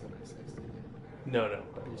Fallout 76, did you? No,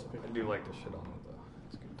 but I do like to shit on it though.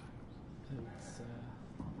 It's good times.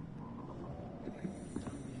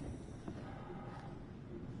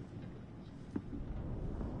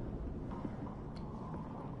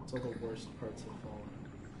 It's all the worst parts of Fallout.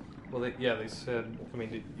 Well, they said. I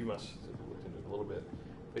mean, you must have looked into it a little bit.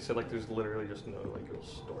 They said like there's literally just no like real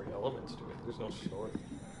story elements to it. There's no story.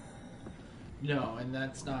 No, and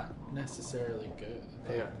that's not necessarily good.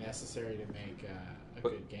 Yeah. Necessary to make a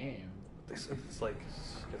good game. They said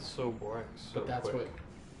it's so boring. So But that's quick. what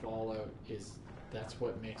Fallout is. That's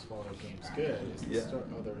what makes Fallout games good. Is the story.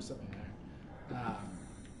 Oh, there was something there.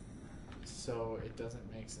 So it doesn't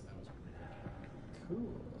make sense. That was weird.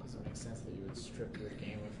 Cool. It doesn't make sense that you would strip your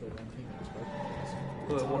game of the one thing that was broken.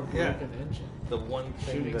 Well, It's all a yeah. broken engine. The one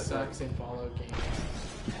thing Shooting that sucks in Fallout games.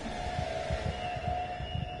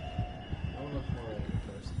 I'll look more like a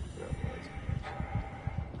person.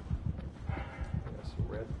 That's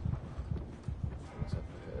red. What's up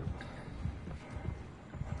ahead?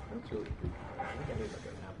 That's really good. I think I need like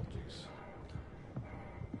an apple juice.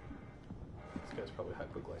 This guy's probably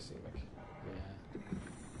hypoglycemic. Yeah.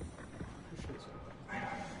 Who shoots him?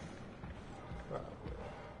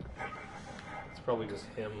 It's probably just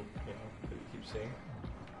him, you know, that you keep seeing.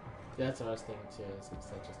 That's what I was thinking too. Is that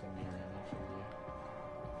just a mirror image of you?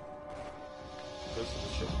 This is the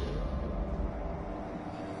ship here.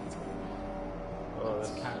 Oh, It's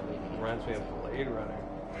that's kind of reminds me of Blade Runner.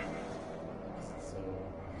 It's so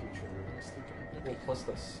futuristic. Well, plus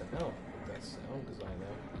the sound. That sound design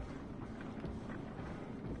there.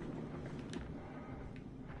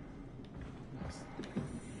 Nice.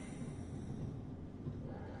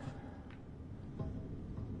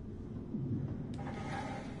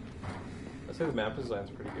 I'd say the map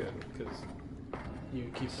design's pretty good because You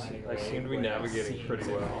keep finding a I way seem to be where it navigating seems pretty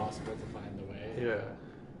well. impossible to find the way. Yeah.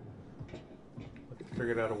 I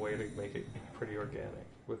figured out a way to make it pretty organic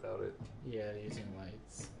without it. Yeah, using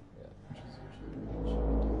lights. Yeah. That's always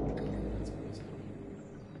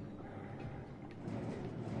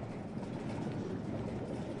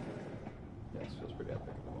Yeah, this feels pretty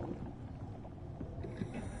epic.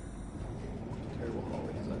 Terrible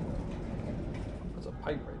hallway design. There's a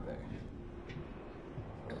pipe right there.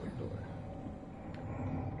 Front of the door.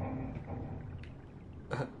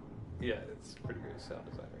 Yeah, it's pretty great sound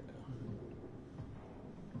design right now.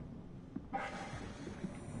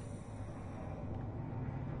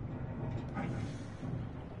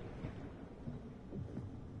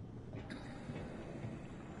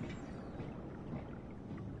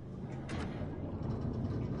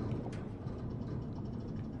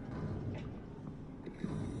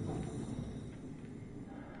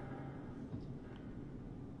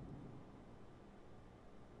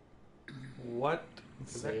 What?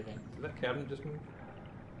 Saving. Did that cabin just move?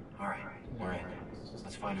 Alright, we're in.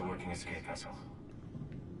 Let's find a working escape vessel.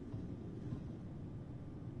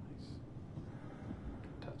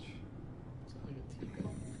 Good touch. It's like a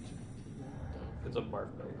teacup. It's a barf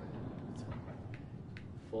bag.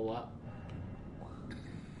 Full up.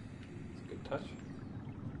 It's a good touch.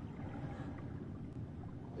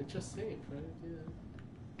 It just saved, right? Yeah.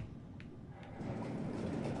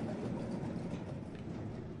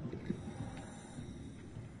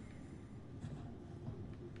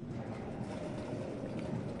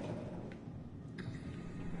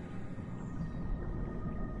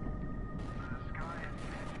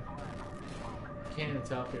 Can't even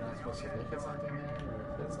tell if you're not supposed to look at something there,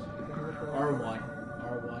 or if it's like R1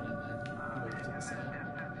 and then move to the side.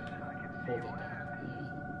 Hold it down.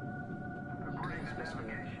 Yeah. You're supposed to go.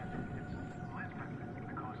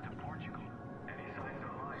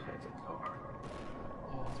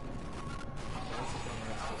 Oh, that's the thing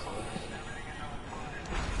that's supposed to look at.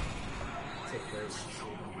 It's a great it's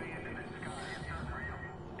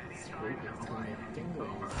spooky. It's gonna make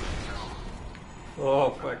tingles. Oh,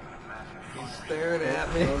 fuck. He's staring at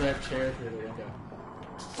me. Throw that chair through the window.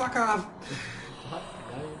 Fuck off! What?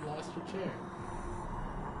 Now you've lost your chair.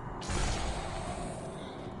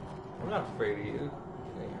 I'm not afraid of you. You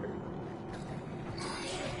ain't hurt me.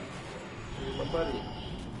 You're my buddy.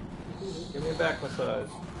 Give me a back massage.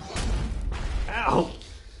 Ow!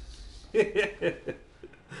 It's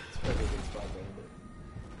probably a good spot there, but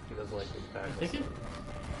he doesn't like big back I think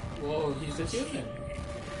massage. Whoa, he's a human.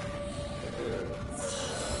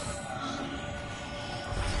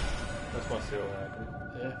 That's my seal hacker.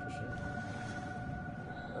 Yeah, for sure.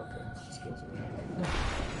 Okay. Just goes away.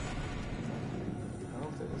 I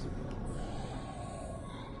don't think it's a problem.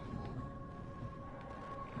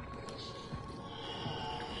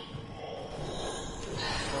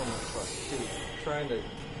 Oh my fuck, dude. I'm trying to,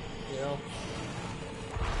 you know,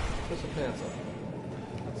 put some pants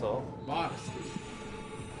on. That's all. Modesty.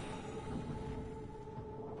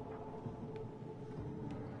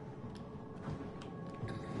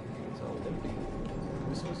 It's all empty.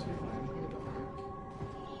 We're supposed to be finding the arc.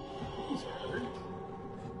 He's hurt.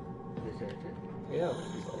 Your character? Yeah, but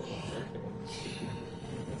he's all hurt.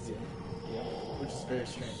 That's it. Yeah. Which is very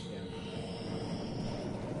strange, yeah.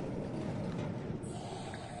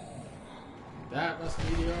 That must be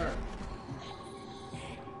the arc.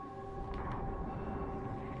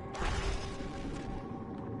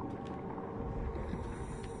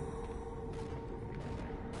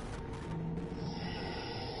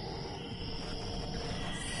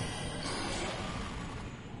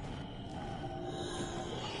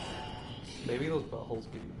 Maybe those buttholes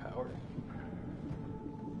give you power.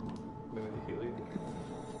 Maybe they heal you.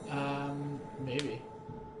 Maybe.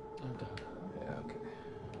 I'm done. Yeah, okay.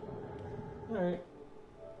 Alright.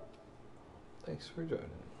 Thanks for joining.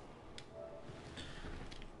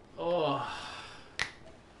 Oh.